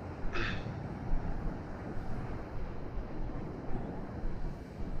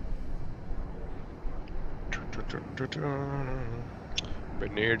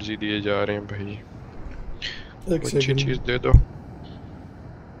 नेट्स ही दिए जा रहे हैं भाई। एक अच्छी चीज दे दो।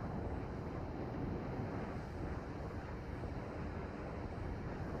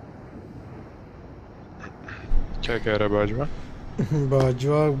 क्या कह रहा है बाजवा?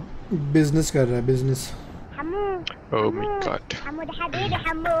 बाजवा बिजनेस कर रहा है, business. Oh my God.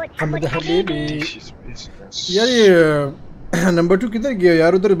 Hammad Habibi. यार ये नंबर 2 किधर गया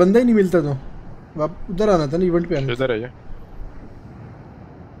यार? उधर बंदा ही नहीं मिलता तो आप उधर आना था ना, इवेंट पे आना। इधर है ये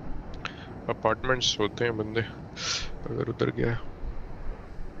अपार्टमेंट्स होते हैं बंदे, अगर उधर गया।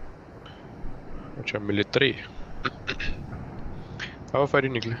 अच्छा मिलिट्री। आओ फारी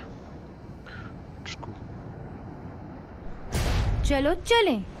निकले। चलो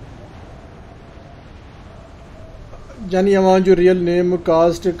चलें। जानी अवां जो रियल नेम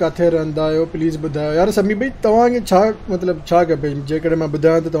कास्ट काथे रहंदा आयो प्लीज ॿुधायो यार। समी भाई तव्हां खे छा मतलब छा खपे? जेकॾहिं मां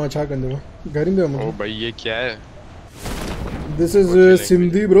ॿुधायां त तव्हां छा कंदव? घर ईंदव मूंखे? ओ भाई ये क्या है? This is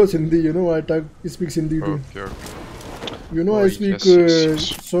Sindhi bro, Sindhi, you know, I speak Sindhi too. Okay. You know, I speak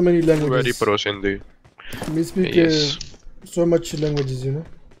so many languages. Very pro Sindhi. We speak so much languages, you know.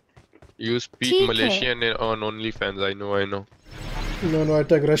 You speak Malaysian on OnlyFans, I know. No, I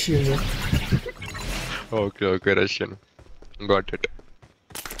talk Russian. Okay, Russian. Got it.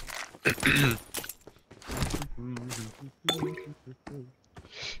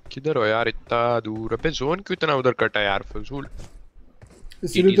 किधर हो यार इतना दूर? अबे zone क्यों इतना उधर कटा यार फजूल?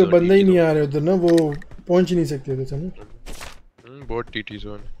 इसलिए तो बंदे ही नहीं आ रहे उधर ना, वो पहुंच ही नहीं सकते थे समझ। बहुत टीटी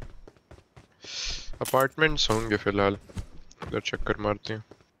जोन। अपार्टमेंट्स होंगे फिलहाल, उधर चक्कर मारते हैं।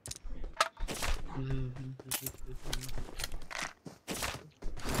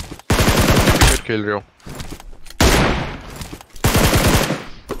 क्रिकेट खेल रहे हो?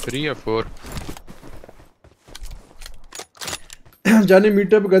 3 या 4? जाने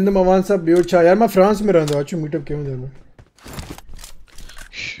मीटअप गंदम अवान साहब बेओ छा यार। मैं फ्रांस में रहंदो आछो, मीटअप क्यों जाना?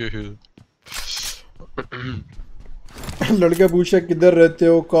 लड़का पूछा किधर रहते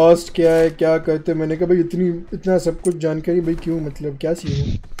हो, कास्ट क्या है, क्या करते हो। मैंने कहा भाई इतना सब कुछ जानकारी भाई क्यों, मतलब क्या सीन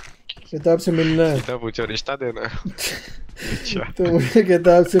है, कहता आपसे मिलना है। सीधा पूछो रिश्ता देना है। अच्छा तो मुझे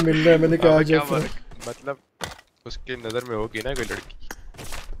कहता आपसे मिलना है, मैंने कहा आ अब क्या जाओ। मतलब उसकी नजर में होगी ना कोई लड़की।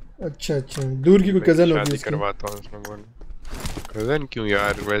 अच्छा अच्छा, दूर की कोई कजन होगी शादी उसकी। करवाता हूँ उसने बोला। कजन क्यों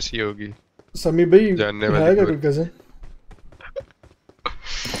यार, वैसी होगी। समी भाई जानने है वाली क्या दूर। कोई कजन?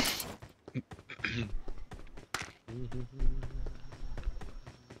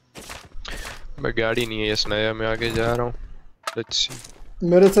 मैं गाड़ी नहीं है ये सुनाया, मैं आगे जा रहा हूँ। Let's see.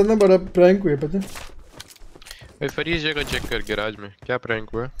 मेरे साथ ना बड़ा प्रैंक हुआ पता है। भाई फरीज जगह चेक कर गैराज में क्या प्रैंक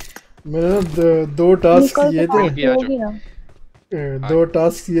हुआ। मैंने ना दो टास्क किए थे। दो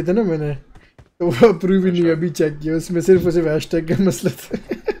टास्क किए थे ना मैंने, तो वो अप्रूव ही नहीं अभी चेक किया, उसमें सिर्फ और सिर्फ हैशटैग का मसला था।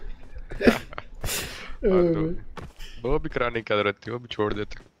 वो भी कराने की जरूरत थी, वो भी छोड़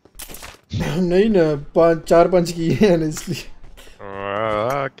देते। नहीं ना, 4-5 किए हैं ना इसलिए।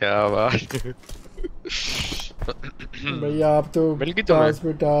 क्या बात। भैया आप तो टास्क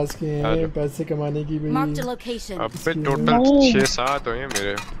पे टास्क किए हैं पैसे कमाने की भाई। अब पे टोटल 6-7 हुए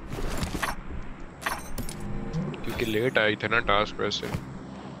मेरे, क्योंकि लेट आई थे ना टास्क वैसे।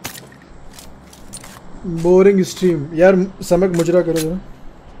 बोरिंग स्ट्रीम यार, समक मुजरा करो जरा।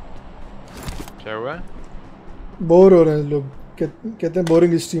 क्या हुआ? बोर हो रहे हैं लोग, कहते हैं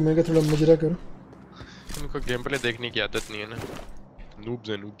बोरिंग स्ट्रीम है, थोड़ा मुजरा करो। उनको गेम प्ले देखने की आदत नहीं है ना, नूब्स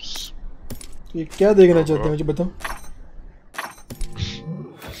है नूब्स। ये क्या देखना चाहते हैं मुझे बताओ।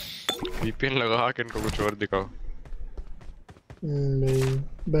 वीपीएन लगा के इनको कुछ और दिखाओ। नहीं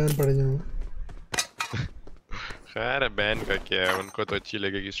बैन पड़ जाऊंगा। खैर बैन का क्या है, उनको तो अच्छी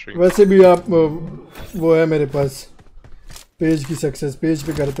लगेगी स्ट्रीम। वैसे भी आप वो है मेरे पास पेज की सक्सेस, पेज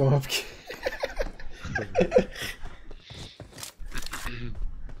पे करता हूँ आपकी।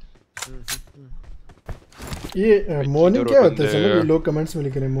 ये मॉर्निंग क्या होता है समझ, ये लोग कमेंट्स में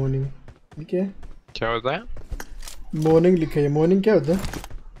लिख रहे हैं मॉर्निंग, ठीक है क्या होता है? मॉर्निंग लिखा है, मॉर्निंग क्या होता है?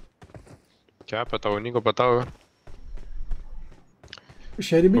 क्या पता, उन्हीं को पता होगा।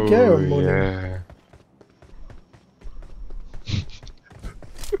 शहरी भी क्या है मॉर्निंग?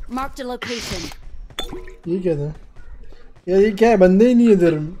 Marked a location. ये क्या था यार, ये क्या है, बंदे ही नहीं है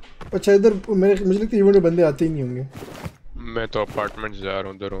इधर। अच्छा इधर मुझे लगता है इवेंट में बंदे आते ही नहीं होंगे। मैं तो अपार्टमेंट जा रहा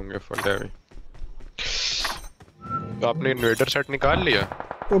हूँ, उधर होंगे फुल है। तो आपने इन्वर्टर सेट निकाल लिया?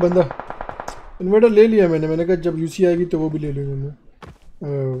 तो बंदा इन्वर्टर ले लिया मैंने कहा जब यूसी आएगी तो वो भी ले लूँगा मैं।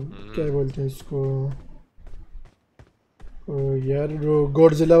 क्या बोलते हैं इसको यार, जो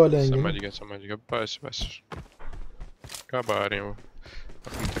गॉडजिला वाले आएंगे। समझ गया बस बस। कब आ रहे हैं वो?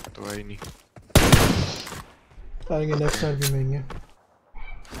 अभी तक तो आई नहीं। आएंगे नेक्स्ट टाइम भी आएंगे।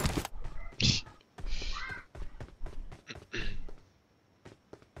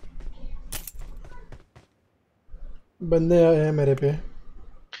 बंदे आए हैं मेरे पे,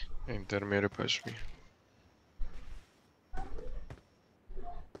 इधर मेरे पास भी।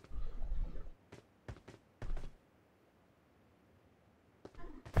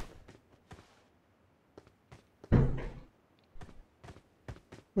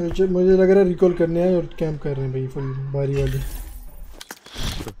 मुझे लग रहा है रिकॉल करने आए और कैंप कर रहे हैं भाई फुल बारी वाली।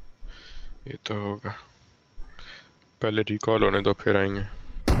 ये तो होगा, पहले रिकॉल होने दो फिर आएंगे।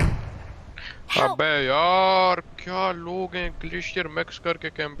 अबे यार क्या लोग हैं, ग्लेशियर मैक्स करके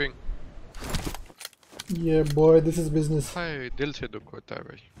कैंपिंग। ये बॉय दिस इज बिजनेस। हाय दिल से दुख होता है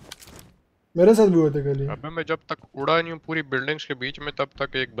भाई, मेरे साथ भी होता है कल। अबे मैं जब तक उड़ा नहीं हूँ पूरी बिल्डिंग्स के बीच में, तब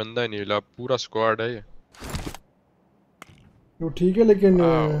तक एक बंदा नहीं हिला, पूरा स्क्वाड है ये। तो ठीक है लेकिन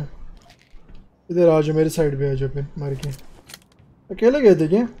इधर आ जाओ, मेरे साइड पे आ जाओ फिर मार के। अकेले गए थे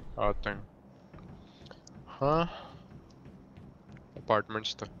क्या? आते हैं हाँ,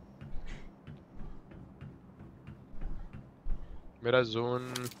 अपार्टमेंट्स तक। मेरा जोन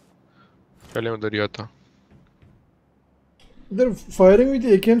पहले उधर ही था। इधर फायरिंग हुई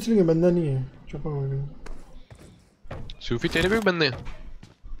थी एकेएम से, लेकिन बंदा नहीं है, छुपा हुआ है। सूफी तेरे भी बंदे हैं?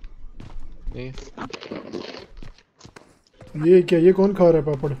 नहीं ये क्या, ये कौन खा रहा है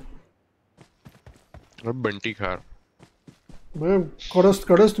पापड़? अब बंटी खा रहा। मैं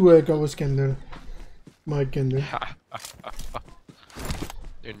कड़स्त हुआ है क्या उसके अंदर, माइक के अंदर।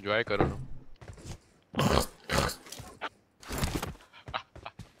 एंजॉय करो ना।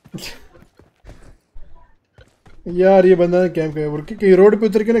 यार ये बंदा कैंप का है, कहीं रोड पे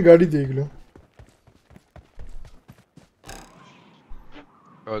उतर के ना गाड़ी देख लो।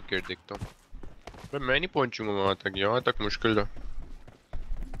 ओके देखता हूँ, मैं नहीं पहुंचूंगा वहां तक, यहाँ तक मुश्किल है।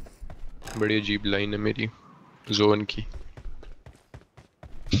 बड़ी अजीब लाइन है मेरी जोन की।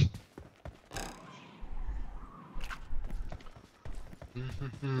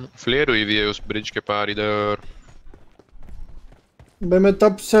 फ्लेयर हुई हुई है उस ब्रिज के पार इधर। भाई मैं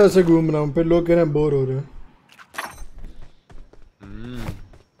तब से ऐसे घूम रहा हूँ, फिर लोग कह रहे हैं बोर हो रहे हैं।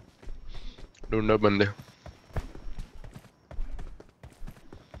 ढूंढो बंदे।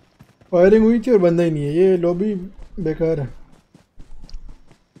 फायरिंग हुई थी और बंदा ही नहीं है, ये लॉबी बेकार है।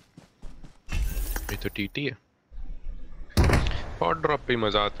 ये तो टीटी है। और ड्रॉप पे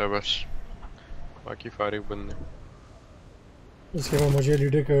मजा आता है बस, बाकी फारिग बंदे। इसके बाद मुझे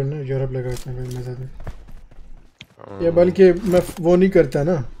लीडर करना यूरोप लगाते हैं भाई मजा आता। या बल्कि मैं वो नहीं करता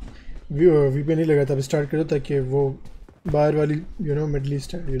ना, वीपीएन नहीं लगाता, अब स्टार्ट करो ताकि वो बाहर वाली मिडल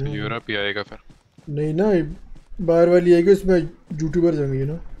ईस्ट है यूरोप ही आएगा फिर। नहीं ना, बाहर वाली आएगी उसमें यूट्यूबर्स होंगे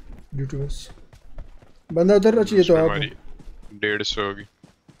यूट्यूबर्स। बंदा उधर चाहिए तो आप 150 होगी।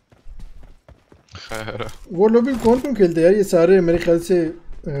 वो लोग भी कौन कौन खेलते हैं यार, ये सारे मेरे ख्याल से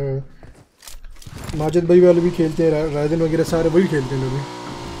माजिद भाई वाले भी खेलते हैं, रायदन वगैरह सारे वही खेलते हैं लोग भी।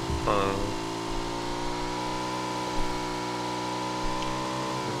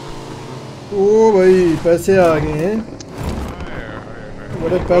 ओ भाई पैसे आ गए हैं,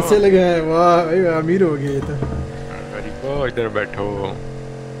 बड़े पैसे लगे हैं, वाह भाई अमीर हो गए ये तो। इधर बैठो।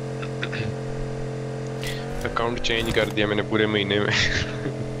 अकाउंट चेंज कर दिया मैंने पूरे महीने में।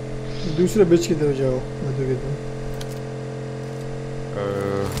 दूसरे बिच की तरफ जाओ, मैं तो कहता हूँ।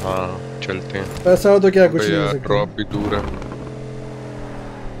 हाँ चलते हैं। पैसा हो तो क्या कुछ नहीं हो सकता। ड्रॉप भी दूर है,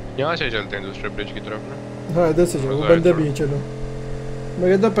 यहाँ से चलते हैं दूसरे ब्रिज की तरफ ना। हाँ इधर से जाओ, वो बंदे भी हैं। चलो मैं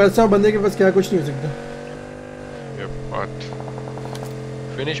कहता हूँ पैसा बंदे के पास क्या कुछ नहीं हो सकता। ये बात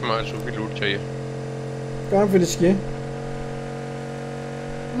फिनिश मार भी लूट चाहिए। कहाँ फिनिश किए?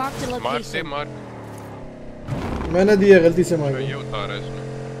 मार्क से मार्क मैंने दिया गलती से मार। ये उतारा इसने।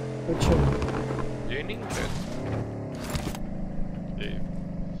 अच्छा ये नहीं है ये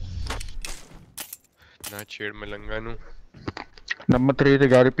ना छेड़ मलंगा नु। नंबर 3 से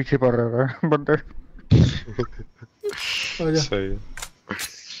गाड़ी पीछे पड़ रहा है बंदे। सही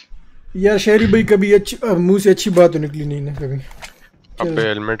यार शेरी भाई कभी अच्छी मुंह से अच्छी बात तो निकली नहीं ना कभी। अबे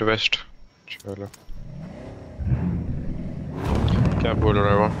हेलमेट वेस्ट। चलो क्या बोल रहा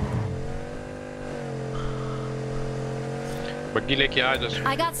है वो? बग्गी लेके आ जा।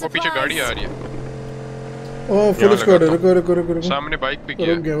 वो पीछे गाड़ी आ रही है। ओ फुल स्क्वाड, रुको रुको रुको रुको। सामने बाइक भी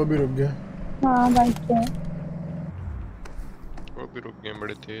रुक गया, वो भी रुक गया। हां बाइक पे वो भी रुक गए,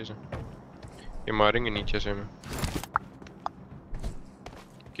 बड़े तेज हैं ये, मारेंगे नीचे से हमें।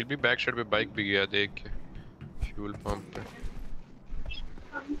 किल भी बैक साइड पे बाइक भी गया देख के फ्यूल पंप पे।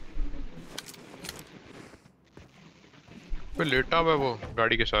 वो लेटा हुआ है वो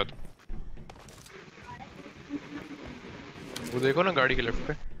गाड़ी के साथ, वो देखो ना गाड़ी के लेफ्ट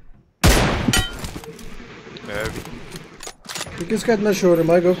पे है भी। किसका इतना शोर है?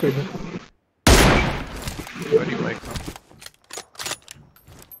 माइक ऑफ कर दो। अरे माइक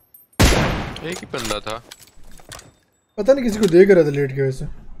एक ही बंदा था, पता नहीं किसी को देख रहा था लेट के वैसे।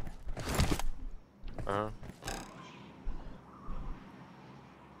 हाँ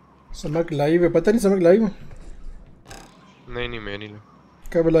समक लाइव है, पता नहीं समक लाइव है। नहीं मैं नहीं लगा।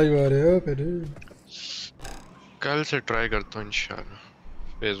 कब लाइव आ रहे हो फिर? कल से ट्राई करता हूँ इंशाल्लाह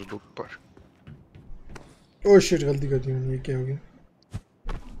फेसबुक पर। ओह शिट गलती कर दी मैंने, ये क्या हो गया?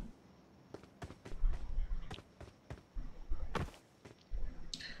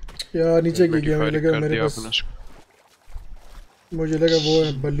 यार नीचे गिर गया, मुझे लगा मेरे पास, मुझे लगा वो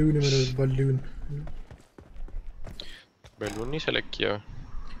बलून है मेरे पास। बैलून नहीं सेलेक्ट किया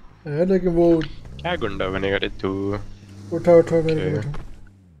है लेकिन वो क्या गुंडा बनेगा रे तू। उठा मेरे को उठा।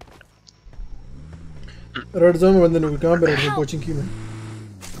 रेड जोन में बंदे लोग कहां पे? रेड जोन कोचिंग की में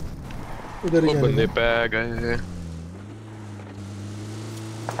उधर ही बंदे पे गए।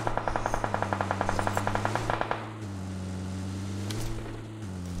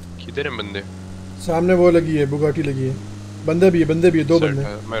 किधर है बंदे? सामने वो लगी है, बुगाटी लगी है। बंदे भी है, दो बंदे।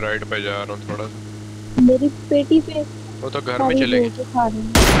 मैं राइट पे जा रहा हूँ थोड़ा सा। मेरी पेटी पे वो तो घर में चलेगी।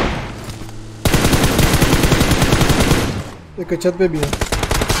 एक छत पे भी है।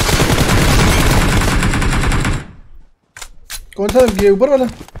 कौन सा ये ऊपर वाला?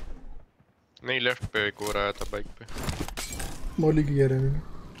 नहीं लेफ्ट पे एक और आया था बाइक पे। मौली की कह रहे हैं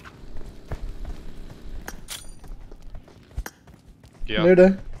क्या? नेड है।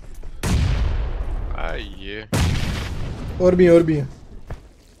 ये और भी है।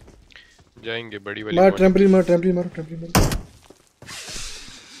 जाएंगे बड़ी वाली। मार ट्रैम्पलिन मार।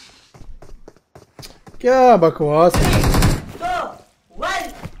 क्या बकवास है।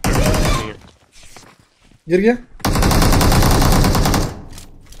 गिर गया।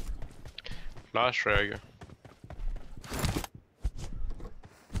 लास्ट रह गया।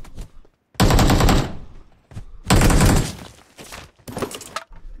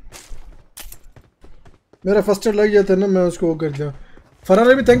 मेरा फर्स्ट एड लग गया था ना, मैं उसको वो कर दिया। Farhan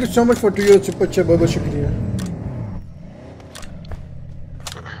Ali thank you so much for 2 year super chat, बहुत बहुत शुक्रिया।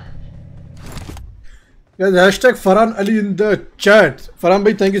 Guys, hashtag Farhan Ali in the chat. Farhan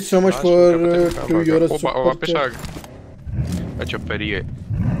bhai, thank you so much for 2 euro super वापस आ chat. गए। अच्छा परी है,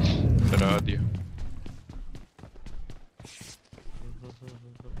 डरा दिया।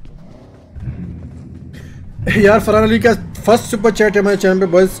 यार फरहान अली का फर्स्ट सुपर चैट है मेरे चैनल पे,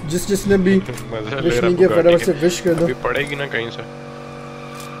 बस जिसने भी विश नहीं किया फटाफट से विश कर दो। अभी पड़ेगी ना कहीं से।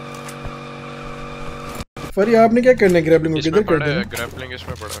 फरी आपने क्या करना है ग्रैपलिंग को, किधर कर देना? ग्रैपलिंग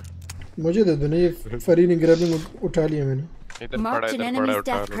इसमें पड़ा है। मुझे दे दो ना, ये फरी ने ग्रैपलिंग उठा लिया मैंने। इधर पड़ा है, इधर पड़ा है,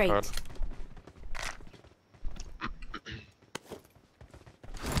 उठा।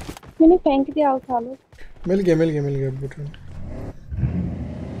 मैंने फेंक दिया, उठा लो। मिल गया उठा।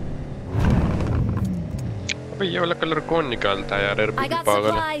 अबे ये वाला कलर कौन निकालता है यार, अरबी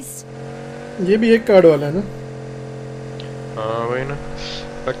पागल है। ये भी एक कार्ड वाला है ना? हाँ वही ना,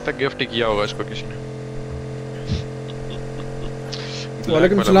 लगता गिफ्ट किया होगा इसको किसी ने।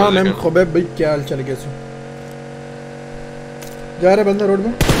 वालेकुम सलाम एम खुबैब भाई, क्या हाल चल, कैसे जा रहा बंदा रोड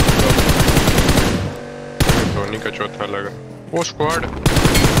में? धोनी का चौथा लगा वो स्क्वाड।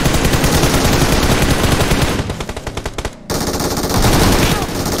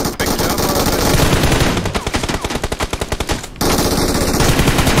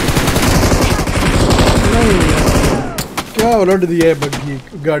 क्या उलट दिया है बग्गी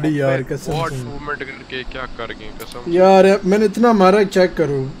गाड़ी यार, कसम से मूवमेंट करके क्या कर गए कसम यार। मैंने इतना मारा, चेक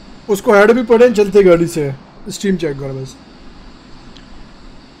करो उसको, हेड भी पड़े चलते गाड़ी से। स्ट्रीम चेक करो बस।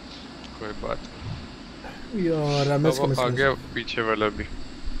 कोई बात नहीं यार, मैं इसको आ गया पीछे वाला भी।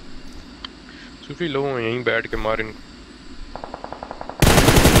 सूफी लोग यहीं बैठ के मार इनको।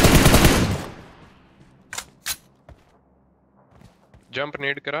 जंप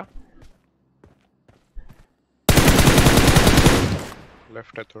नेड करा,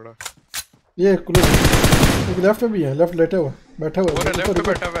 लेफ्ट है थोड़ा। ये एक लेफ्ट में भी है, लेफ्ट बैठा हुआ और लेफ्ट पे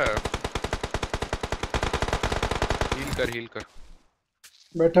बैठा हुआ है। हील कर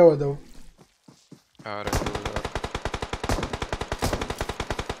बैठा हुआ था आ रहा है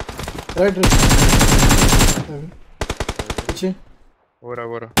राइट पीछे हो रहा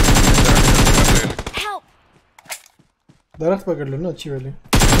दरख्त पकड़ लो ना, अच्छी वाली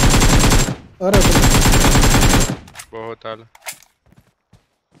आ रहा। बहुत आला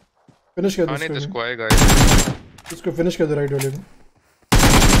फिनिश कर दो आने इसको आएगा, इसको फिनिश कर दो राइट वाले को।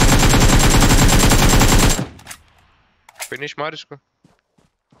 फिनिश मार इसको,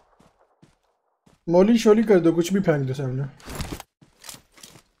 मौली शोली कर दो, कुछ भी फेंक दो सामने।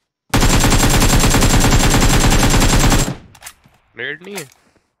 रेड नहीं है,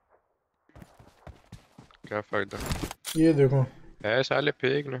 क्या फायदा। ये देखो है साले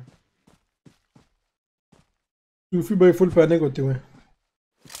फेंक ना। सूफी भाई फुल पैनिक होते हुए।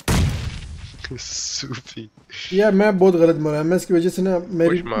 सूफी यार मैं बहुत गलत मारा, मैं इसकी वजह से ना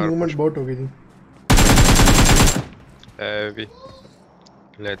मेरी मूवमेंट बहुत हो गई थी। हैवी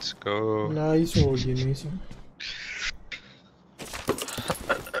लेट्स गो, नाइस हो गई, नाइस।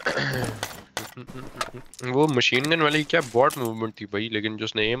 वो मशीन गन वाली क्या बॉट मूवमेंट थी भाई, लेकिन जो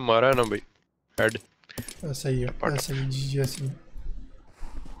उसने एम मारा ना भाई, हेड सही है, ऐसा ही जी ऐसे।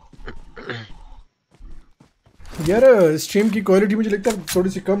 यार स्ट्रीम की क्वालिटी मुझे लगता है थोड़ी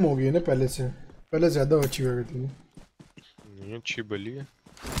सी कम हो गई है ना पहले से, पहले ज़्यादा अच्छी हो गई थी। नहीं अच्छी बली है,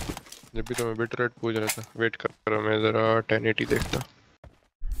 जब भी तो मैं बिट रेट पूछ रहा था, वेट कर रहा मैं ज़रा 1080 देखता।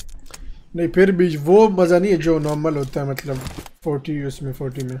 नहीं फिर भी वो मज़ा नहीं है जो नॉर्मल होता है, मतलब 40 उसमें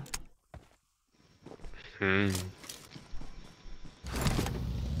 40 में।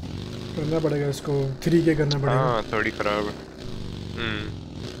 करना पड़ेगा इसको, 3K करना पड़ेगा। हाँ थोड़ी खराब है।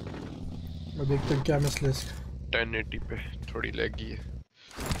 मैं देखते हैं क्या मसला है इसका। 1080 पे थोड़ी लैगी है।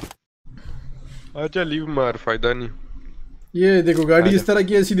 अच्छा लीव मार, फायदा नहीं। ये देखो गाड़ी इस तरह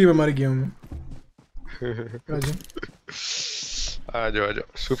की है, सीधी में मार गया हूँ। आ जाओ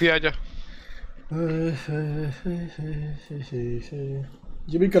सूफी आ जा।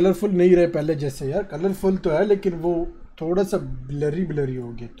 ये भी कलरफुल नहीं रहे पहले जैसे यार, कलरफुल तो है लेकिन वो थोड़ा सा ब्लरी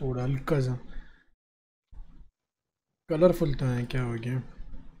हो गया, थोड़ा हल्का सा। कलरफुल तो है, क्या हो गया।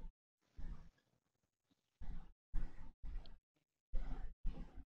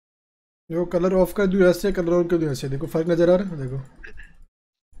 देखो कलर ऑफ कर दूँ ऐसे, कलर ऑन कर दूँ ऐसे, देखो फर्क नजर आ रहा है। देखो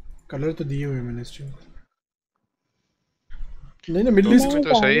कलर तो दिए हुए मैंने स्ट्रीम। नहीं ना मिडल ईस्ट में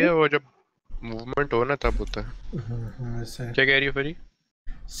तो सही है, वो जब मूवमेंट हो ना तब होता है। हाँ ऐसा है। क्या कह रही है फरी?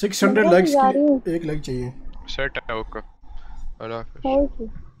 600 लाइक्स की एक लाइक चाहिए। सेट है ओके, अल्लाह हाफिज़।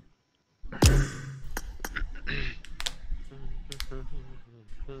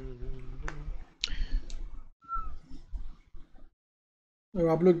 और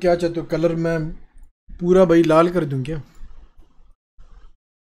आप लोग क्या चाहते हो, कलर मैं पूरा भाई लाल कर दूं क्या?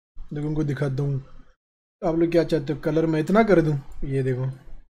 देखो उनको दिखाता हूँ। आप लोग क्या चाहते हो, कलर मैं इतना कर दूं? ये देखो,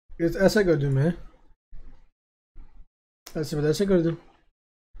 ऐसा कर दूं मैं, ऐसे बता, ऐसे कर दूं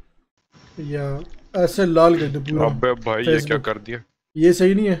या ऐसे लाल कर दूं पूरा? अबे भाई ये क्या कर दिया? ये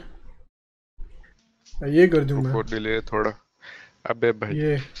सही नहीं है, ये कर दूं मैं? डिले थोड़ा। अबे भाई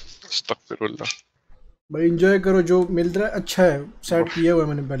ये अस्तगफिरुल्लाह। भाई एंजॉय करो, जो मिल रहा है अच्छा है, सेट किया हुआ है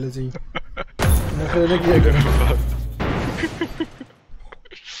मैंने पहले से ही, नखरे ना किया करो।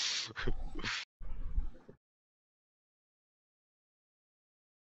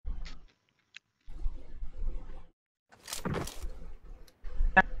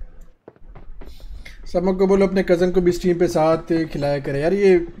 समक को बोलो अपने कजन को भी स्ट्रीम पे साथ खिलाया करे यार।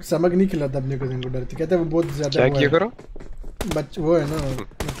 ये समक नहीं खिलाता अपने कजन को, डरती, कहता है वो बहुत ज्यादा क्या किया करो वो है ना,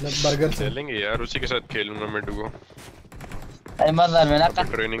 मतलब बर्गर से खेलेंगे यार, उसी के साथ खेलूंगा मैं डुओ।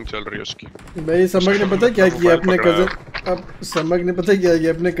 ट्रेनिंग चल रही है उसकी। भाई समक ने पता क्या किया अपने कजन, अब समक ने पता क्या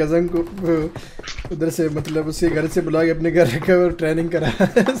किया अपने कजन को उधर से, मतलब उसके घर से बुला के अपने घर रखा और ट्रेनिंग कराया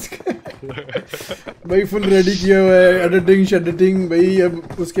है उसका। भाई फुल रेडी किया हुआ है, एडिटिंग भाई, अब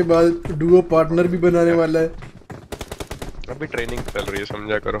उसके बाद डुओ पार्टनर भी बनाने वाला है। अभी ट्रेनिंग चल रही है,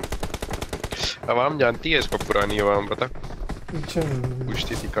 समझा करो। अवाम जानती है इसको, पुरानी अवाम पता। अच्छा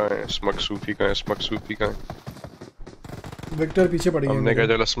पूछती थी कहाँ है स्मक सूफी, कहाँ है स्मक सूफी, कहाँ है? विक्टर पीछे पड़ गया। हमने कहा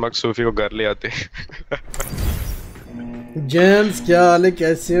चलो स्मक सूफी को घर ले आते। जेम्स क्या हाल है,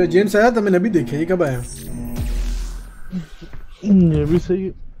 कैसे हो? जेम्स आया था, मैंने अभी देखा, ये कब आया? ये भी सही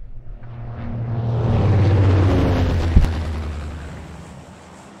है।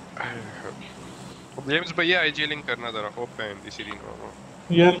 जेम्स भैया आईजी लिंक करना जरा, होप है इसी दिन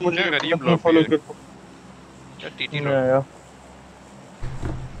यार मुझे गरीब लोग फॉलो कर यार, टीटी नहीं आया।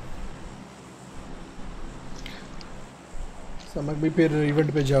 समक भी फिर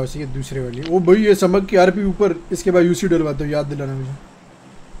इवेंट पे जाओ, सी दूसरे वाली। ओ भाई ये समक की आरपी ऊपर, इसके बाद यूसी डलवाता हूँ, याद दिलाना मुझे।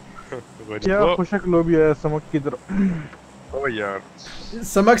 क्या खुशक लोबी है समक की तरफ। ओ यार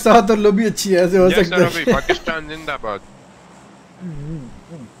समक साथ और लोबी अच्छी है, ऐसे हो सकता है। पाकिस्तान जिंदाबाद।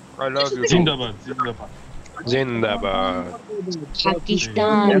 I love you. जिंदाबाद जिंदाबाद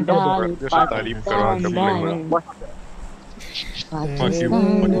पाकिस्तान तारीफ करवा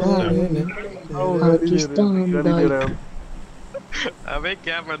अबे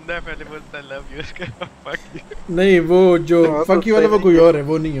क्या बंदा है, पहले बोलता लव यू, नहीं वो जो फकी वाला वो कोई और है,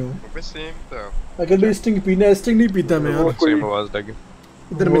 वो नहीं है वो। अबे सेम था। अगर मैं स्टिंग पीना, स्टिंग नहीं पीता मैं यार, सेम आवाज लगी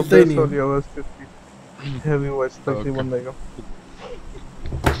इधर मिलता ही नहीं है। हैवी वॉइस तक ही बंदा का।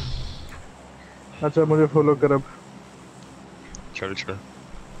 अच्छा मुझे फॉलो कर अब। चल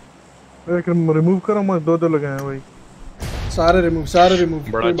एक रिमूव करो, मैं दो लगाए हैं भाई। सारे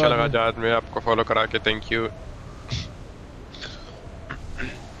रिमूव बड़ा अच्छा लगा जाद में आपको फॉलो करा के, थैंक यू।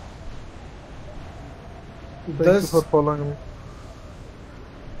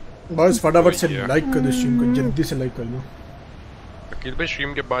 बस फटाफट से लाइक कर दो स्ट्रीम को, जल्दी से लाइक कर लो। अकील भाई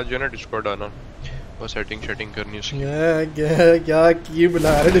स्ट्रीम के बाद जो है ना डिस्कॉर्ड आना, वो सेटिंग करनी उसकी। क्या की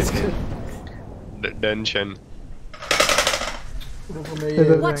बुला रहे डिस्कॉर्ड टेंशन। रुको मैं ये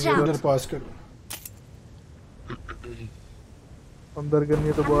इधर पास करूं। अंदर करनी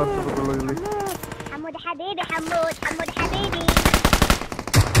है तो बाहर से पता लग गई। حمود حبيبي حمود حبيبي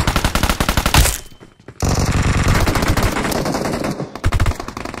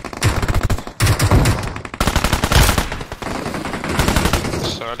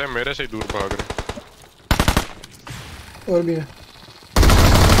साले मेरे से दूर भाग रहे। और भी है।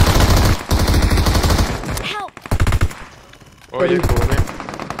 और ये कौन है?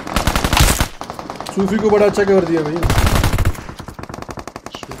 सूफी को बड़ा अच्छा कर दिया भाई।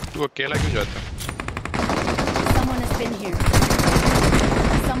 तू अकेला क्यों जाता?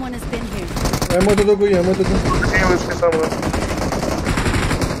 एमो तो कोई एमो तो उसके सामने।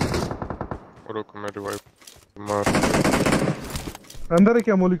 रुक मैं रिवाइव मार। अंदर है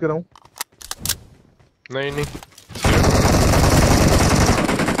क्या, मोली कराऊं? नहीं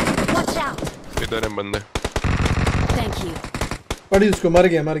इधर है बंदे। पड़ी उसको, मर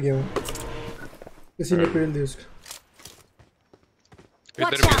गया वो, किसी ने पेल दी उसको। इधर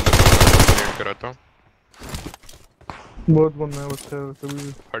भी नेट कराता हूं। बहुत बंदा है बच्चा,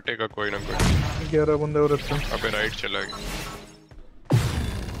 सभी हटेगा कोई ना कोई। 11 बंदे और अच्छा। अबे राइट चला गया।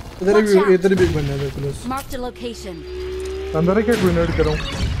 इधर भी एक बंदा है क्लोज। अंदर है क्या, कोई नेट कराऊं?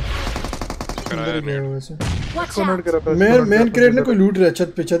 कराया नेट वैसे। इसको नेट करा था। मेन क्रेट ने कोई लूट रहा है,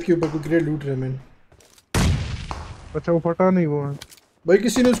 छत के ऊपर कोई क्रेट लूट रहा है मेन। अच्छा वो फटा नहीं वो है भाई,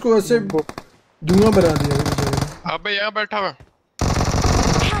 किसी ने उसको ऐसे धुआं बना दिया है। अबे यहाँ बैठा हुआ।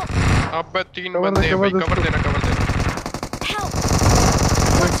 अबे 3 बंदे हैं भाई, कवर देना।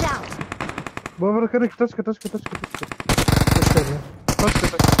 बाबर करे टच कर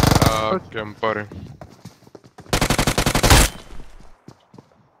कैंपर है।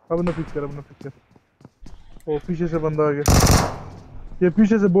 अब ना पिक कर ओ पीछे से बंदा आ गया। ये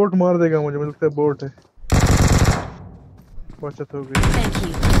पीछे से बोट मार देगा मुझे लगता है बोट है। बचत हो गई।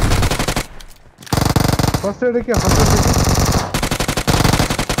 फर्स्ट एड है क्या? फर्स्ट एड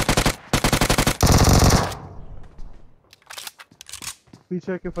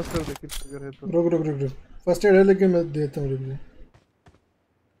पीछे के फर्स्ट एड देखिए अगर है तो। रुक फर्स्ट एड है लेकिन मैं देता हूँ रुक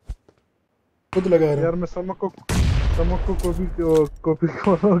खुद लगा रहा यार मैं समक को कॉपी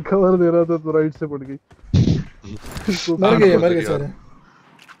कवर दे रहा था तो राइट से पड़ गई। मर गए सारे।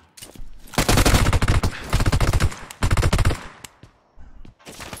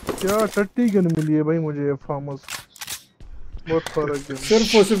 क्या टट्टी गन मिली है भाई मुझे ये फार्मस बहुत फर्क है।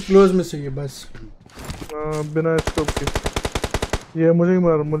 सिर्फ क्लोज में चाहिए बस। बिना स्कोप के ये मुझे ही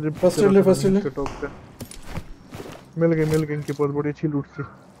मार मुझे फर्स्ट ले टॉप पे मिल गई इनके पास बड़ी अच्छी लूट थी।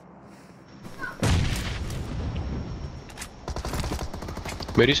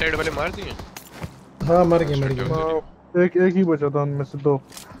 मेरी साइड वाले मार दिए। हाँ मर गए एक ही बचा था उनमें से 2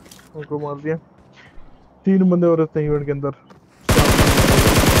 उनको मार दिया। 3 बंदे और रहते हैं इवेंट के अंदर।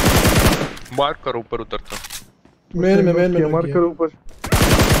 मार कर ऊपर उतरता मेन में मार कर ऊपर।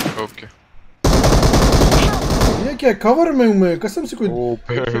 ओके ये क्या कवर में हूं मैं कसम से। कोई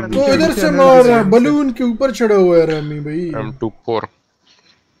तो इधर से मार रहा है बलून के ऊपर चढ़ा हुआ है रमी भाई। M24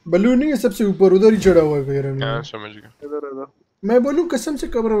 बलून नहीं है सबसे ऊपर उधर ही चढ़ा हुआ है भाई रमी। हां समझ गया। इधर मैं बोलूं कसम से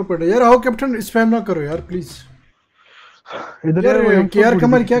कवर में पड़ा यार। आओ कैप्टन स्पैम ना करो यार प्लीज। यार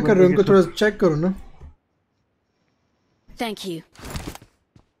कमर क्या कर रहे हो उनको थोड़ा चेक करो ना। Thank you.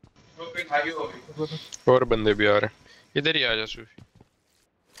 और बंदे भी आ रहे हैं इधर ही आ जा सूफी।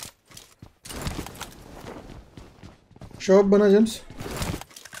 शॉप बना जेम्स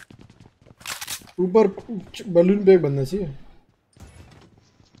ऊपर बलून पे एक बंदा चाहिए।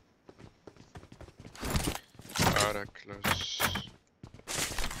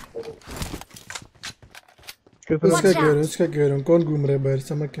 इसका कह रहा हूँ कौन घूम रहा है बाहर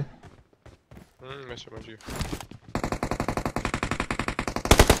समझ के। मैं समझ गया।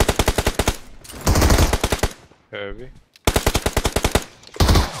 हैवी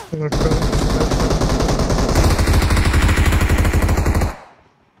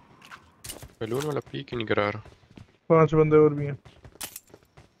बलून वाला पीक ही नहीं करा रहा। 5 बंदे और भी हैं।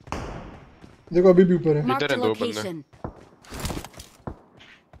 देखो अभी भी ऊपर है। इधर है 2 बंदे।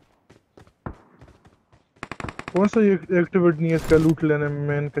 कौन सा ये एक्टिवेट नहीं है इसका लूट लेने में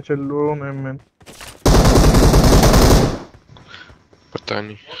मैन का चल लो मैन। पता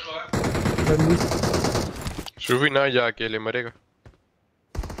नहीं सूफी ना जा अकेले मरेगा।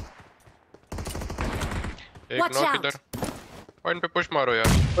 एक नॉक इधर पॉइंट पे पुश मारो यार।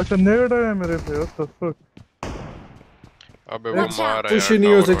 अच्छा नेड आया मेरे पे व्हाट द फक। अबे वो मार रहा है पुश ही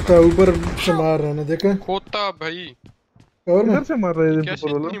नहीं हो सकता ऊपर से मार रहा है ना देखा खोता भाई। और इधर से मार रहा है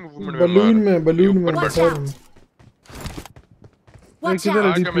बलून में किधर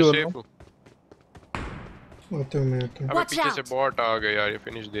है डीपी वाला। आता हूं मैं आता हूं। अबे पीछे से बॉट आ गया यार ये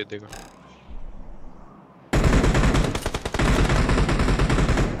फिनिश दे देगा।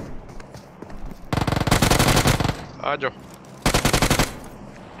 आ जाओ।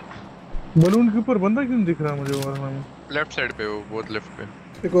 बलून के ऊपर बंदा क्यों दिख रहा है मुझे वहां में? लेफ्ट साइड पे वो बहुत लेफ्ट पे।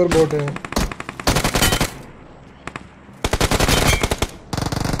 एक और बॉट है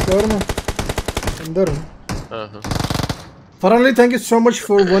और मैं अंदर हूं। हां Farhan thank you so much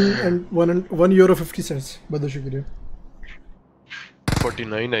for 1 euro 50 cents। बहुत शुक्रिया।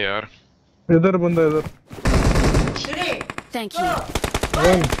 49 है यार। इधर बंदा इधर। Thank you.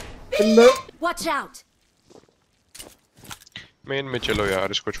 Watch out. Main में चलो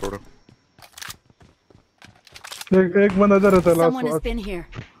यार इसको छोड़ो। एक बंदा इधर रहता है लास्ट वाच।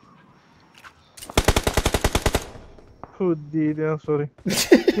 खुद दी यार सॉरी।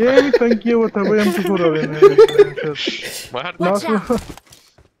 ये भी तंग किया हुआ था भाई हम तो पूरा लेने मार लास्ट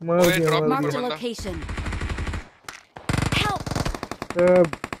मार दिया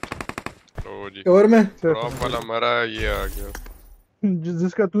ओ जी कवर में ड्रॉप वाला मरा ये आ गया।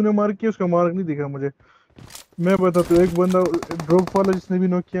 जिसका तूने मार्क किया उसका मार्क नहीं दिखा मुझे। मैं बताता हूँ एक बंदा ड्रॉप वाला जिसने भी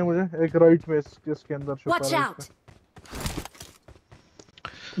नॉक किया मुझे एक राइट में इसके अंदर छुपा है।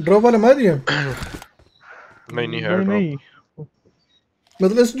 ड्रॉप वाला मार दिया। नहीं है नहीं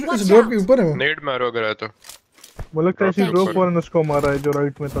मतलब इस ड्रॉप के ऊपर है वो। नेड मारो अगर है तो। मुझे लगता है इसी ड्रॉप वाले ने उसको मारा है जो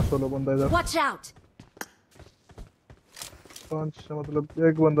राइट में था। 16 बंदा इधर। Watch out. 5 मतलब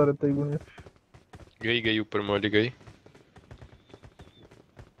एक बंदा रहता ही गुण। गई ऊपर मौली गई।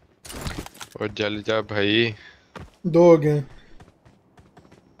 और जल जा भाई। 2 हो गए।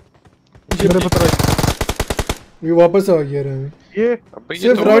 मेरे पता ये वापस आ गया रे ये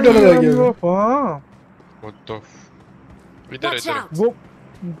सिर्फ राइट वाला रह गया हां व्हाट द इधर इधर वो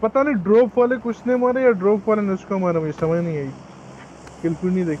पता नहीं ड्रॉप वाले कुछ ने मारे या ड्रॉप वाले ने उसको मारा, मुझे समझ नहीं आई। किल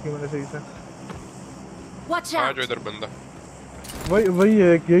क्यों नहीं देखी मैंने सही से। आ जो इधर बंदा वही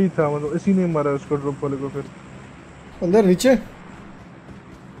है कि यही था, मतलब इसी ने मारा उसको ड्रॉप वाले को। फिर अंदर नीचे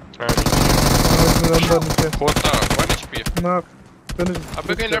अंदर नीचे होता 1 HP ना।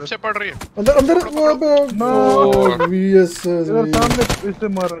 अबे कहीं लेफ्ट से पड़ रही है अंदर अंदर वो वीएस इधर सामने इससे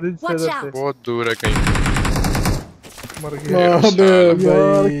मारा रिज से इधर से बहुत दूर है कहीं मर गया। यार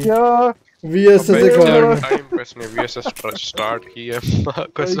क्या वीएस से टाइम पे इसने वीएस स्टार्ट किया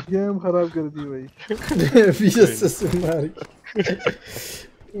गेम खराब कर दी भाई वीएस से मार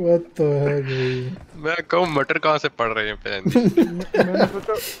व्हाट द हेक भाई। मैं कहूं मटर कहां से पड़ रहे हैं पहले मैंने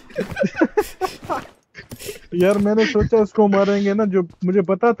सोचा यार मैंने सोचा उसको मारेंगे ना, जो मुझे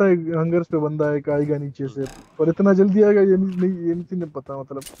पता था हंगर्स पे बंदा एक आएगा नीचे से, और इतना जल्दी आएगा ये नहीं पता,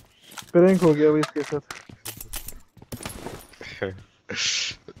 मतलब प्रैंक हो गया भाई इसके साथ।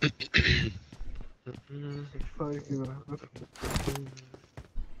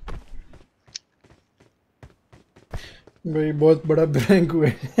 भाई बहुत बड़ा प्रैंक हुआ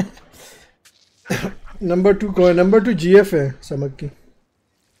है। नंबर 2 कौन है? नंबर 2 जीएफ है समक की।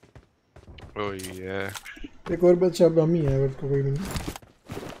 ओह ये एक और बच्चा अब हम ही है, बट कोई नहीं।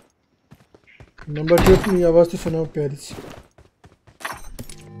 नंबर 2 अपनी आवाज तो सुनाओ प्यारी सी।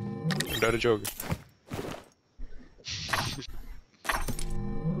 डर जाओगे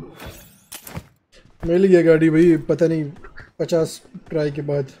मिल गया गाड़ी भाई, पता नहीं 50 ट्राई के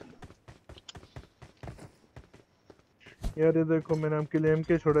बाद। यार ये देखो मैंने आपके लिए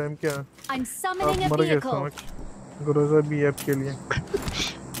एमके छोड़ा। एमके मर गए समझ। गुरोजा भी है आपके लिए।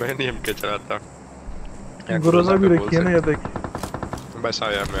 मैं नहीं एमके चलाता। गुरोजा भी रखी है ना, ये देख। बस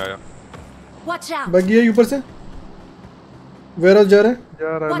आया मैं आया। बग्गी है ऊपर से। वेयर जा रहा है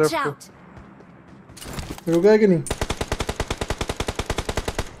लेफ्ट। रुका है कि नहीं?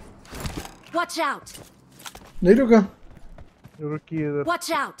 Watch out! नहीं रुका। रुकी इधर। Watch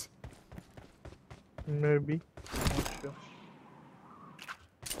out! मैं भी।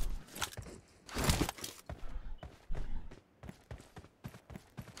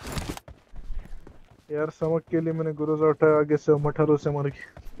 यार समक के लिए मैंने गुरोजा उठाया, आगे से मठारों से मर गया।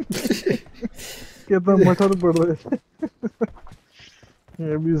 कितना मठार पड़ रहा है।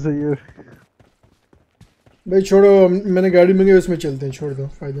 ये भी सही है भाई। छोड़ो, मैंने गाड़ी मंगाई उसमें चलते हैं, छोड़ दो,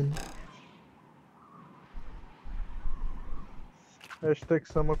 फायदा नहीं।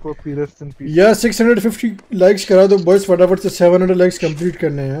 यार 650 लाइक्स करा दो बॉयज फटाफट से। 700 लाइक्स कंप्लीट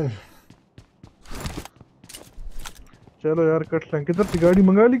करने हैं यार। चलो यार कट लें। किधर से गाड़ी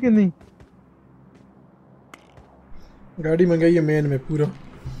मंगा ली कि नहीं? गाड़ी मंगाई है मेन में पूरा।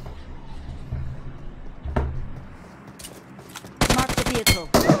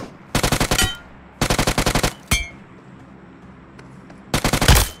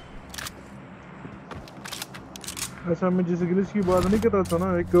 अच्छा मैं जिस ग्लिच की बात नहीं कर रहा था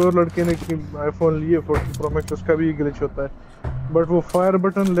ना, एक और लड़के ने आईफोन लिए 14 प्रो मैक्स, उसका भी ग्लिच होता है, बट वो फायर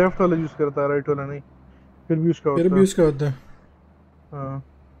बटन लेफ्ट वाला यूज करता है, राइट वाला नहीं। फिर भी उसका होता है। हाँ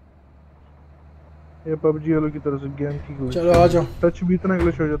ये पबजी वालों की तरफ से गेम की ग्लिच। चलो आ जाओ। टच भी इतना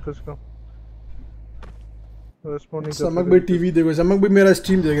ग्लिच हो जाता है इसका। रिस्पॉन्ड नहीं करता। समक भाई टीवी देखो। समक भाई मेरा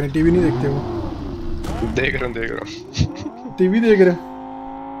स्ट्रीम देख रहे हैं, टीवी नहीं देखते वो। देख रहा हूँ टीवी देख रहे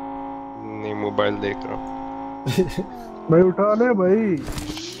नहीं, मोबाइल देख रहा हूँ। भाई उठा ले भाई।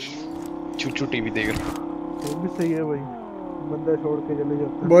 चूचू टीवी देख रहा हूँ। वो भी सही है भाई, बंदा छोड़ के चले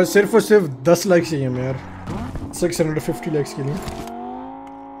जाता है। बस सिर्फ और सिर्फ 10 लाइक्स चाहिए हमें यार 650 लाइक्स के लिए।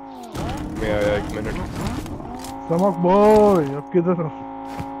 मैं आया 1 मिनट। समक बॉय अब किधर हो?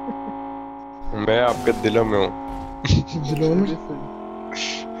 मैं आपके दिलों में हूँ। दिलों में?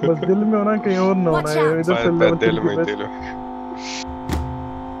 बस दिल में होना, कहीं और ना होना है। इधर से दिल में दिल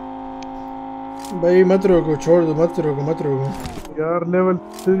भाई मत रोको, छोड़ दो, मत रोको यार। लेवल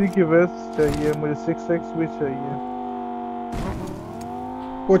 3 की वेस्ट चाहिए मुझे, 6x भी चाहिए।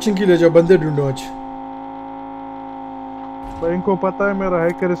 कोचिंग की ले जाओ, बंदे ढूंढो आज। भाई इनको पता है मेरा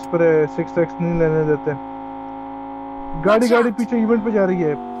हैकर स्प्रे 6x नहीं लेने देते। गाड़ी पीछे इवेंट पे जा रही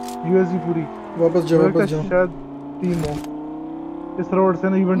है, यूएसजी पूरी। वापस जाओ। शायद टीम हो इस रोड से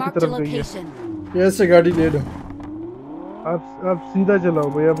ना, इवेंट की तरफ गई है। कैसे गाड़ी ले लो। आप सीधा चलाओ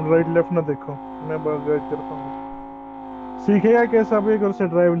भाई, आप राइट लेफ्ट ना देखो। मैं गाइड करता हूँ, सीखेगा कैसे आप एक और से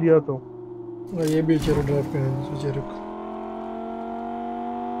ड्राइव लिया तो। ये भी चलो ड्राइव करने सोचे रुको।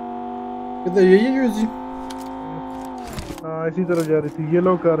 किधर यही है यूजी? हाँ इसी तरफ जा रही थी,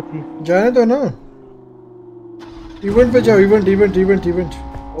 येलो कार थी। जाने दो ना, इवेंट पे जाओ। इवेंट।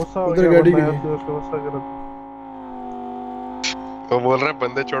 उधर गाड़ी गई। वो बोल रहा है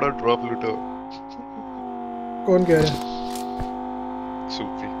बंदे छोड़ो ड्रॉप लूटो। कौन कह रहा है?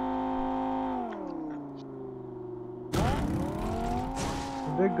 सूफी।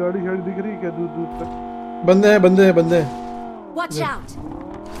 देख गाड़ी शायद दिख रही है क्या दूर दूर तक? बंदे हैं बंदे हैं बंदे हैं। Watch out!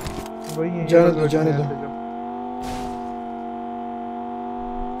 वही है। जाने दो जाने दो।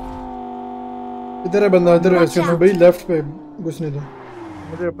 इधर है बंदा, इधर है भाई, लेफ्ट पे घुसने दो।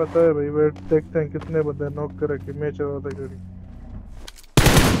 मुझे पता है भाई, वेट देखते हैं कितने बंदे नॉक कर रखे। मैं चला था गाड़ी,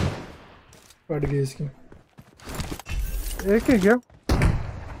 पड़ गई इसकी। एक है क्या?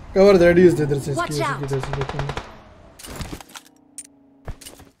 कवर रेडी इस इधर से, इसकी इधर से देखेंगे।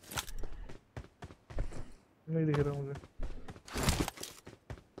 नहीं दिख रहा मुझे।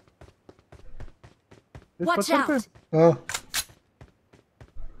 इस Watch पत्थर पे? out! हाँ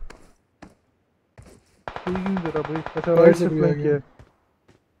ठीक ही नहीं जरा भाई। अच्छा राइट राइट से से भी आ फ्लैंक गया। किया है।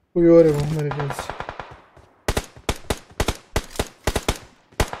 कोई और है वो मेरे ख्याल से।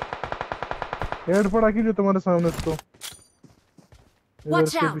 हेड पड़ा कि जो तुम्हारे सामने उसको। इधर Watch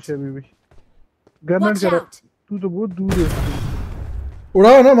इसके out! पीछे भी गन Watch कर। out! तू तो बहुत दूर है।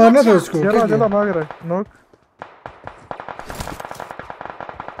 उड़ाओ ना, मारना था उसको। चला चला भाग रहा है। नॉक।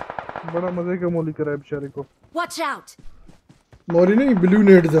 बड़ा मजे का मोली करा है बेचारे को। Watch out! मोरी नहीं, ब्लू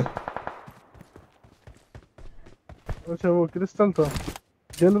नेट था। अच्छा वो क्रिस्टल था,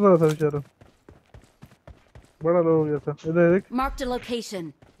 जल रहा था बेचारा, बड़ा लो हो गया था। इधर एक Marked a location.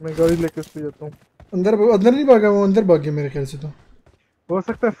 मैं गाड़ी लेके उस पे जाता हूँ। अंदर अंदर नहीं भागा वो, अंदर भाग गया मेरे ख्याल से। तो हो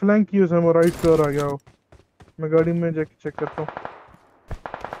सकता है फ्लैंक की उसे, वो राइट पे और आ गया हो। मैं गाड़ी में जाके चेक करता हूँ।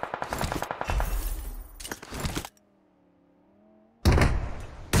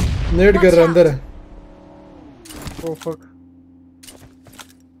 नेट कर रहा अंदर है। ओ फक,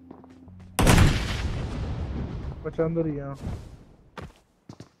 अच्छा अंदर ही है।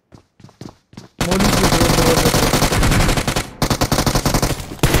 मोली की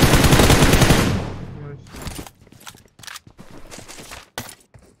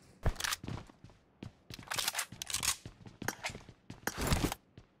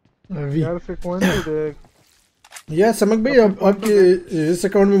यार से कौन से देख यार समझ भाई, अब आपके इस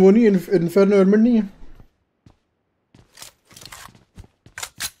अकाउंट में वो नहीं, इन्फर्नो एलिमेंट नहीं है।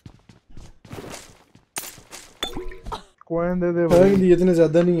 कौन दे दे भाई, इतने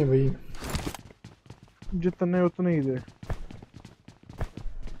ज्यादा नहीं है भाई, जितने उतने ही दे।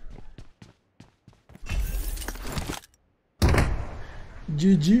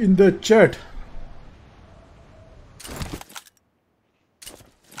 जी इन द चैट।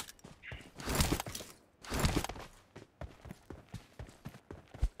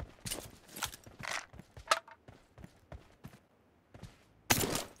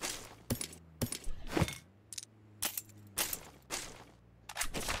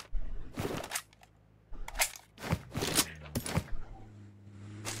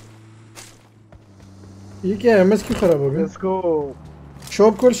 ये क्या है, एमएस क्यों खराब हो गया? Let's go.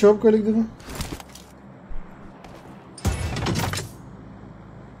 शॉप को लिख दे।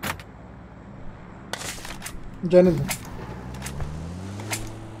 जाने दो।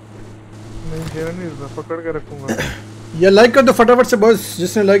 नहीं पकड़ के रखूंगा। या लाइक कर दो फटाफट से बस,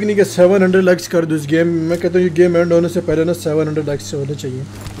 जिसने लाइक नहीं किया 700 लाइक्स कर दो इस गेम। मैं कहता हूँ ये गेम एंड होने से पहले ना 700 लाइक्स होने चाहिए।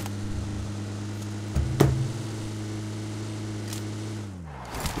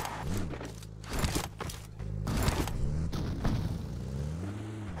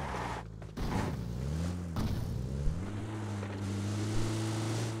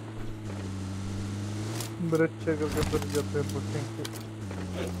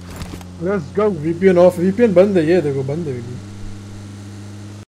 Let's go। VPN of, VPN बंद है। ये देखो बंद है,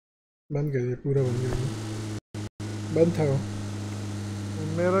 बंद कर दिया, पूरा बंद कर दिया। बंद था वो।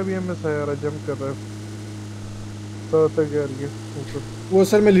 मेरा भी एमएस है यार, जंप कर रहा है तो तक यार ये वो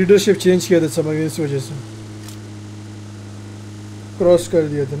सर मैं लीडरशिप चेंज किया था समझ, इस वजह से क्रॉस कर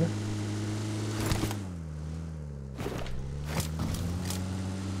दिया था ना।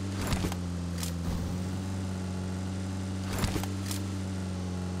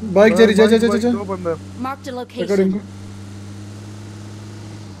 बाइक जा रही, जा Marked a location. पकड़ इनको।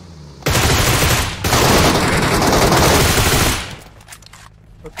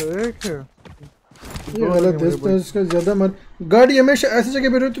 अच्छा एक है ये गलत है, इसका ज्यादा मर। गाड़ी हमेशा ऐसी जगह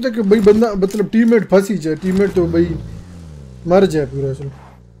पे रहती है कि भाई बंदा मतलब टीममेट फंस ही जाए, टीममेट तो भाई मर जाए पूरा। सुन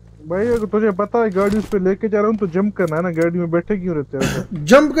भाई अगर तुझे पता है गाड़ी उस पे लेके जा रहा हूँ तो जंप करना है ना, गाड़ी में बैठे क्यों रहते हैं?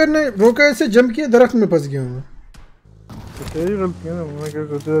 जंप करने रोका, ऐसे जंप किया, दरख्त में फंस गया हूँ। तो तेरी गलती है ना, मैं क्या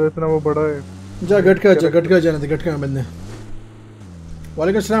करता, इतना वो बड़ा है। जा गटका जाना था, गटका में बंदे।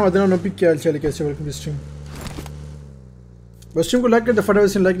 वालेकुम सलाम अदनान नबी, क्या हाल चाल है, कैसे? Welcome to stream. बस टीम को लाइक कर दे फटाफट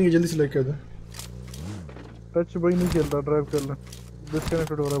से, लाइक नहीं जल्दी से लाइक कर दे। टच भाई नहीं चल रहा, ड्राइव कर ले,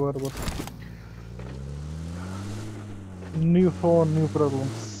 डिस्कनेक्टेड हो रहा है बार-बार। New phone new problem.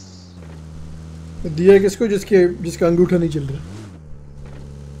 दिया किसको जिसका अंगूठा नहीं चल रहा?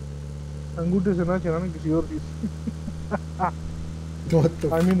 अंगूठे से ना चलाना किसी और चीज।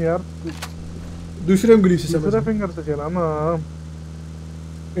 आई मीन यार दूसरे उंगली से समझ, दूसरे फिंगर से चलाना,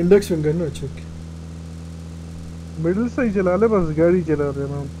 इंडेक्स फिंगर ना। अच्छा मिडिल से ही चला ले, बस गाड़ी चला रहे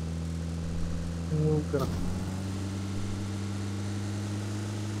ना मूव कर।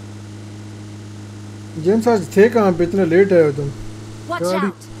 जेम्स आज थे कहाँ पे, इतना लेट आए हो तुम?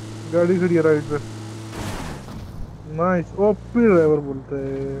 गाड़ी खड़ी है राइट पे। नाइस, ओपी ड्राइवर बोलते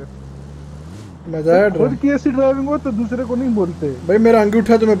हैं। मजा आया खुद की ऐसी ड्राइविंग हो तो दूसरे को नहीं बोलते। भाई मेरा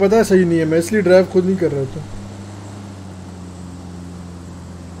अंगूठा तुम्हें पता है सही नहीं है, मैं इसलिए ड्राइव खुद नहीं कर रहा था।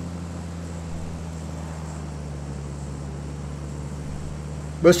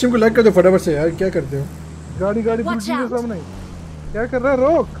 बस टीम को लाइक कर दो फटाफट से यार, क्या करते हो? गाड़ी पुलिस के सामने क्या कर रहा है?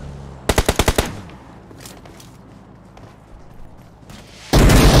 रोक।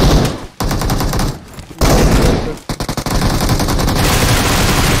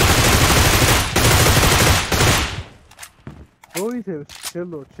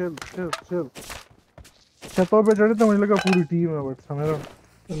 चलो चल छतों पे चढ़े तो मुझे लगा पूरी टीम है, बट समझ रहा।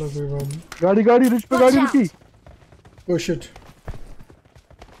 चलो कोई बात नहीं। गाड़ी रिच पे गाड़ी रुकी। ओह शिट,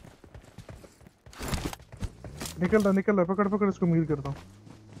 निकल रहा, पकड़ इसको मील करता हूँ।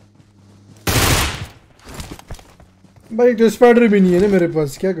 भाई तो स्पाइडर भी नहीं है ना मेरे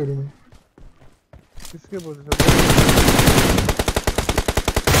पास, क्या करूँ मैं? किसके पोजीशन?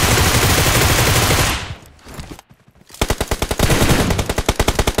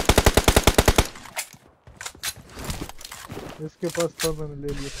 इसके पास था, मैंने ले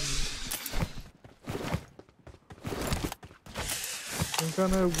लिया। इनका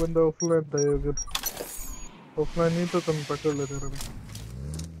ना एक बंदा ऑफलाइन था, अगर ऑफलाइन नहीं तो तुम पकड़ लेते रहे।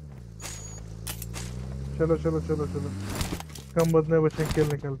 चलो कम बदने बच्चे खेल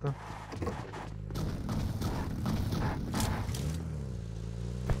निकलता।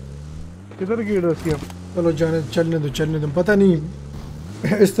 किधर गए रसी हम? चलो चलने दो, पता नहीं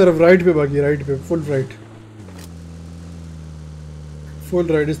इस तरफ राइट पे भागी, राइट पे फुल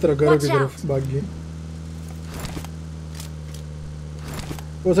राइट इस तरफ घरों की तरफ भागी।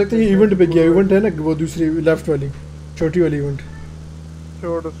 हो सकता है इवेंट पे गया, इवेंट है ना वो दूसरी लेफ्ट वाली छोटी वाली इवेंट।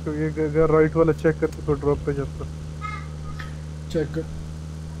 छोड़ उसको, ये घर राइट वाला चेक करके तो ड्रॉप पे जाता। चेक कर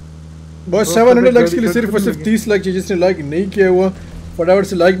बस 700 लाइक्स के लिए सिर्फ और सिर्फ 30 लाइक चाहिए। जिसने लाइक नहीं किया हुआ फटाफट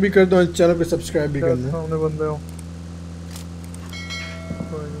से लाइक भी कर दो, चैनल पे सब्सक्राइब भी करना। सामने बंदे हो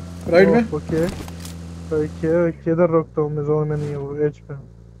राइट में। ओके किधर रोकता हूँ मैं? जोन में नहीं है वो, एज पे।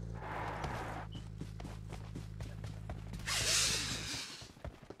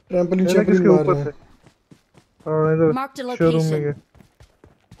 ट्रैम्पोलिन मार रहा है। हां इधर शोरूम में गए।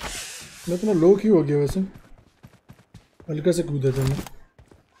 मैं इतना लो क्यों हो गया वैसे? हल्का से कूदा था मैं।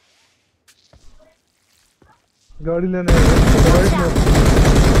 गाड़ी लेने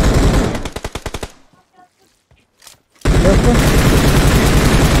राइट में।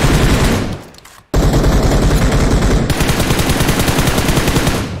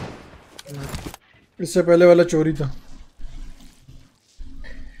 इससे पहले वाला चोरी था।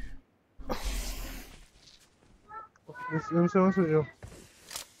 से जो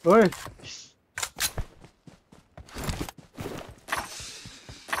ओए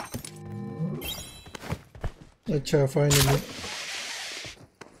अच्छा फाइनली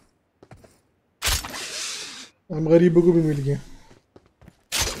हम गरीबों को भी मिल गया।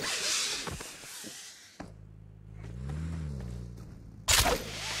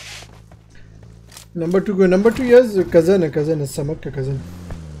 नंबर टू यस कजन है समक का कजन,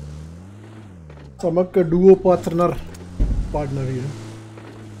 समक का डुओ पार्टनर ये।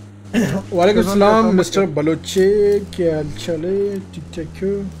 वालेकुम सलाम मिस्टर बलोचे, क्या हाल चाल है? ठीक।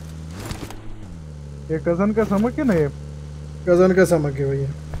 ये कजन का समक है ना? ये कजन का समक है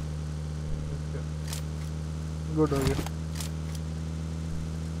भैया। गुड हो गया।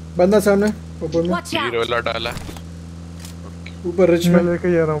 बंदा सामने ऊपर में वाला डाला ऊपर रिच में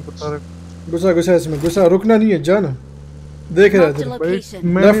लेके जा रहा हूँ। पता है घुसा इसमें घुसा, रुकना नहीं है जाना। देख रहा है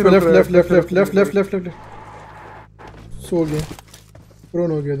लेफ्ट सो गया,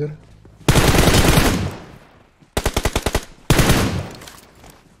 प्रोन हो गया इधर।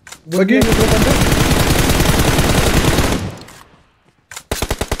 बगी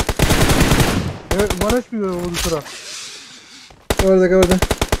वन एचपी वो दूसरा कवर दे।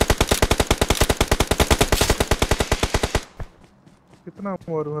 कितना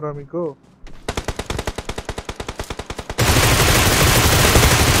मारू हरामी को?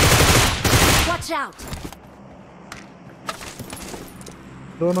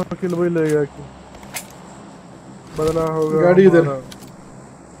 दोनों किल वही लेगा कि बदला होगा गाड़ी इधर।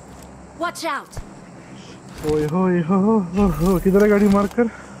 Watch out. ओए होए हो किधर है गाड़ी मार्क कर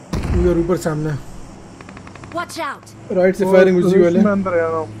इधर ऊपर सामने Watch out. राइट से फायरिंग उसी वाले मैं अंदर आ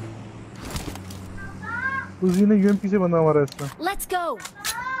रहा हूं उसी ने यूएमपी से बंदा मारा इसमें Let's go.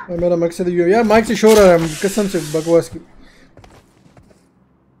 मेरा मकसद ये यार माइक से शोर आ रहा है कसम से बकवास की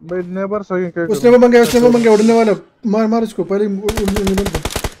भाई नेबर सही क्या उसने वो मंगा उड़ने वाला मार मार इसको पहले उड़ने बंद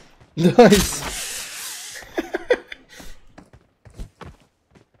नाइस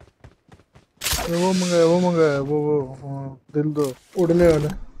वो मंगाया वो दिल दो उड़ने वाला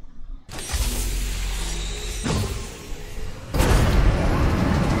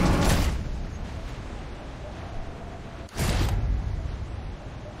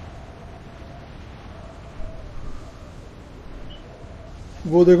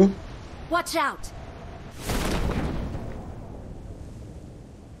वो देखो Watch out.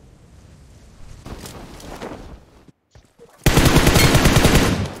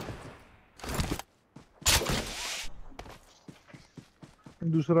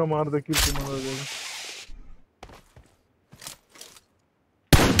 दूसरा मार दे किल से मार देगा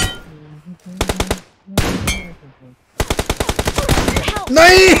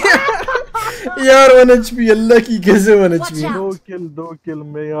नहीं यार 1 HP अल्लाह की कैसे 1 HP दो किल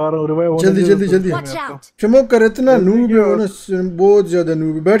मैं यार और रिवाइव जल्दी चमक कर इतना नूब है ना बहुत ज्यादा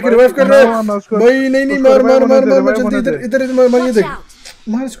नूब बैठ के रिवाइव कर रहा है भाई नहीं मार जल्दी इधर मार ये देख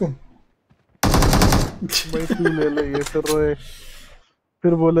मार इसको भाई तू ले ले ये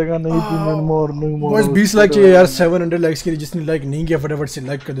फिर बोलेगा नहीं तू मोर बस 20 लाइक चाहिए यार 700 लाइक्स के लिए जिसने लाइक नहीं किया फटाफट से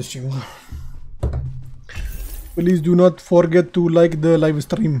लाइक कर दो stream please do not forget to like the live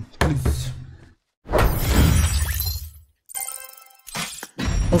stream please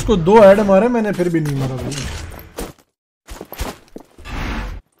उसको 2 ऐड मारे मैंने फिर भी नहीं मारा भाई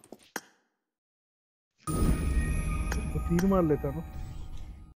तीर मार लेता ना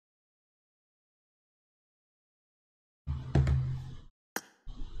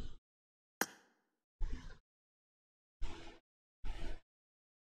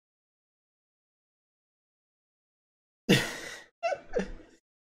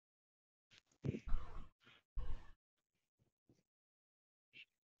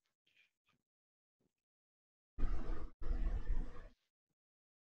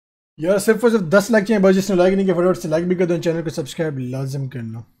यार सिर्फ और सिर्फ 10 लाइक चाहिए बस जिसने लाइक नहीं किया फटाफट से लाइक भी कर दो चैनल को सब्सक्राइब लाजिम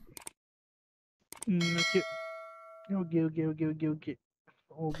करना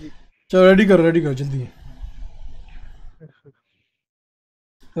ओके चलो रेडी करो जल्दी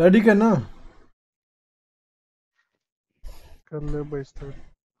रेडी करना कर ले भाई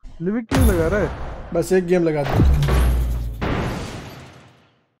लिविक क्यों लगा रहा है बस एक गेम लगा दो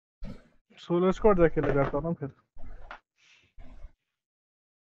 16 स्क्वाड जाके लगाता हूं ना फिर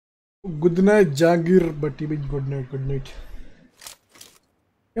गुड नाइट जहांगीर बट्टी भाई गुड नाइट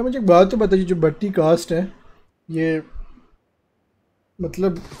यार मुझे एक बात तो बताइए जो बट्टी कास्ट है ये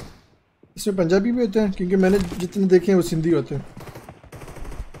मतलब इसमें पंजाबी भी होते हैं क्योंकि मैंने जितने देखे हैं वो सिंधी होते हैं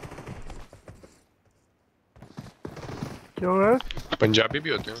क्या है पंजाबी भी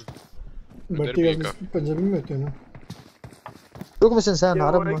होते हैं बट्टी कास्ट पंजाबी में होते हैं ना रुक मिशन से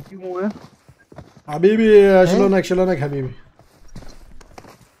अरब में क्यों है Habibi शलोना Habibi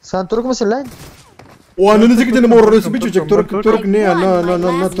Sen Turk musun lan? O ananı sikeceğim mor orası bir çocuk Turk ne ya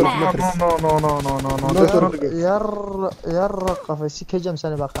no Turk Yar kafa sikeceğim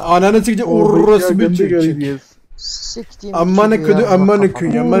seni bak. Ananı sikeceğim orası bir çocuk. Siktiğim. Ammanı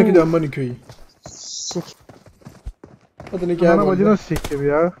köyü. Sik. पता नहीं क्या बजना सीख के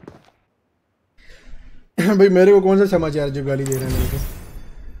यार भाई मेरे को कौन सा समाचार जो गाली दे रहे हैं मेरे को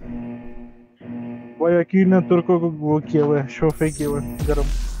भाई अकील ने तुर्कों को वो किया हुआ है शोफे किया हुआ है गरम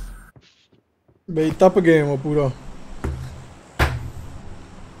भाई तप गए वो पूरा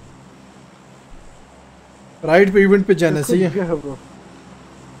राइट पे इवेंट पे जाना सही है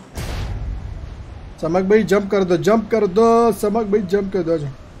समक भाई जंप कर दो समक भाई जंप कर दो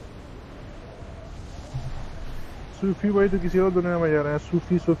सूफी भाई तो किसी और दुनिया में जा रहे हैं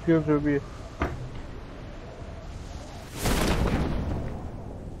सूफी जो भी है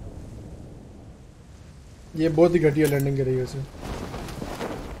ये बहुत ही घटिया लैंडिंग करेगी वैसे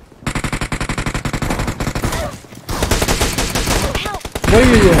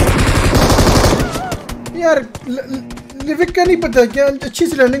वही है यार लिविक का नहीं पता क्या अच्छी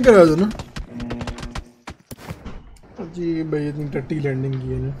सी लैंडिंग करा दो ना जी भाई इतनी टट्टी लैंडिंग की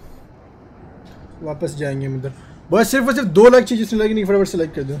है ना वापस जाएंगे हम इधर बस सिर्फ और सिर्फ 2 लाख चीज जिसने लाइक नहीं फटाफट से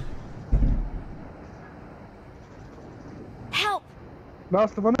लाइक कर दो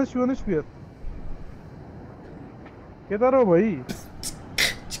लास्ट वन है स्पीयर किधर हो भाई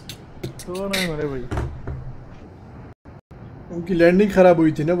तो नहीं मेरे भाई उनकी लैंडिंग खराब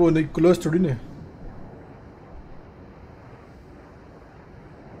हुई थी ना, वो नहीं क्लोज थोड़ी ना।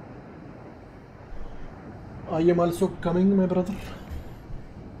 I am also coming my brother।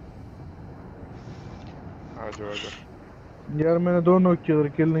 आजो यार मैंने दोनों किए और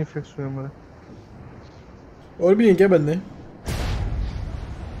किल नहीं फिक्स हुए मेरे। और भी हैं क्या बंदे?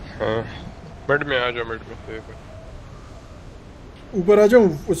 हाँ मिड में आ जाओ, मिड में सेफ है। ऊपर आ जाऊं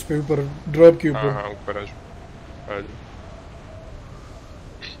उस पे, ऊपर ड्रॉप के ऊपर। हाँ ऊपर आ जाओ, आ जाओ।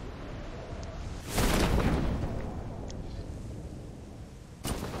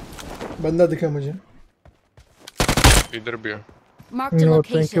 बंदा दिखा मुझे इधर भी है। No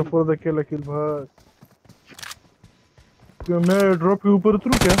thank you for the किल अकील भाई। क्यों मैं ड्रॉप के ऊपर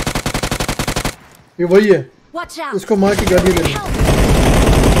उतरूं क्या? ये वही है, इसको मार के गाड़ी ले लो।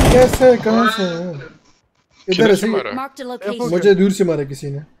 कैसे कहां से? इधर से मुझे दूर से मारा किसी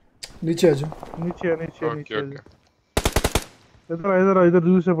ने। नीचे आ जाओ। नीचे नीचे इधर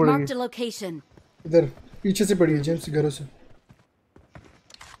दूर से पड़ेगी। इधर पीछे से पड़ी है जेम्स, घरों से।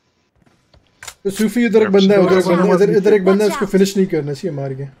 तो सूफी इधर एक बंदा है, इधर एक बंदा है, इसको फिनिश नहीं करना चाहिए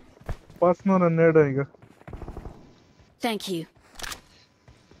मार के। पास में ना नेड आएगा। Thank you.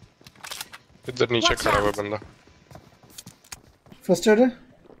 इधर नीचे खड़ा हुआ बंदा। फर्स्ट एड है,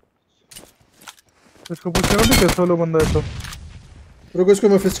 इसको पूछ रहा हूं कि सोलो बंदा है तो रुको, इसको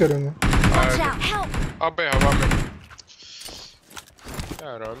मैं फिस्ट करूंगा। अबे हवा में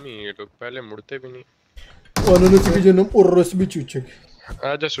यार आमी, ये तो पहले मुड़ते भी नहीं। उन्होंने भी जो नाम और रस भी चूचक।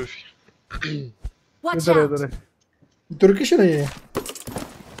 आजा सूफी। इधर तुर्किश है ये।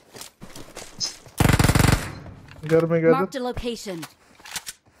 घर में गया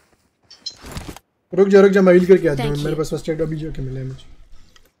रुक जा मैं हील करके आता हूं। मेरे पास फर्स्ट एड अभी जो के मिला है मुझे।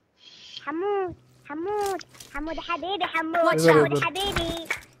 हमूद हबीबी हमूद हबीबी।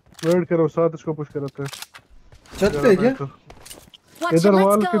 वेट करो, साथ इसको पुश कराते हैं। छत पे क्या? इधर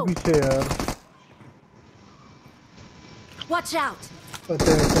वॉल के पीछे यार। Watch out.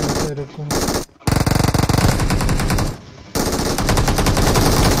 पता है रुको।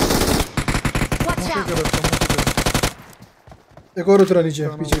 Watch out. एक और उतरा नीचे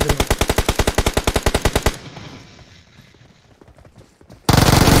पीछे का।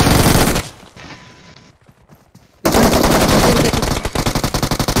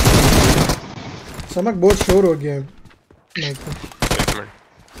 समक बहुत शोर हो गया है। एक मिनट।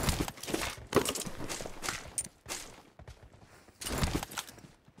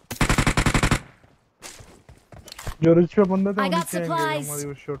 जो रिच का बंदा था नीचे आएंगे हमारी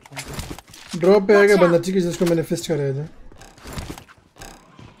वो शॉट सुन। ड्रॉप पे आएगा बंदा, ठीक है, जिसको मैंने फिस्ट कराया था।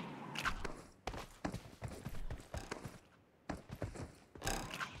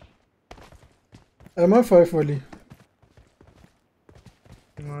 MR5 वाली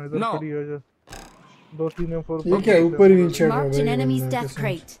इधर खड़ी है जो 2-3 M4। ये क्या ऊपर ही नीचे Marked an enemy's death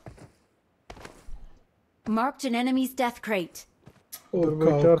crate. Marked an enemy's death crate.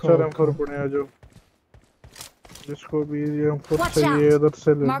 चार M4 पड़े हैं जो जिसको भी M4 चाहिए इधर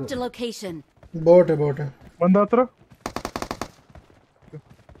से ले। Marked a location. बॉट है बंदा उतरा।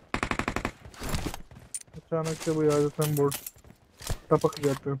 अचानक से भाई आ जाते हैं, बोर्ड टपक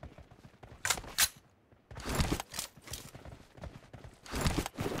जाते हैं।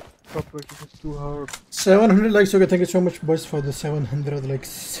 Stop like it is too hard. 700 likes, okay, thank you so much boys for the 700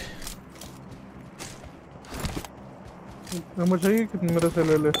 likes. हमें चाहिए कितने मेरे से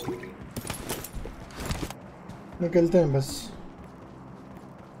ले ले। निकलते हैं बस।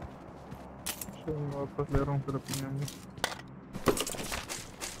 चलो वापस ले रहा हूँ फिर अपने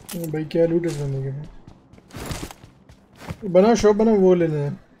में। भाई क्या लूट है इस बंदे के? बना शॉप बना, वो लेना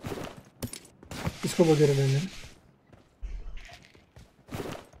है इसको वगैरह लेना है।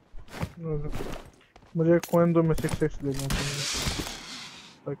 मुझे एक कॉइन दो, मैं 6x ले लूँ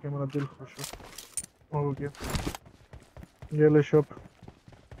ताकि मेरा दिल खुश हो गया। ये ले शॉप।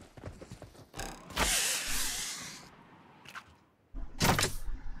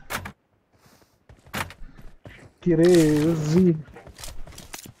 क्रेज़ी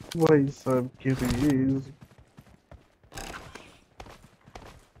भाई साहब, क्रेज़ी।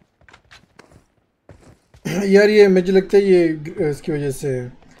 यार ये मुझे लगता है ये इसकी वजह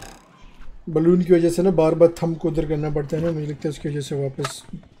से, बलून की वजह से ना बार बार थंब को उधर करना पड़ता है ना, मुझे लगता है उसकी वजह से वापस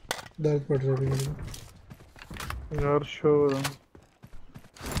दर्द पड़ रहा है यार। श्योर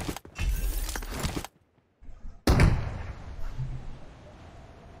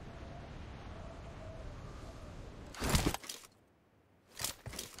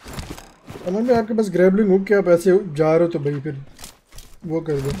अमन में आपके पास ग्रैबलिंग हो क्या? आप ऐसे जा रहे हो तो भाई फिर वो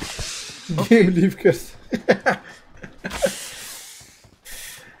कर दो, गेम लीव कर।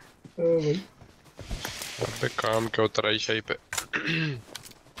 शाम के उतराई शाही पे।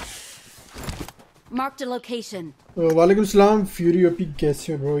 Marked a location. वालेकुम सलाम फ्यूरी ओपी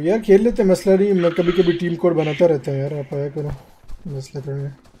कैसे हो ब्रो? यार खेल लेते हैं, मसला नहीं, मैं कभी कभी टीम कोड बनाता रहता हूँ यार, आप आया करो, मसला थोड़ा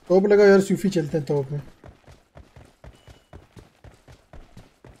है। टॉप लगा यार, सूफी चलते हैं टॉप में।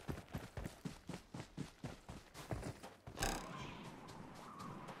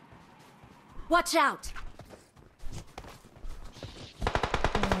 Watch out.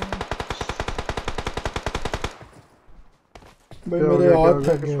 भाई मेरे हाथ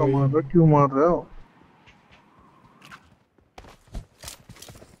थक गए भाई। क्यों मार रहे हो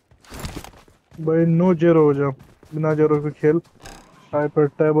भाई? नो जेरो हो जाओ, बिना जेरो के खेल, हाइपर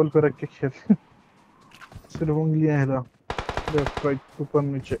टेबल पे रख के खेल। सिर्फ उंगलियां हिला, लेफ्ट राइट ऊपर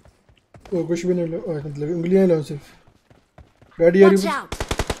नीचे, वो कुछ भी नहीं लो, मतलब उंगलियां लो सिर्फ। गाड़ी आ रही है,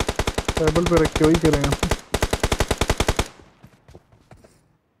 टेबल पे रख के वही करेंगे।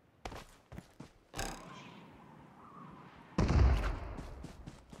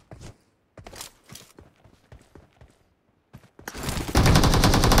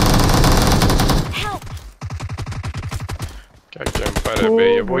 क्या जंपर है बे,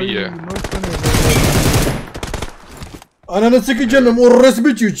 ये वही है। Ananı sikeceğim, orası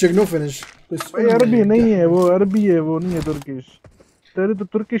bir çiçek, no finish. भाई अरबी नहीं है वो, अरबी है वो, नहीं है तुर्किश। तेरी तो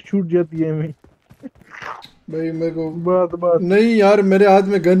तुर्किश छूट जाती है मैं। भाई मेरे को बात नहीं यार, मेरे हाथ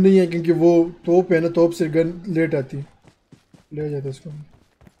में गन नहीं है क्योंकि वो तोप है ना, तोप से गन लेट आती है, ले जाता इसको।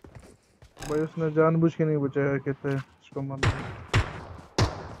 भाई उसने जानबूझ के नहीं बचाया, कहते हैं इसको मारना।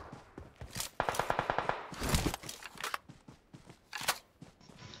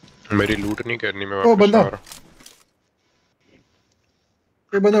 मेरी लूट नहीं करनी, मैं ओ वापस बंदा, आ रहा हूं।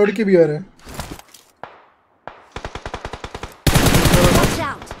 ये बंदा उड़ के भी आ रहा है।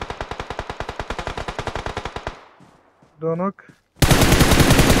 दोनों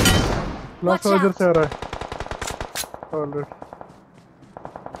लास्ट इधर से आ रहा है ऑलरेडी।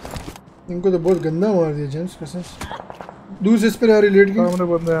 इनको तो बहुत गंदा मार दिया जेम्स कसम से। दूर से इस पर आ रही लेट की। सामने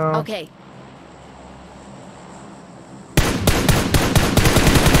बंदे हैं। Okay.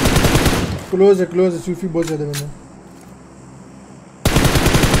 क्लोज है सूफी, बहुत ज्यादा बंदा।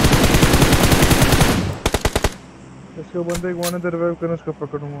 इसको बंदे को आने दे, रिवाइव करने उसको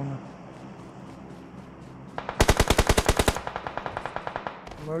पकड़ूंगा मैं।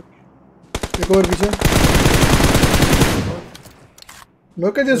 एक और पीछे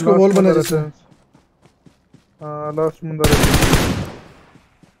नॉक कर दिया इसको, वॉल बना जैसे। हां लास्ट बंदा रहता।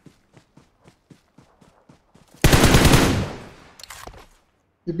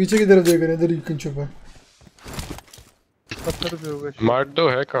 ये पीछे की तरफ देख रहे हैं, इधर ही छुपा है। पत्थर पे होगा। मार दो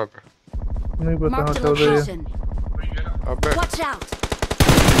है कहां पे? नहीं पता। हां चल रही है। अबे Watch out.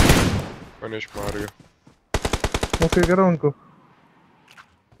 फिनिश मार गया। ओके करो उनको।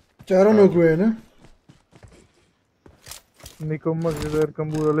 चारों नॉक हुए हैं ना। निकोमा गिर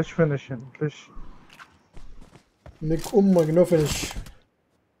कंबूरा लिश फिनिश लिश निक नो फिनिश।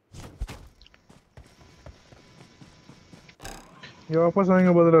 ये वापस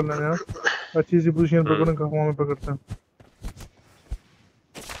आएंगे बदला लेने यार, अच्छी सी पोजीशन पकड़ने का, हवा में पकड़ते हैं।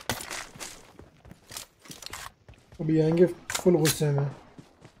 अभी आएंगे फुल गुस्से में।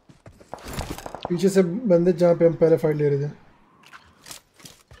 पीछे से बंदे जहाँ पे हम पहले फाइट ले रहे थे।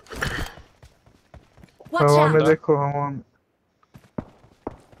 हवा में देखो, हवा में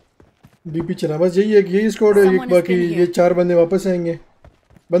डीपी चला, बस यही है कि यही स्क्वाड है, एक बाकी ये 4 बंदे वापस आएंगे।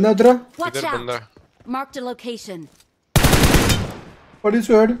 बंदा उतरा, Watch out. Marked a location. पड़ी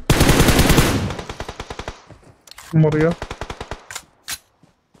स्क्वाड मर गया।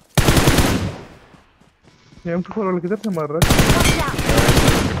 ये M24 वाला किधर से मार रहा है?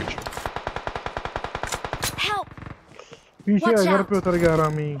 पीछे घर पे उतर गया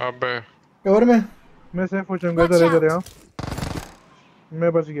हरामी। अबे कवर में मैं सेफ हो जाऊंगा। इधर यहाँ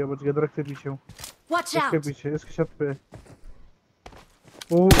मैं बच गया दरख्त के पीछे हूँ। इसके पीछे, इसकी छत पे।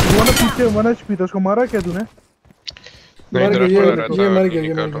 वो वाला पीछे 1 HP था, उसको मारा क्या तूने? मर गया ये मर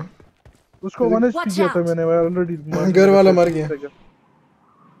गया। उसको 1 HP किया था मैंने ऑलरेडी। घर वाला मर गया।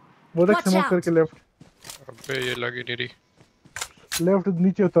 वो देख स्मोक करके लेफ्ट। अबे ये लगी नहीं रही। लेफ्ट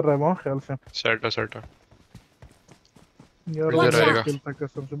नीचे उतर रहा है वहाँ ख्याल से। सेटा यार आएगा।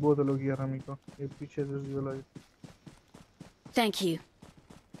 कसम से बहुत लोग यार हमी को ये पीछे से वाला। Thank you.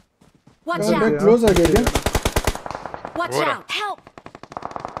 Watch out. Close आ गया। Watch out. Help.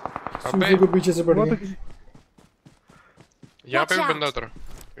 सूफी को पीछे से पड़ गया। यहाँ पे भी बंदा उतरा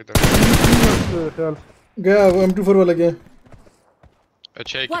इधर। गया वो M24 वाला गया।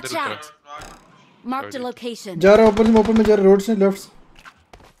 अच्छा एक इधर उतरा। Marked a location. जा रहा ऊपर में जा रहा, रोड से लेफ्ट।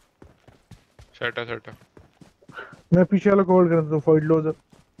 सेटा मैं पीछे वाला को होल्ड कर दूं, फाइट लो उधर।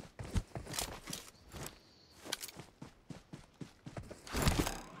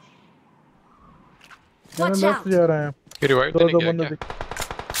 Watch left out! जा रहे हैं ये रिवाइव दो देने दो गया बंदे क्या?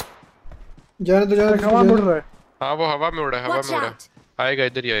 जाने तो जाने हवा में उड़ रहा है हाँ वो हवा में उड़ा है, हवा Watch में उड़ा है। out! आएगा,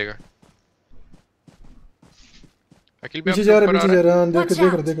 इधर ही आएगा। अखिल भी पीछे अपने जा रहा है, ऊपर आ पीछे जा रहा रहा है। है, देख Watch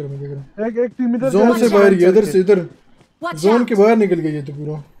देख out! देख मैं देख रहा एक टीम इधर जोन से Watch बाहर out! गया, इधर से इधर Watch जोन के out! बाहर निकल गई ये तो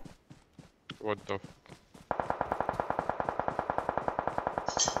पूरा। What the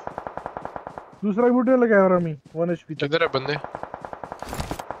दूसरा बूटे लगाया रमी 1 एचपी तक। किधर है बंदे?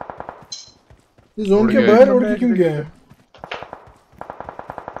 ये जोन उड़ के गया बाहर है। उड़ के क्यों गया है?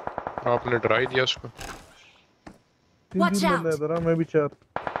 आपने डराई दिया उसको। तीन Watch बंदे out! इधर मैं भी 4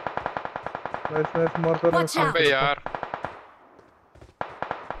 नाइस मारता रहा Watch out! अबे यार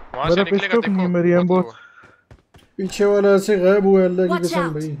वहां से मेरा निकलेगा, पिस्टल नहीं देखो है मेरी एम बहुत पीछे वाला ऐसे गायब हुआ है, अल्लाह की Watch कसम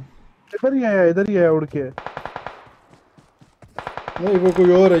out! भाई। इधर ही आया उड़ के। नहीं वो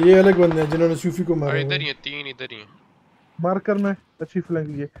कोई और है, ये अलग बंदे हैं जिन्होंने सूफी को मारा इधर है। ही है, 3 इधर ही है। मार्कर में अच्छी फ्लैंक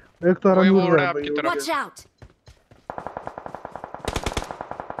लिए एक तो वही रमी वो उड़ उड़ा रहा है आपकी भाई तरफ। Watch out!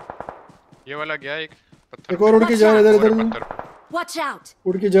 ये वाला गया एक पत्थर एक और उड़ के जा रहा है, इधर इधर पत्थर पे। Watch out!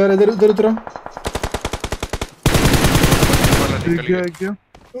 उड़ के जा रहा है, इधर इधर उतरा। वाला निकल गया। क्या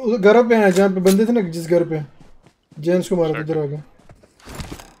उस घर पे है जहाँ पे बंदे थे ना, जिस घर पे जेम्स को मारा था, उधर आ गया।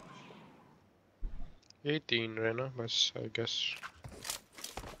 यही 3 रहे ना बस आई गेस।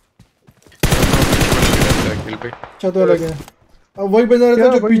 अखिल भाई छत वाला गया। अब वही बंदा रहता है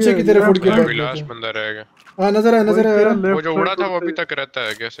जो पीछे की तरफ उड़ के भाग लास्ट जाता है। बंदा रहेगा। हाँ नजर आया, नजर आया। वो जो उड़ा था वो अभी तक रहता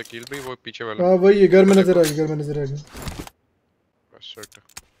है गैस अखिल भाई, वो पीछे वाला। हाँ वही घर में नजर आ गया, घर में नजर आ गया। बस सेट।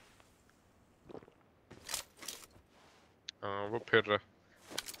 हाँ वो फिर रहा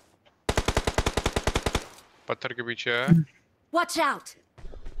पत्थर के पीछे है। Watch out!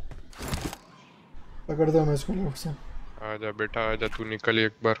 पकड़ता हूँ मैं इसको लोग से। आजा बेटा आजा, तू निकल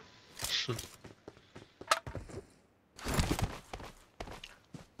एक बार।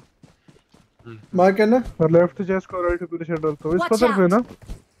 मार करना और लेफ्ट चेस्ट को राइट पे शॉट डालता हूं इस पत्थर पे ना।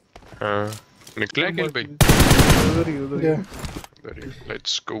 हाँ निकला अखिल भाई, उधर ही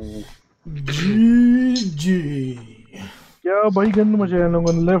लेट्स गो। जी क्या भाई गंद मचाया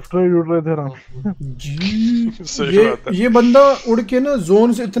लोगों ने, लेफ्ट राइट उड़ रहे थे राम जी। ये बंदा उड़ के ना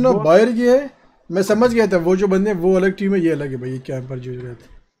जोन से इतना बाहर गया है, मैं समझ गया था वो जो बंदे वो अलग टीम है, ये अलग है भाई। ये कैंपर जूझ रहे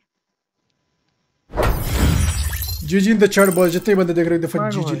थे। जी इन द चैट बॉयज, जितने बंदे देख रहे थे दफा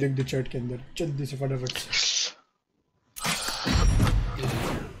जी लिख दो चैट के अंदर जल्दी से फटाफट से।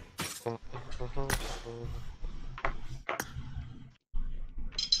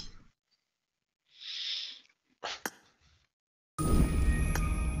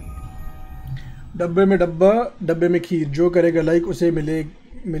 डब्बे में डब्बा, डब्बे में खीर, जो करेगा लाइक उसे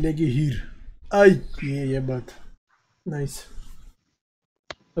मिलेगी हीर। आई ये बात नाइस।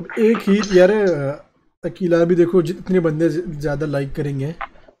 अब एक हीर यार अकीला भी देखो, जितने बंदे ज़्यादा लाइक करेंगे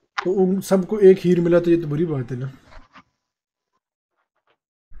तो उन सबको एक हीर मिला, तो ये तो बुरी बात है ना।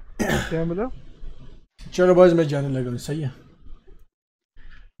 क्या मिला? चलो बस मैं जाने लगा, सही है।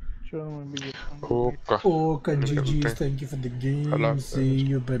 चलो मैं भी okay ji thank you for the game, C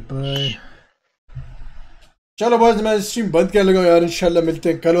you bye bye. चलो बस मैं स्ट्रीम बंद करने लगा यार, इंशाल्लाह मिलते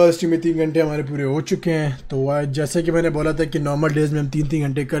हैं कल वाली स्ट्रीम में। 3 घंटे हमारे पूरे हो चुके हैं। तो आज जैसे कि मैंने बोला था कि नॉर्मल डेज में हम 3-3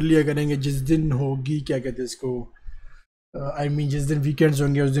 घंटे कर लिया करेंगे। जिस दिन होगी क्या कहते हैं इसको, आई मीन जिस दिन वीकेंड्स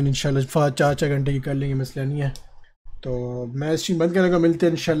होंगे उस दिन इंशाल्लाह 4-4 घंटे की कर लेंगे, मसला नहीं है। तो मैं स्ट्रीम बंद करने लगा, मिलते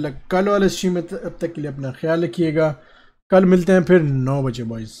हैं इंशाल्लाह कल वाले स्ट्रीम में। अब तक के लिए अपना ख्याल रखिएगा, कल मिलते हैं फिर 9 बजे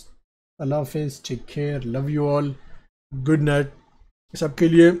बॉयज़। अल्लाह हाफिज़, take care, love you all, good night सबके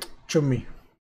लिए, चुम्मी।